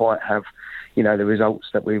we didn't quite have, the results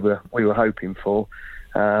that we were hoping for.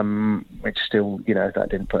 It's still, that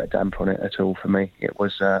didn't put a damp on it at all for me. It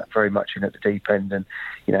was very much in at the deep end, and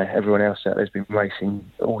everyone else out there's been racing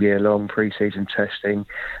all year long, pre-season testing.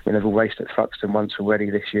 They've all raced at Thruxton once already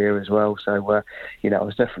this year as well. So I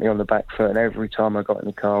was definitely on the back foot, and every time I got in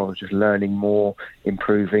the car I was just learning more,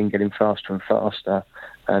 improving, getting faster and faster.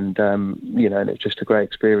 And and it's just a great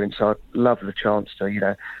experience. I'd love the chance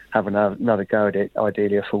to have another go at it,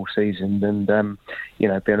 ideally a full season, and be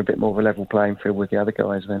on a bit more of a level playing field with the other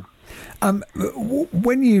guys then.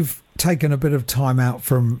 When you've taken a bit of time out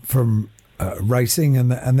from racing,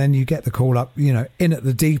 and then you get the call up, in at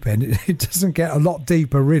the deep end, it doesn't get a lot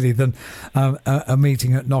deeper really than a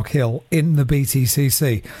meeting at Knockhill in the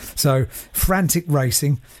BTCC. So frantic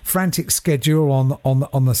racing, frantic schedule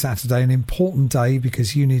on the Saturday, an important day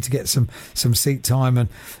because you need to get some seat time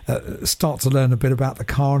and start to learn a bit about the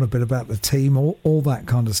car and a bit about the team, all that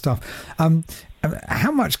kind of stuff.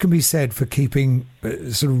 How much can be said for keeping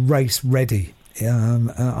sort of race ready?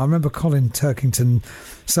 I remember Colin Turkington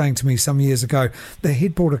saying to me some years ago that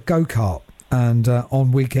he'd bought a go-kart, and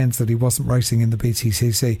on weekends that he wasn't racing in the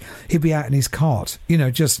BTCC, he'd be out in his kart,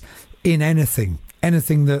 just in anything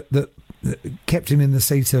that kept him in the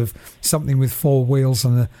seat of something with 4 wheels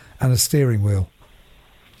and a steering wheel.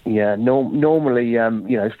 Yeah, normally,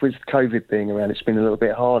 with COVID being around, it's been a little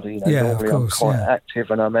bit harder. Normally of course, I'm quite active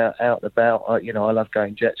and I'm out and about. I love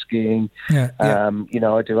going jet skiing. I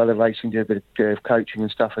do other racing, do a bit of coaching and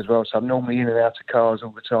stuff as well. So I'm normally in and out of cars all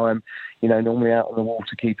the time. Normally out on the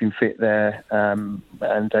water, keeping fit there, and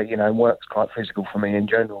work's quite physical for me in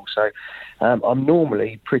general. So I'm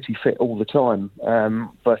normally pretty fit all the time,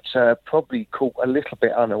 but probably caught a little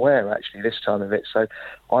bit unaware actually this time of it. So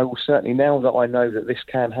I will certainly, now that I know that this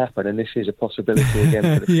can happen and this is a possibility again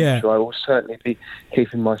for the future, I will certainly be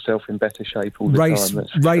keeping myself in better shape all the time.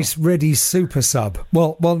 Race ready super sub.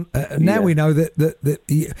 Well, now we know that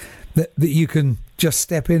that you can just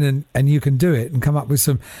step in and you can do it and come up with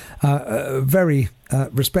some very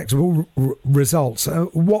respectable results.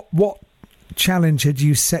 What challenge had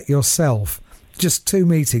you set yourself? Just 2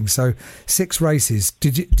 meetings, so 6 races.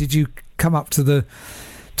 Did you come up to the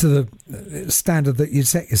standard that you'd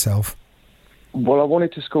set yourself? Well, I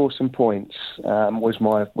wanted to score some points. Was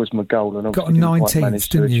my goal, and got a obviously didn't quite 19th, manage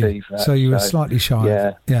to didn't you? achieve that. So you were slightly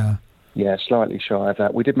shy. Yeah, slightly shy of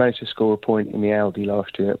that. We did manage to score a point in the Audi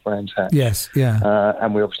last year at Brands Hatch. Yes, yeah.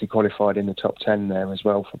 And we obviously qualified in the top 10 there as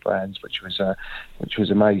well for Brands, which was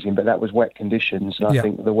amazing. But that was wet conditions, and I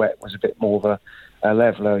think the wet was a bit more of a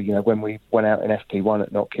leveler. You know, when we went out in FP1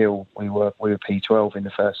 at Knockhill, we were P12 in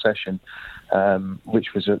the first session.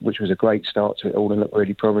 Which was a great start to it all and looked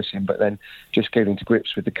really promising. But then just getting to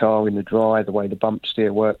grips with the car in the dry, the way the bump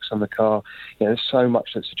steer works on the car, there's so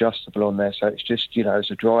much that's adjustable on there. So it's just,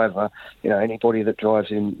 as a driver, anybody that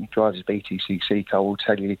drives a BTCC car will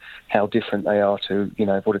tell you how different they are to,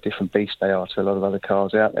 what a different beast they are to a lot of other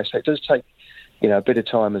cars out there. So it does take a bit of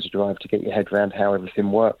time as a driver to get your head around how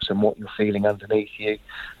everything works and what you're feeling underneath you.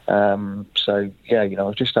 I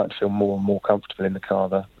was just starting to feel more and more comfortable in the car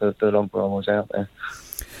the longer I was out there.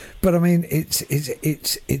 But I mean,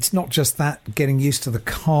 it's not just that, getting used to the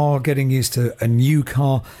car, getting used to a new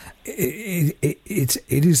car. It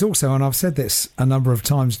is also, and I've said this a number of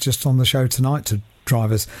times just on the show tonight to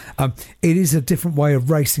drivers, it is a different way of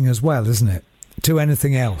racing as well, isn't it, to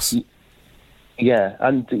anything else? Yeah,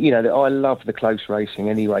 and I love the close racing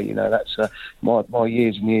anyway. That's my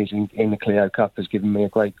years and years in the Clio Cup has given me a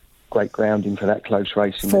great grounding for that close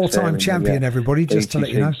racing. 4-time champion, everybody, just to let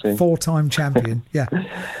you know. 4-time champion, yeah.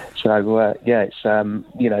 So it's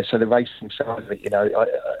so the racing side of it,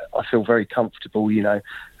 I feel very comfortable,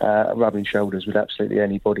 rubbing shoulders with absolutely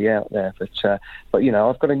anybody out there. But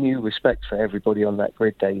I've got a new respect for everybody on that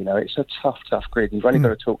grid there. It's a tough grid. You've only got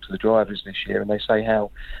to talk to the drivers this year, and they say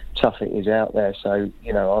how tough it is out there. So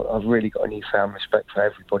I've really got a newfound respect for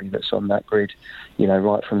everybody that's on that grid.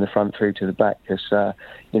 Right from the front through to the back, because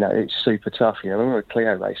it's super tough. When we were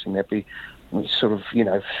Clio racing, there'd be sort of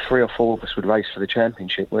 3 or 4 of us would race for the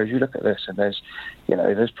championship, whereas you look at this and there's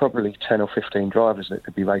probably 10 or 15 drivers that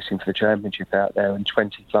could be racing for the championship out there, and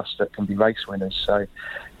 20 plus that can be race winners. So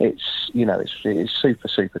it's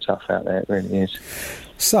super tough out there. It really is.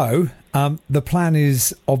 So the plan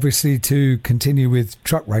is obviously to continue with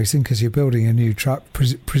truck racing, because you're building a new truck,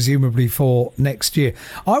 presumably for next year.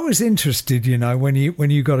 I was interested, when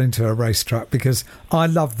you got into a race truck, because I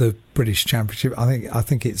love the British Championship. I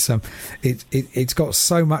think it's got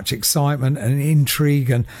so much excitement and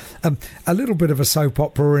intrigue, and a little bit of a soap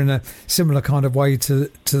opera in a similar kind of way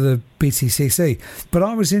to the BTCC. But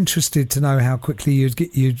I was interested to know how quickly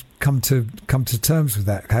you'd come to terms with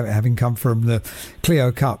that, having come from the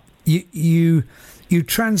Clio Cup. You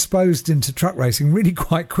transposed into truck racing really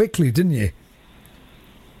quite quickly, didn't you?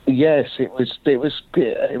 Yes, it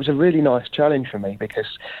was a really nice challenge for me,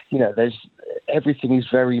 because there's everything is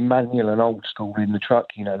very manual and old school in the truck.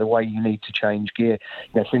 The way you need to change gear.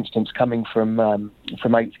 For instance, coming from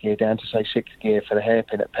 8th gear down to say 6th gear for the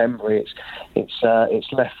hairpin at Pembury,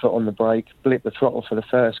 it's left foot on the brake, blip the throttle for the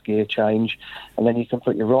first gear change, and then you can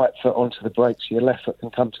put your right foot onto the brake so your left foot can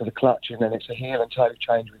come to the clutch, and then it's a heel and toe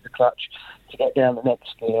change with the clutch to get down the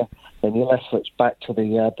next gear. Then your left foot's back to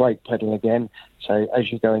the brake pedal again. So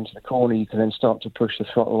as you go into the corner, you can then start to push the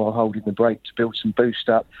throttle while holding the brake to build some boost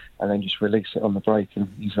up, and then just release it on the brake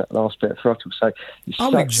and use that last bit of throttle. So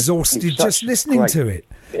I'm exhausted just listening to it.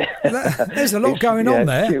 There's a lot going on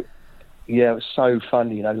there. Yeah, it was so fun,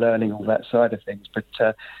 learning all that side of things. But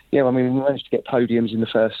we managed to get podiums in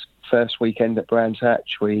the first weekend at Brands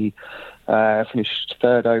Hatch. We finished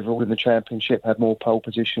 3rd overall in the championship, had more pole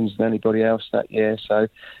positions than anybody else that year. So,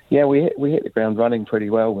 we hit the ground running pretty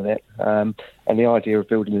well with it. And the idea of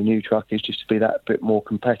building a new truck is just to be that bit more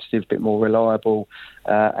competitive, bit more reliable,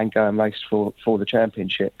 and go and race for the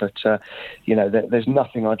championship. But, there's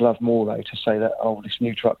nothing I'd love more, though, to say that, this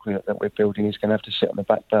new truck that we're building is going to have to sit on the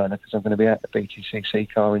back burner, because I'm going to be at the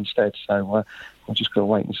BTCC car instead. So I'm just going to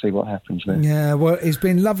wait and see what happens there. Yeah, well, it's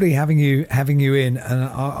been lovely having you in, and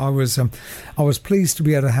I was pleased to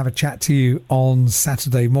be able to have a chat to you on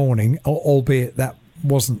Saturday morning, albeit that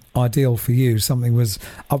wasn't ideal for you. Something was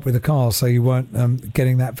up with the car, so you weren't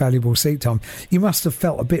getting that valuable seat time. You must have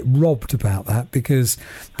felt a bit robbed about that, because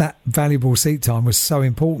that valuable seat time was so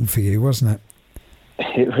important for you, wasn't it?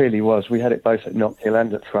 It really was. We had it both at Knockhill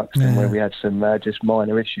and at Thruxton, where we had some just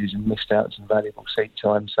minor issues and missed out some valuable seat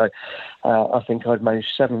time. So I think I'd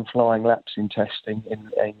managed 7 flying laps in testing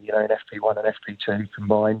in FP1 and FP2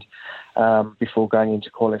 combined before going into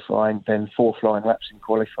qualifying, then 4 flying laps in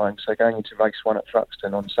qualifying. So going into race 1 at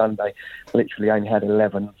Thruxton on Sunday, literally only had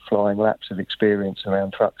 11 flying laps of experience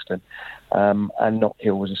around Thruxton. And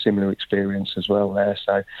Knockhill was a similar experience as well there.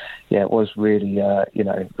 So, yeah, it was really,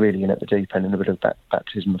 really in at the deep end and a bit of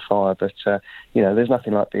baptism of fire. But, there's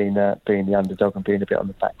nothing like being the underdog and being a bit on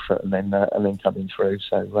the back foot and then coming through.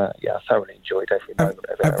 So, I thoroughly enjoyed every moment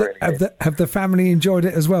of it. Have the family enjoyed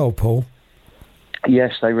it as well, Paul?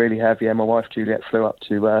 Yes, they really have. Yeah, my wife Juliet flew up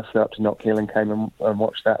to Knockhill and came and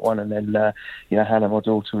watched that one, and then Hannah, my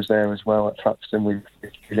daughter, was there as well at Thruxton with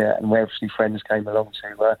Juliet, and obviously friends came along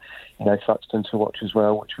to Thruxton to watch as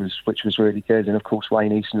well, which was really good. And of course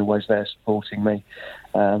Wayne Easton was there supporting me.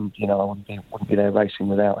 I wouldn't be there racing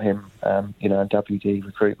without him. And WD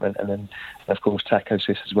Recruitment, and then of course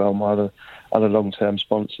Tacosys as well, my other long-term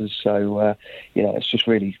sponsors. So it's just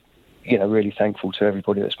really thankful to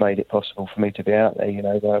everybody that's made it possible for me to be out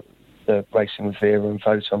there. The Racing with Vera and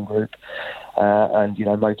Photon Group, and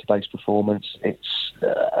Motorbase Performance. It's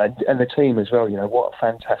and the team as well. What a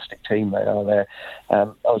fantastic team they are there. I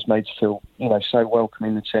was made to feel so welcome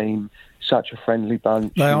in the team. Such a friendly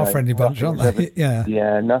bunch. They are a friendly bunch, aren't they?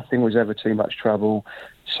 Yeah, nothing was ever too much trouble.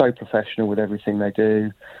 So professional with everything they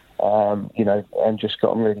do. And just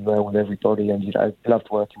got on really well with everybody, and loved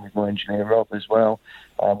working with my engineer Rob as well.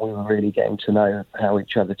 We were really getting to know how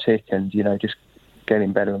each other tick, and just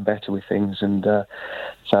getting better and better with things. And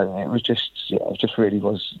so it was just really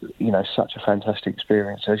was such a fantastic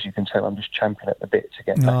experience. As you can tell, I'm just champing at the bit to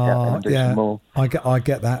get back out there and do some more. I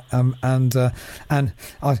get that, and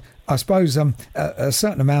I suppose a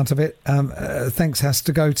certain amount of it thanks has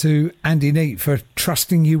to go to Andy Neate for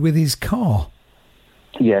trusting you with his car.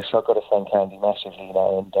 Yes, I've got to thank Andy massively,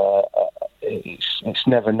 and it's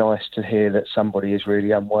never nice to hear that somebody is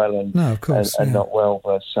really unwell and not well.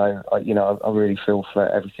 But so I really feel for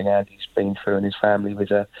everything Andy's been through and his family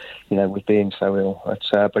with with being so ill.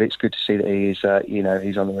 But it's good to see that he is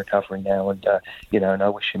he's on the recovery now, and and I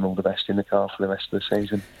wish him all the best in the car for the rest of the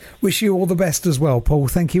season. Wish you all the best as well, Paul.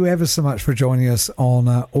 Thank you ever so much for joining us on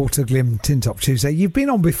Autoglim Tin Top Tuesday. You've been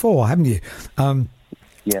on before, haven't you?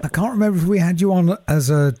 Yeah. I can't remember if we had you on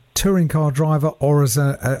as a touring car driver or as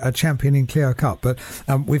a champion in Clio Cup, but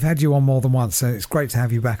we've had you on more than once, so it's great to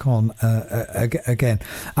have you back on again.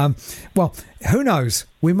 Well, who knows?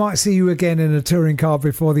 We might see you again in a touring car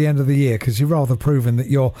before the end of the year, because you've rather proven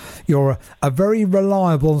that you're a very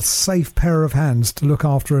reliable, safe pair of hands to look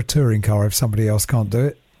after a touring car if somebody else can't do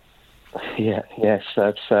it. Yes.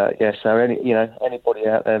 So anybody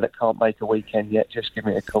out there that can't make a weekend yet, just give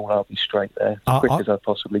me a call. I'll be straight there as quick as I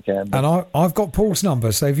possibly can. And I've got Paul's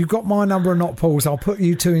number, so if you've got my number and not Paul's, I'll put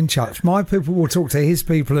you two in touch. My people will talk to his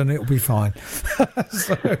people, and it'll be fine.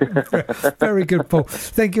 So, very good, Paul.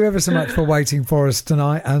 Thank you ever so much for waiting for us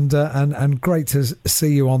tonight, and great to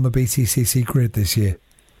see you on the BTCC grid this year.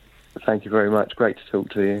 Thank you very much. Great to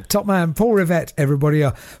talk to you. Top man, Paul Rivett, everybody,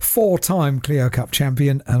 a 4-time Clio Cup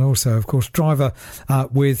champion, and also, of course, driver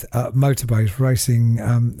with Motorbase racing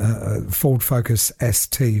Ford Focus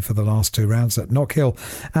ST for the last 2 rounds at Knockhill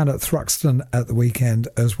and at Thruxton at the weekend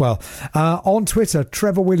as well. On Twitter,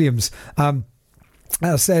 Trevor Williams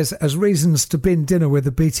says, as reasons to bin dinner with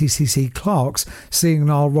the BTCC clerks, seeing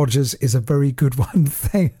Nile Rodgers is a very good one.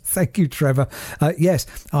 Thank you, Trevor. Yes,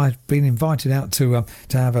 I've been invited out to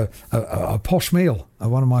have a posh meal at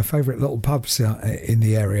one of my favourite little pubs in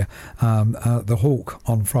the area, the Hawk,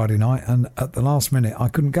 on Friday night, and at the last minute I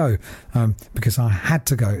couldn't go because I had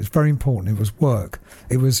to go. It's very important. It was work.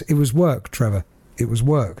 It was work, Trevor. It was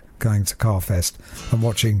work going to Carfest and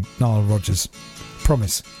watching Nile Rodgers.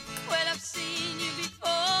 Promise.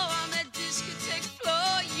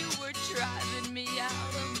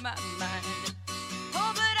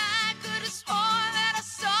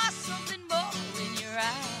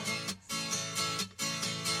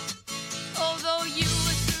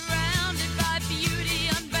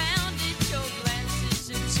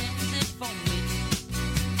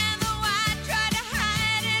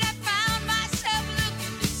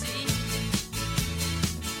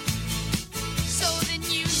 So then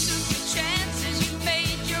you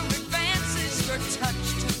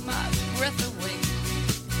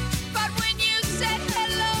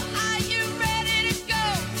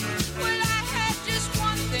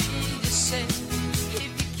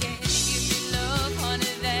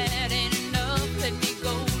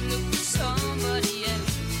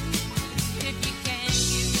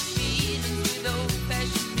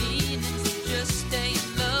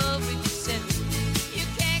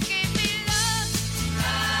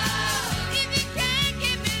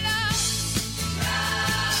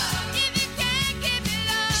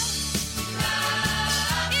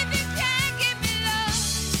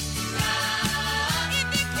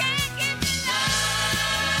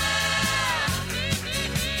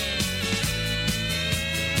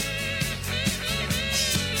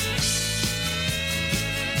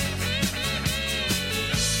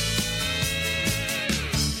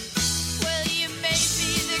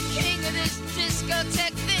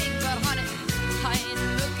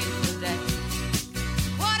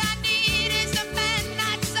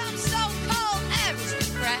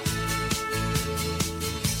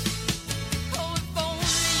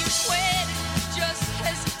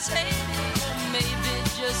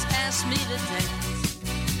me to dance.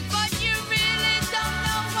 But you really don't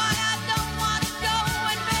know why I don't want to go,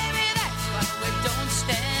 and baby, that's why we don't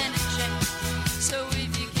stand a chance. So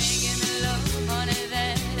if you can't give me love, honey,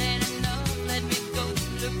 that ain't enough. Let me go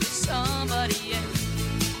look for somebody else.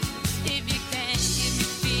 If you can't give me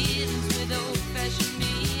feelings with old-fashioned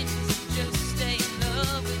meanings, just stay in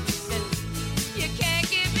love with yourself. You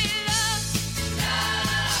can't give me love,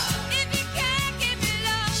 love. If you can't give me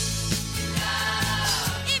love,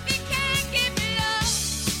 love. If you can't give me love,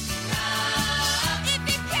 love. If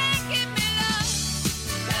you can't give me love,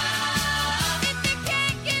 love. If you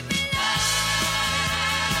can't give me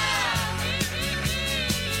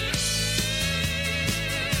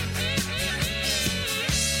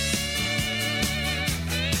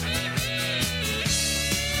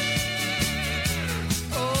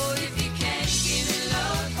oh, if you can't give me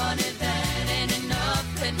love, honey, that ain't enough.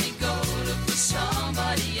 Let me go look for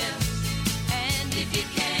somebody else. And if you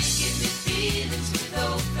can't give me feelings with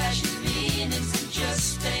old-fashioned meanings, then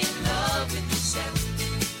just stay in love with yourself.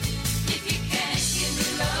 If you can't give me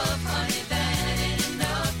love, honey, that ain't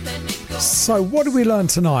enough. Let me go. So, what did we learn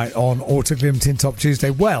tonight on Autoglim Tin Top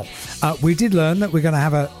Tuesday? Well, we did learn that we're going to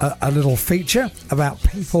have a little feature about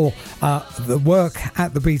people that work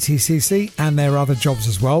at the BTCC and their other jobs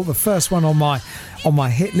as well. The first one on my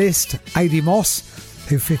hit list, Adi Moss,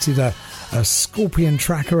 who fitted a Scorpion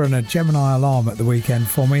tracker and a Gemini alarm at the weekend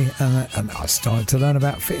for me, and I started to learn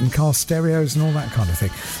about fitting car stereos and all that kind of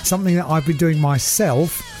thing. Something that I've been doing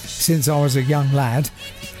myself since I was a young lad,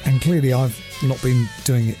 and clearly I've not been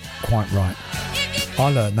doing it quite right.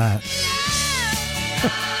 I learned that.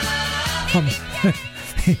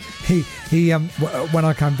 He when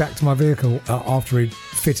I came back to my vehicle after he'd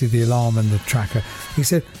fitted the alarm and the tracker, he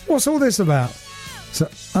said, "What's all this about?" So,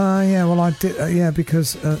 yeah, well, I did,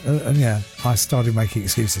 because, yeah, I started making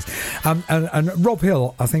excuses. And Rob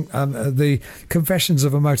Hill, I think, the Confessions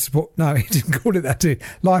of a Motorsport, no, he didn't call it that, did he?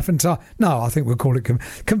 Life and Time, no, I think we'll call it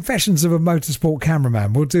Confessions of a Motorsport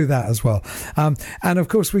Cameraman. We'll do that as well. And, of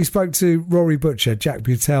course, we spoke to Rory Butcher, Jack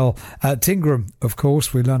Butel, Tingram, of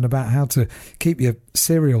course. We learned about how to keep your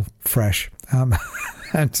cereal fresh.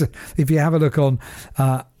 And if you have a look on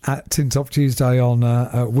at Tin Top Tuesday on,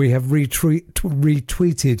 we have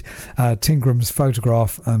retweeted Tingram's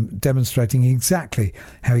photograph demonstrating exactly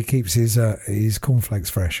how he keeps his cornflakes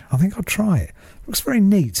fresh. I think I'll try it. Looks very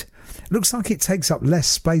neat. Looks like it takes up less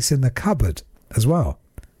space in the cupboard as well.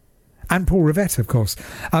 And Paul Rivette, of course.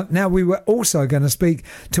 Now, we were also going to speak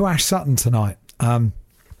to Ash Sutton tonight.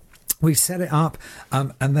 We set it up,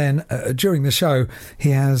 and then during the show, he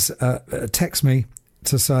has texted me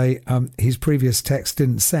to say his previous text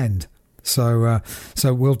didn't send. So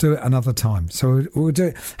we'll do it another time. So we'll do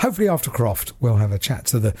it hopefully after Croft. We'll have a chat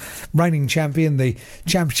to the reigning champion, the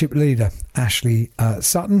championship leader, Ashley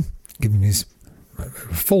Sutton. Give him his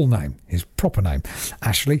full name, his proper name,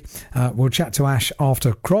 Ashley. We'll chat to Ash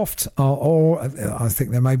after Croft, or I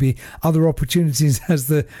think there may be other opportunities as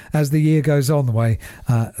the year goes on, the way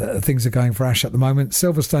things are going for Ash at the moment.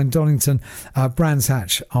 Silverstone, Donington, Brands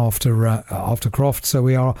Hatch after Croft. So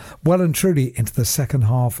we are well and truly into the second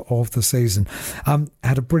half of the season.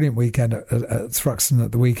 Had a brilliant weekend at Thruxton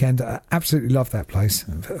at the weekend. Absolutely loved that place.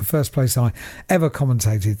 First place I ever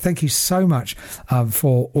commentated. Thank you so much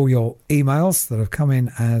for all your emails that have come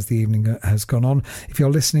in as the evening has gone on. If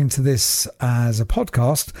you're listening to this as a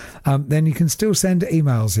podcast, then you can still send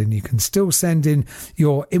emails in. You can still send in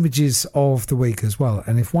your images of the week as well.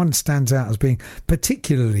 And if one stands out as being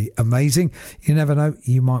particularly amazing, you never know,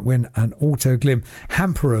 you might win an Autoglim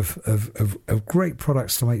hamper of great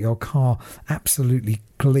products to make your car absolutely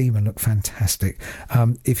gleam and look fantastic.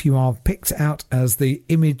 If you are picked out as the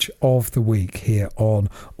image of the week here on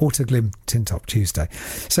Autoglim Tin Top Tuesday.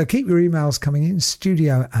 So keep your emails coming in,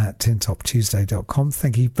 studio@tintoptuesday.com.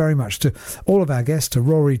 Thank you very much to all of our guests, to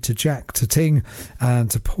Rory, to Jack, to Ting, and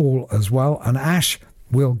to Paul as well. And Ash,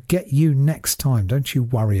 we'll get you next time. Don't you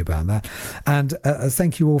worry about that. And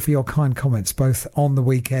thank you all for your kind comments, both on the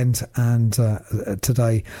weekend and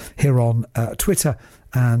today here on Twitter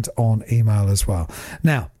and on email as well.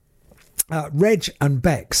 Now, Reg and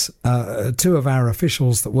Bex, two of our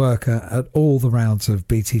officials that work at all the rounds of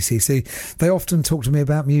BTCC, they often talk to me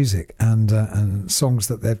about music and songs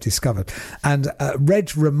that they've discovered. And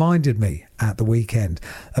Reg reminded me at the weekend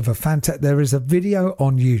of there is a video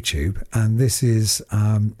on YouTube, and this is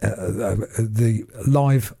the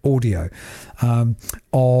live audio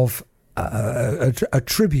of a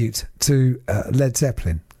tribute to Led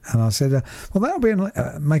Zeppelin. And I said, well, that'll be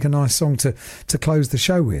make a nice song to close the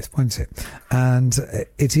show with, won't it? And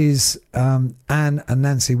it is Anne and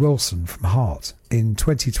Nancy Wilson from Heart in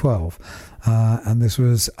 2012. And this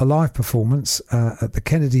was a live performance at the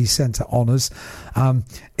Kennedy Center Honours.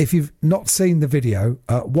 If you've not seen the video,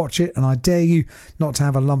 watch it, and I dare you not to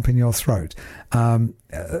have a lump in your throat.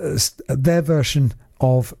 Their version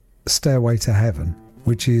of Stairway to Heaven,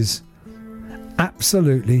 which is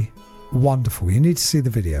absolutely wonderful. You need to see the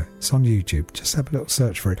video. It's on YouTube. Just have a little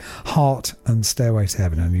search for it. Heart and Stairway to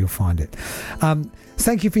Heaven, and you'll find it.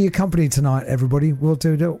 Thank you for your company tonight, everybody. We'll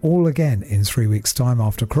do it all again in 3 weeks' time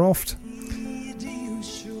after Croft.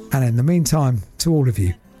 And in the meantime, to all of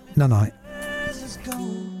you, night-night.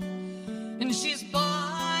 And she's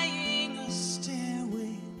buying a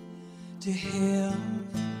stairway to heaven.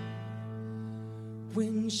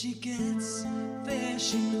 When she gets there,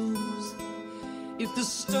 she knows if the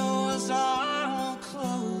stores are all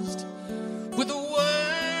closed, with a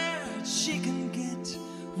word she can get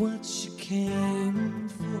what she came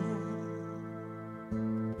for.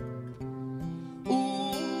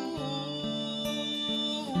 Ooh,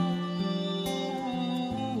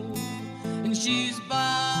 and she's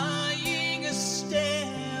buying a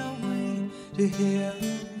stairway to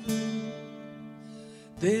heaven.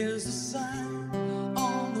 There's a sign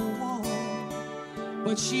on the wall,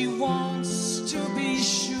 but she wants to be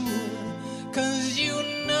sure, 'cause you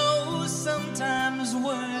know sometimes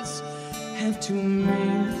words have two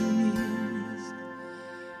meanings.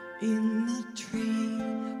 In the tree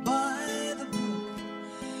by the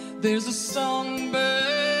brook, there's a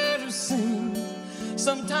songbird who sings.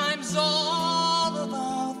 Sometimes all of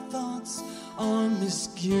our thoughts are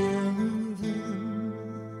misgiven.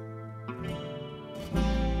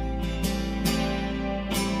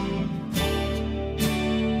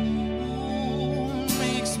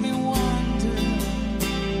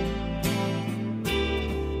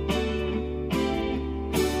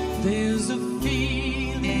 There's a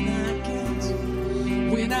feeling I get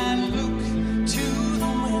when I look to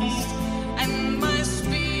the west, and my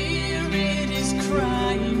spirit is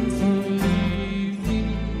crying for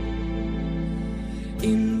leaving.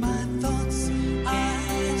 In my thoughts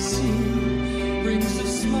I see rings of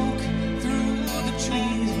smoke through the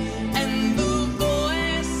trees, and the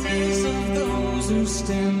voices of those who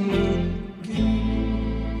stand looking.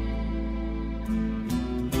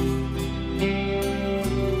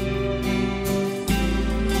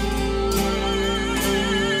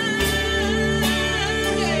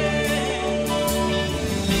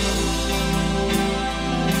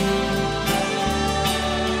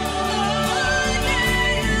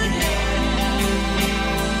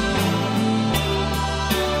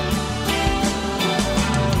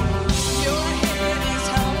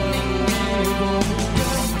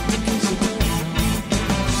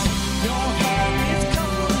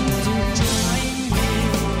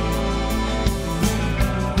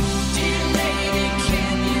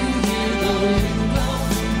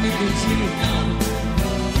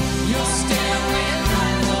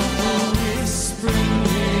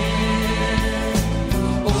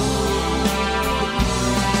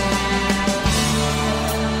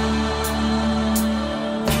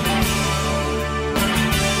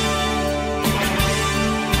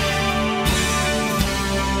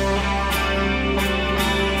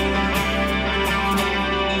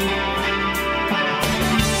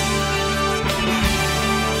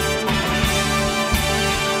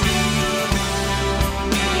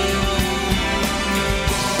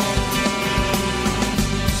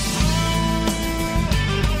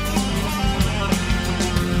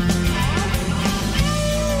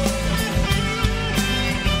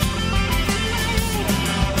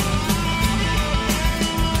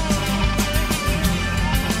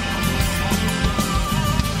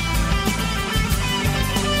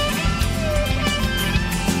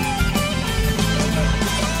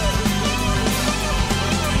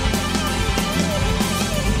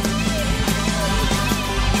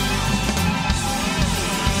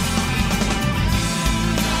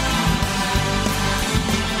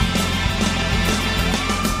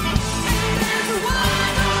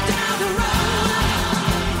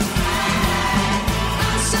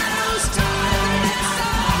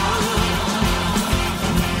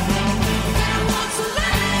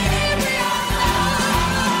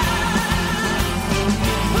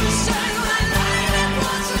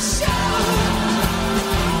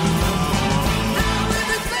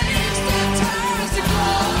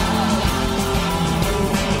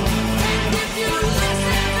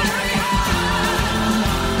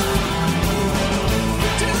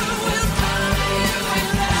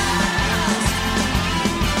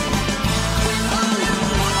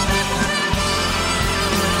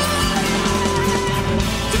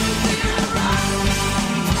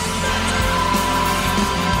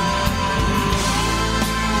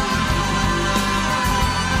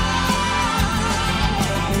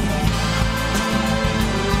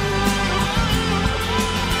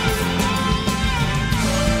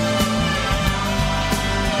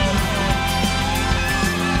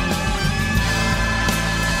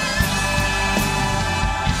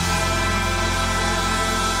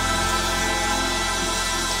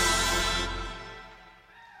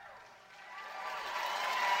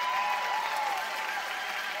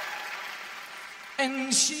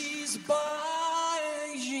 and she's buying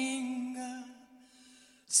a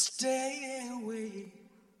stairway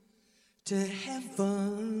to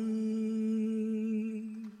heaven.